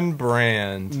 On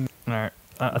brand. All right.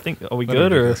 I think. Are we What did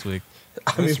good we do or? this week?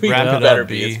 I mean, Let's we wrap it better up,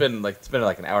 be. B. It's been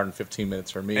like an hour and 15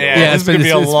 minutes for me. Yeah, this is gonna be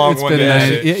a long one been to nice.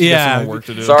 edit. Yeah, Got some yeah. more work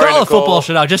to do. Sorry. Cut all the Nicole. football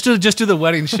shit out. Just do the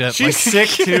wedding shit. She's sick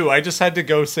too. I just had to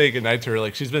go say goodnight to her.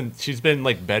 Like she's been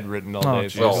like bedridden all Oh, day.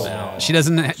 jeez. So- Well, she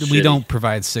doesn't. We Shitty. don't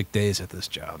provide sick days at this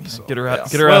job. So. Get her out. Yeah.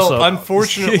 Get her ass Well, up.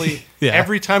 unfortunately, Yeah.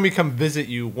 every time we come visit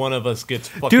you, one of us gets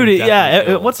fucking Dude, deathly yeah.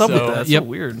 ill. What's up with So- that? That's Yep. so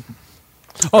weird.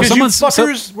 Oh, 'Cause someone's. you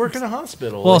fuckers work in a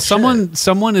hospital. well, like shit.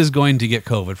 someone is going to get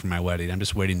COVID for my wedding. I'm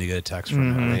just waiting to get a text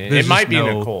from her. Like, It there's might just be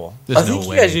Nicole. There's I think no you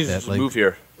way guys need to that, just like- move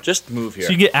here. Just move here.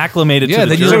 So you get acclimated Yeah, to the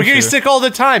then you- So germs we get here. sick all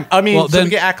the time. I mean, Well, so then- we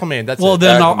get acclimated. That's Well, it.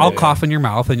 then I'll Acclimated. cough in your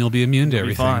mouth and you'll be immune to be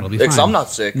everything. fine. It'll be Because fine. I'm not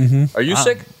sick. Are you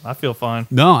sick? I feel fine.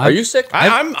 No, Are you sick?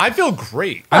 I feel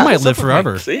great. I might what's live up with me?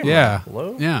 forever. See? Yeah.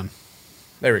 Hello? Yeah.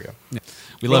 There we go. We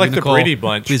We're love like you, the Nicole. Brady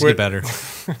Bunch. Please We're- get better.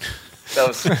 That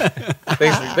was,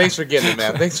 thanks for getting it,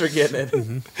 man. Thanks for getting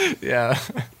it. Yeah.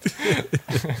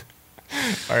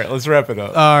 All right, let's wrap it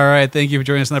up. All right. Thank you for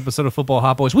joining us on an episode of Football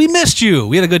Hot Boys. We missed you.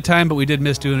 We had a good time, but we did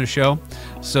miss doing a show.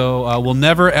 So we'll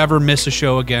never, ever miss a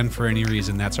show again for any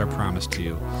reason. That's our promise to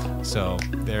you. So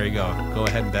there you go. Go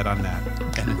ahead and bet on that.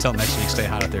 And until next week, stay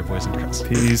hot out there, boys and girls.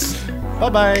 Peace.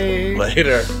 Bye-bye.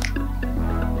 Later.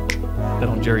 Bet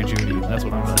on Jerry Judy. That's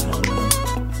what I'm betting on.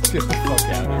 Get the fuck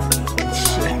out of here.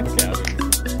 Shit, out of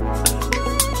here.